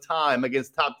 all the time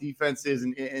against top defenses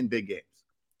in big games.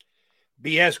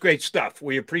 BS, great stuff.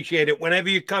 We appreciate it. Whenever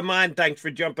you come on, thanks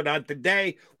for jumping on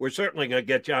today. We're certainly going to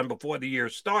get you on before the year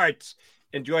starts.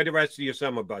 Enjoy the rest of your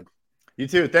summer, bud. You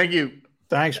too. Thank you.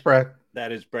 Thanks, Brad.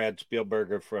 That is Brad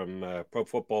Spielberger from Pro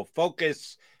Football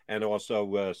Focus, and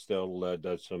also still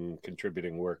does some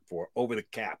contributing work for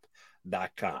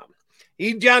OverTheCap.com.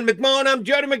 He's John McMullen. I'm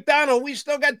Jody McDonald. We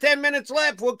still got 10 minutes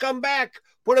left. We'll come back,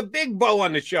 put a big bow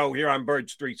on the show here on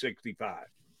Birds 365.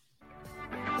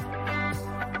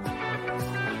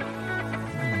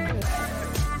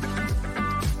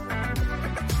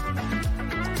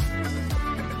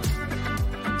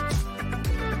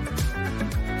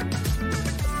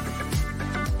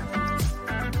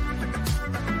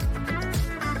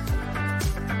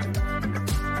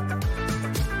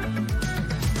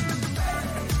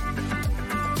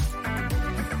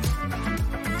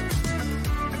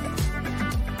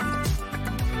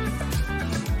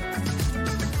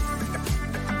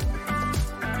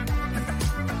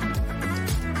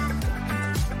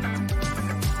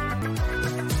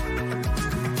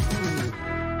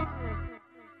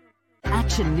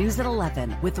 Action News at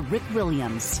 11 with Rick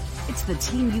Williams. It's the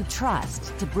team you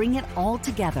trust to bring it all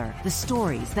together. The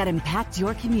stories that impact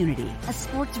your community, a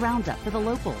sports roundup for the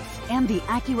locals, and the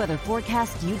AccuWeather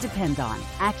forecast you depend on.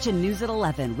 Action News at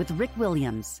 11 with Rick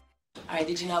Williams. All right,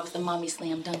 did you know I was the Mommy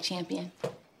Slam Dunk Champion?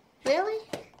 Really?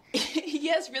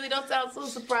 Yes, really, don't sound so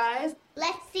surprised.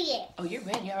 Let's see it. Oh, you're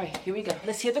ready. All right, here we go.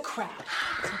 Let's hear the crowd.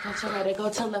 So go to right, go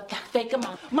to left, fake 'em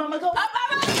out. Mama, go up,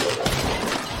 mama!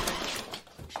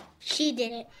 She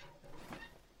did it.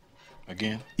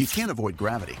 Again? You can't avoid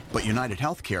gravity, but United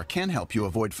Healthcare can help you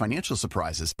avoid financial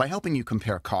surprises by helping you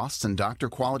compare costs and doctor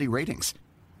quality ratings.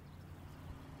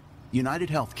 United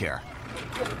Healthcare.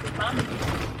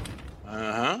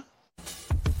 Uh-huh.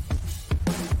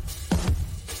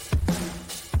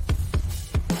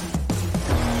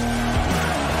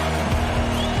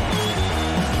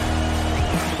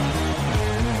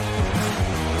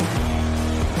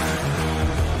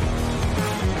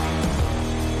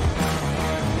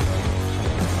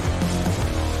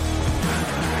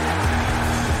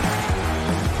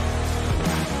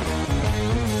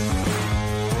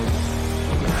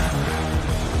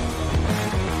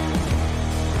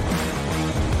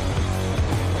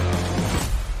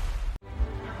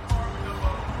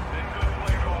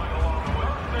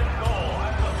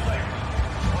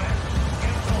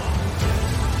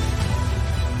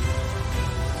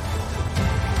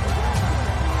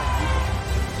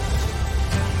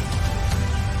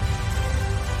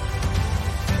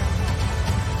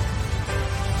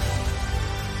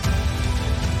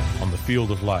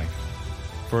 Field of life,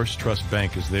 First Trust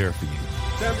Bank is there for you.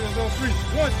 Champions on three.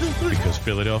 1, 2, 3. Because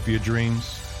Philadelphia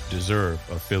dreams deserve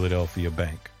a Philadelphia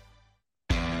bank.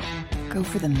 Go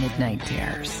for the midnight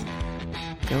dares.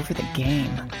 Go for the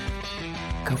game.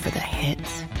 Go for the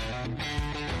hits.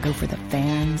 Go for the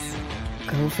fans.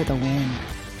 Go for the win.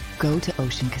 Go to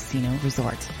Ocean Casino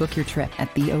Resort. Book your trip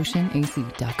at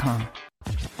theoceanac.com.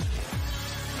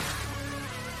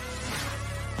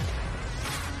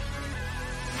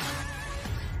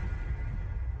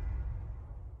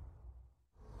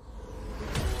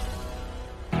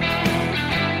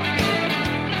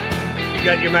 You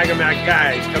got your Mega Mac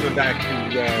guys coming back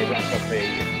to wrap up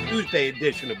a Tuesday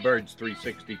edition of Birds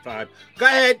 365. Go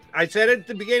ahead. I said it at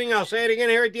the beginning. I'll say it again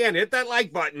here at the end. Hit that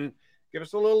like button. Give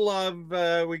us a little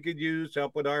love we could use to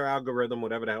help with our algorithm,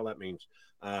 whatever the hell that means.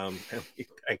 And we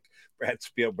thank Brad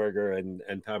Spielberger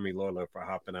and Tommy Lawler for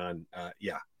hopping on.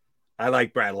 Yeah, I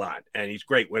like Brad a lot, and he's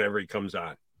great whenever he comes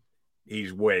on.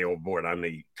 He's way overboard on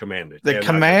the Commanders. The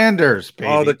Commanders,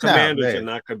 baby. Oh, the Commanders are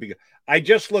not going to be good. I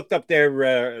just looked up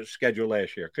their schedule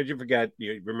last year. Could you forget?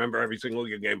 You remember every single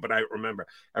game, but I remember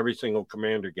every single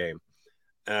Commander game.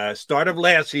 Start of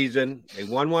last season, they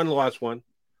won one, lost one,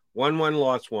 won one,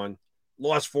 lost one,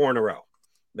 lost 4 in a row.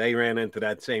 They ran into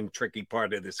that same tricky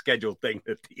part of the schedule thing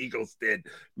that the Eagles did.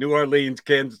 New Orleans,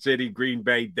 Kansas City, Green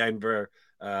Bay, Denver,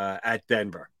 at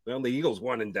Denver. Well, the Eagles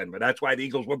won in Denver. That's why the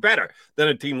Eagles were better than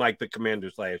a team like the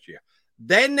Commanders last year.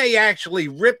 Then they actually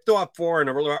ripped off 4 in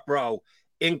a row,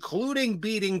 including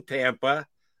beating Tampa,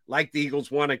 like the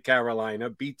Eagles won at Carolina,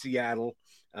 beat Seattle,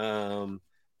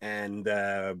 and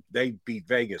they beat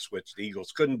Vegas, which the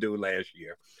Eagles couldn't do last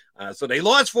year. So they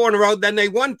lost 4 in a row, then they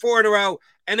won 4 in a row,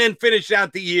 and then finished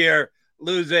out the year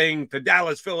losing to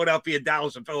Dallas, Philadelphia,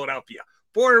 Dallas, and Philadelphia.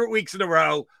 4 weeks in a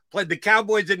row, played the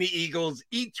Cowboys and the Eagles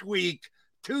each week.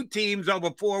 2 teams over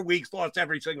 4 weeks lost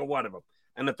every single one of them.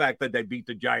 And the fact that they beat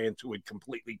the Giants, who had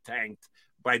completely tanked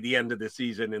by the end of the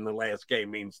season in the last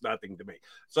game, means nothing to me.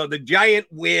 So the Giant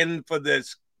win for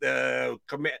this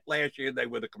last year, they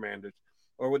were the Commanders.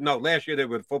 Last year they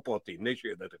were the football team. This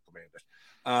year they're the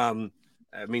Commanders.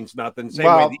 It means nothing. Same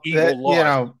way the Eagles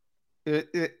lost.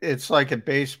 It's like in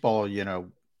baseball,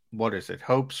 what is it?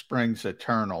 Hope springs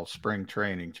eternal, spring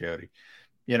training, Jody.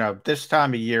 This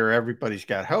time of year, everybody's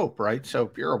got hope, right? So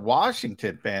if you're a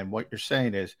Washington fan, what you're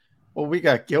saying is, well, we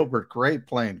got Gilbert Grape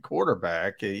playing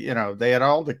quarterback. They had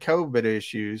all the COVID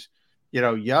issues.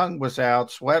 Young was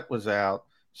out, Sweat was out.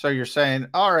 So you're saying,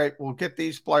 all right, we'll get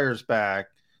these players back.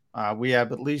 We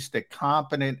have at least a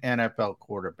competent NFL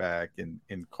quarterback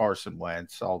in Carson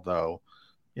Wentz, although,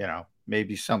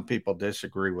 maybe some people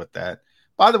disagree with that.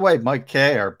 By the way, Mike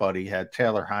Kay, our buddy, had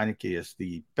Taylor Heineke as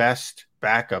the best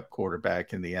backup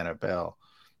quarterback in the NFL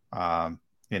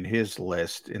in his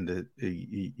list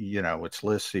its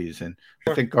list season.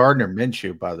 I think Gardner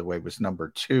Minshew, by the way, was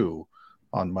number 2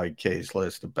 on Mike Kay's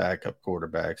list of backup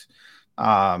quarterbacks.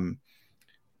 I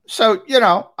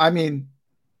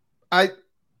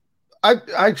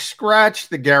scratched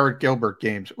the Garrett Gilbert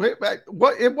games. It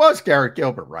was Garrett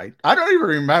Gilbert, right? I don't even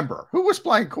remember who was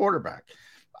playing quarterback.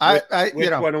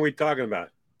 Which one are we talking about?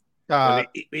 The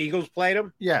Eagles played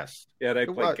him? Yes. Yeah, they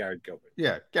played Garrett Gilbert.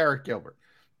 Yeah, Garrett Gilbert.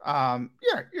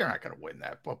 You're not going to win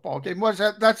that football game.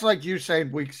 That's like you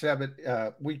saying week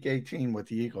 18 with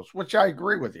the Eagles, which I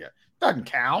agree with you. Doesn't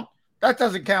count. That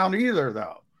doesn't count either,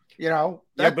 though.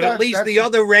 But at least the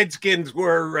other Redskins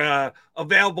were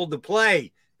available to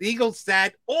play. The Eagles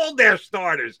sat all their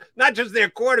starters, not just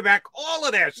their quarterback, all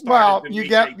of their starters. Well,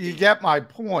 you get my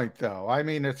point, though. I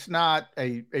mean, it's not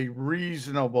a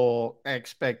reasonable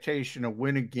expectation to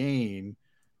win a game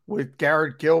with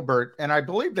Garrett Gilbert, and I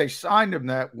believe they signed him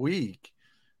that week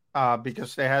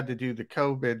because they had to do the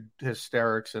COVID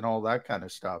hysterics and all that kind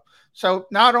of stuff. So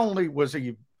not only was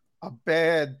he a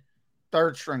bad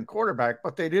third-string quarterback,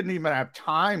 but they didn't even have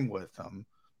time with him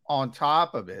on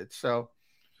top of it. So,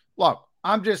 look,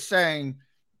 I'm just saying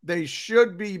they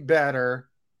should be better.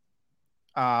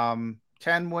 10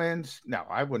 wins? No,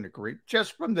 I wouldn't agree.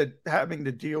 Just from having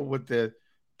to deal with the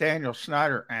Daniel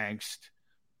Snyder angst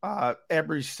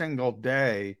every single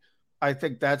day, I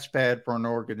think that's bad for an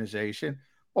organization.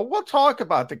 But we'll talk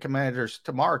about the Commanders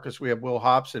tomorrow because we have Will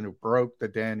Hobson, who broke the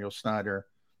Daniel Snyder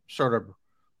sort of,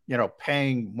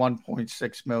 paying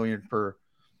 $1.6 million for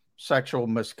sexual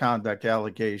misconduct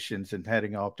allegations and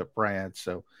heading off to France.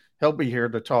 So he'll be here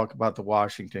to talk about the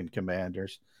Washington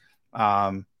Commanders.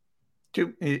 Maybe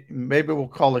we'll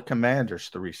call it Commanders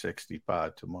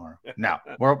 365 tomorrow. Now,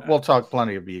 we'll talk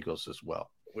plenty of Eagles as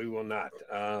well. We will not.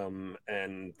 There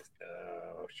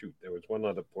was one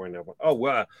other point.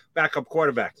 Backup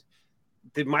quarterbacks.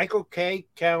 Did Michael Kay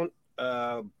count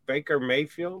Baker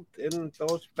Mayfield in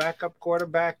those backup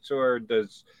quarterbacks, or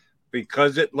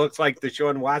because it looks like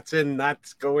Deshaun Watson not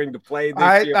going to play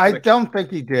this year? I don't think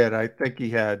he did. I think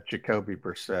he had Jacoby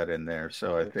Brissett in there,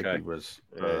 so I think he was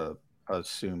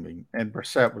assuming. And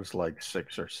Brissett was like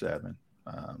 6 or 7,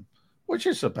 which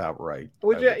is about right.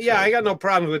 I got no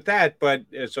problem with that. But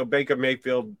so Baker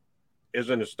Mayfield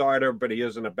isn't a starter, but he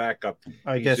isn't a backup.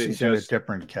 I guess he's in a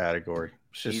different category.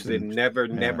 He's in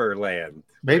Neverland.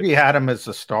 Maybe he had him as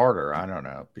a starter. I don't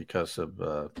know, because of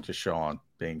Deshaun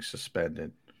being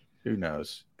suspended. Who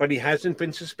knows? But he hasn't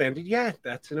been suspended yet.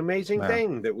 That's an amazing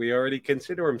thing that we already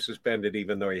consider him suspended,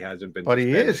 even though he hasn't been suspended.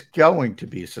 He is going to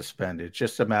be suspended.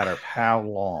 Just a matter of how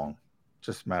long.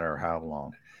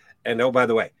 And by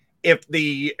the way, if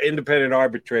the independent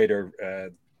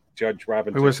arbitrator, Judge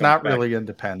Robinson, who was not really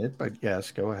independent, but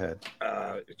yes, go ahead.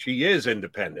 She is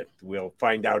independent. We'll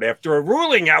find out after a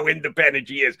ruling how independent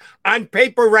she is. On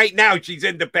paper right now, she's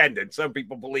independent. Some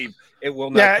people believe it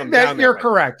will not come down. You're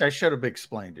correct. I should have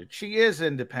explained it. She is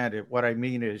independent. What I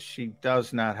mean is she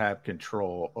does not have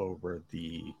control over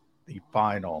the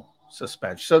final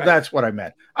suspension. So that's what I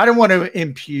meant. I don't want to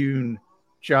impugn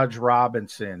Judge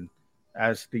Robinson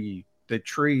as the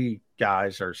tree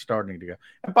guys are starting to go.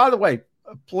 And by the way,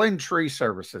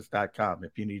 FlynnTreeServices.com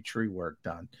if you need tree work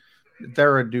done.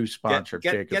 They're a new sponsor of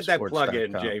JacobSports.com. Get that plug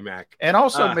in, J-Mac. And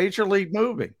also Major League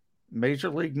Moving. Major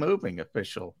League Moving,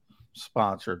 official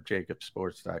sponsor of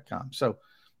JacobSports.com. So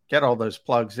get all those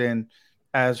plugs in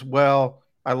as well.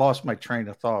 I lost my train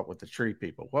of thought with the tree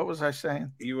people. What was I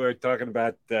saying? You were talking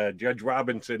about Judge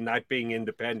Robinson not being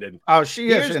independent. Oh, she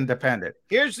is independent.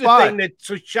 Here's the thing that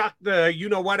shocked the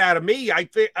you-know-what out of me. I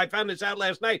found this out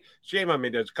last night. Shame on me.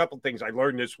 There's a couple things I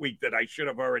learned this week that I should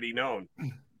have already known.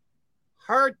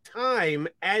 Her time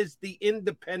as the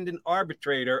independent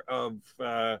arbitrator of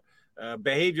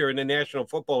behavior in the National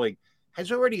Football League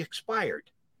has already expired.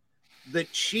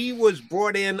 That she was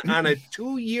brought in on a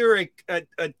 2-year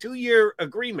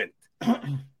agreement.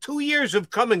 2 years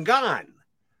have come and gone.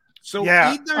 So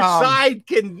either side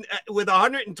can, with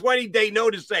 120-day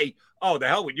notice, say, "Oh, the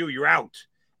hell with you, you're out,"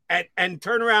 and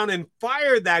turn around and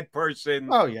fire that person.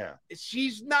 Oh yeah,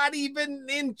 she's not even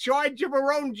in charge of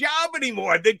her own job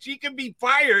anymore. That she can be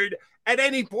fired at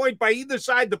any point by either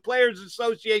side, the Players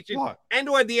Association and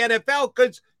or the NFL,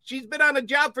 because she's been on a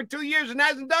job for 2 years and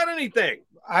hasn't done anything.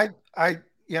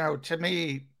 To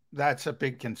me, that's a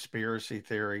big conspiracy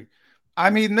theory. I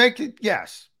mean, they could,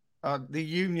 yes, the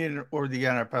union or the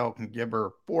NFL can give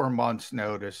her 4 months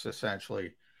notice,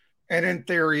 essentially. And in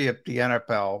theory, if the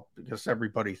NFL, because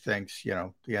everybody thinks,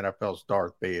 the NFL's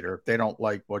Darth Vader, if they don't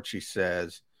like what she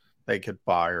says, they could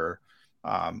fire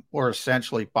her, or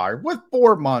essentially fire with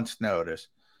 4 months notice,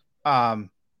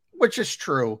 which is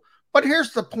true. But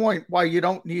here's the point why you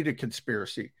don't need a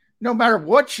conspiracy. No matter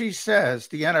what she says,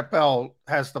 the NFL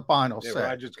has the final say.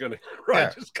 Roger's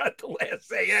got the last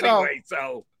say anyway,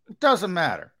 so it doesn't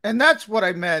matter. And that's what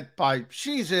I meant by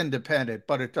she's independent,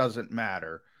 but it doesn't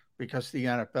matter because the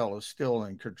NFL is still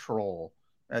in control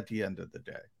at the end of the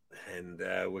day. And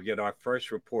we'll get our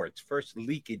first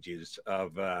leakages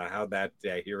of how that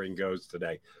hearing goes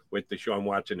today with Deshaun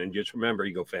Watson. And just remember,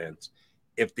 Eagle fans,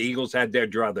 if the Eagles had their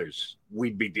druthers,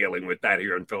 we'd be dealing with that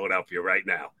here in Philadelphia right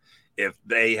now. If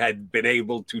they had been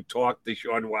able to talk to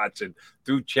Deshaun Watson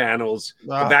through channels to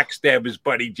backstab his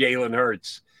buddy Jalen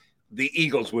Hurts, the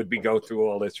Eagles would be going through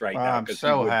all this right now. I'm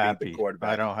so happy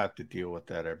I don't have to deal with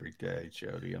that every day,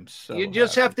 Jody. I'm so You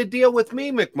just have to deal with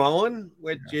me, McMullen,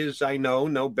 which is, I know,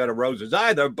 no bed of roses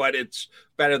either, but it's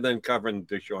better than covering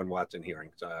Deshaun Watson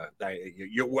hearings.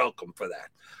 You're welcome for that.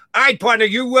 All right, partner,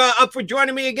 you up for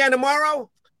joining me again tomorrow?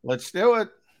 Let's do it.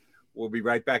 We'll be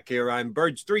right back here on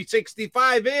Birds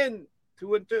 365 in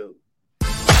 2 and 2.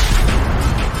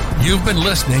 You've been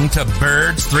listening to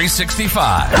Birds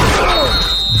 365,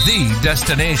 the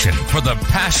destination for the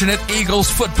passionate Eagles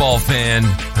football fan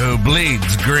who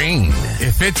bleeds green.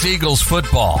 If it's Eagles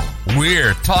football,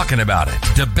 we're talking about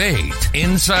it. Debate,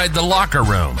 inside the locker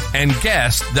room, and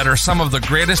guests that are some of the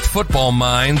greatest football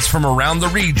minds from around the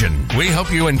region. We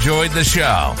hope you enjoyed the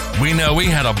show. We know we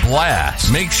had a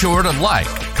blast. Make sure to like,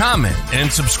 comment,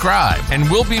 and subscribe, and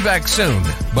we'll be back soon.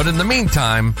 But in the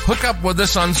meantime, hook up with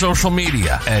us on social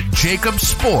media at Jacob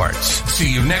Sports.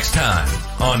 See you next time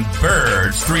on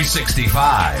Birds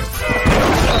 365.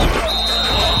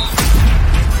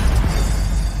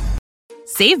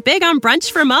 Save big on brunch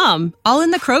for mom, all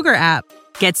in the Kroger app.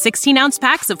 Get 16-ounce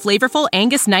packs of flavorful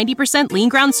Angus 90% lean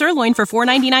ground sirloin for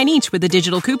 $4.99 each with a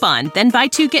digital coupon. Then buy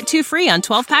 2, get 2 free on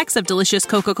 12 packs of delicious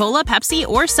Coca-Cola, Pepsi,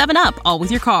 or 7-Up, all with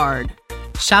your card.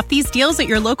 Shop these deals at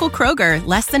your local Kroger,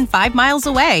 less than 5 miles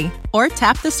away. Or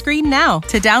tap the screen now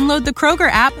to download the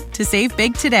Kroger app to save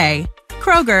big today.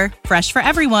 Kroger, fresh for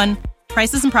everyone.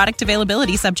 Prices and product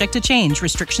availability subject to change.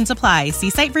 Restrictions apply. See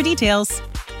site for details.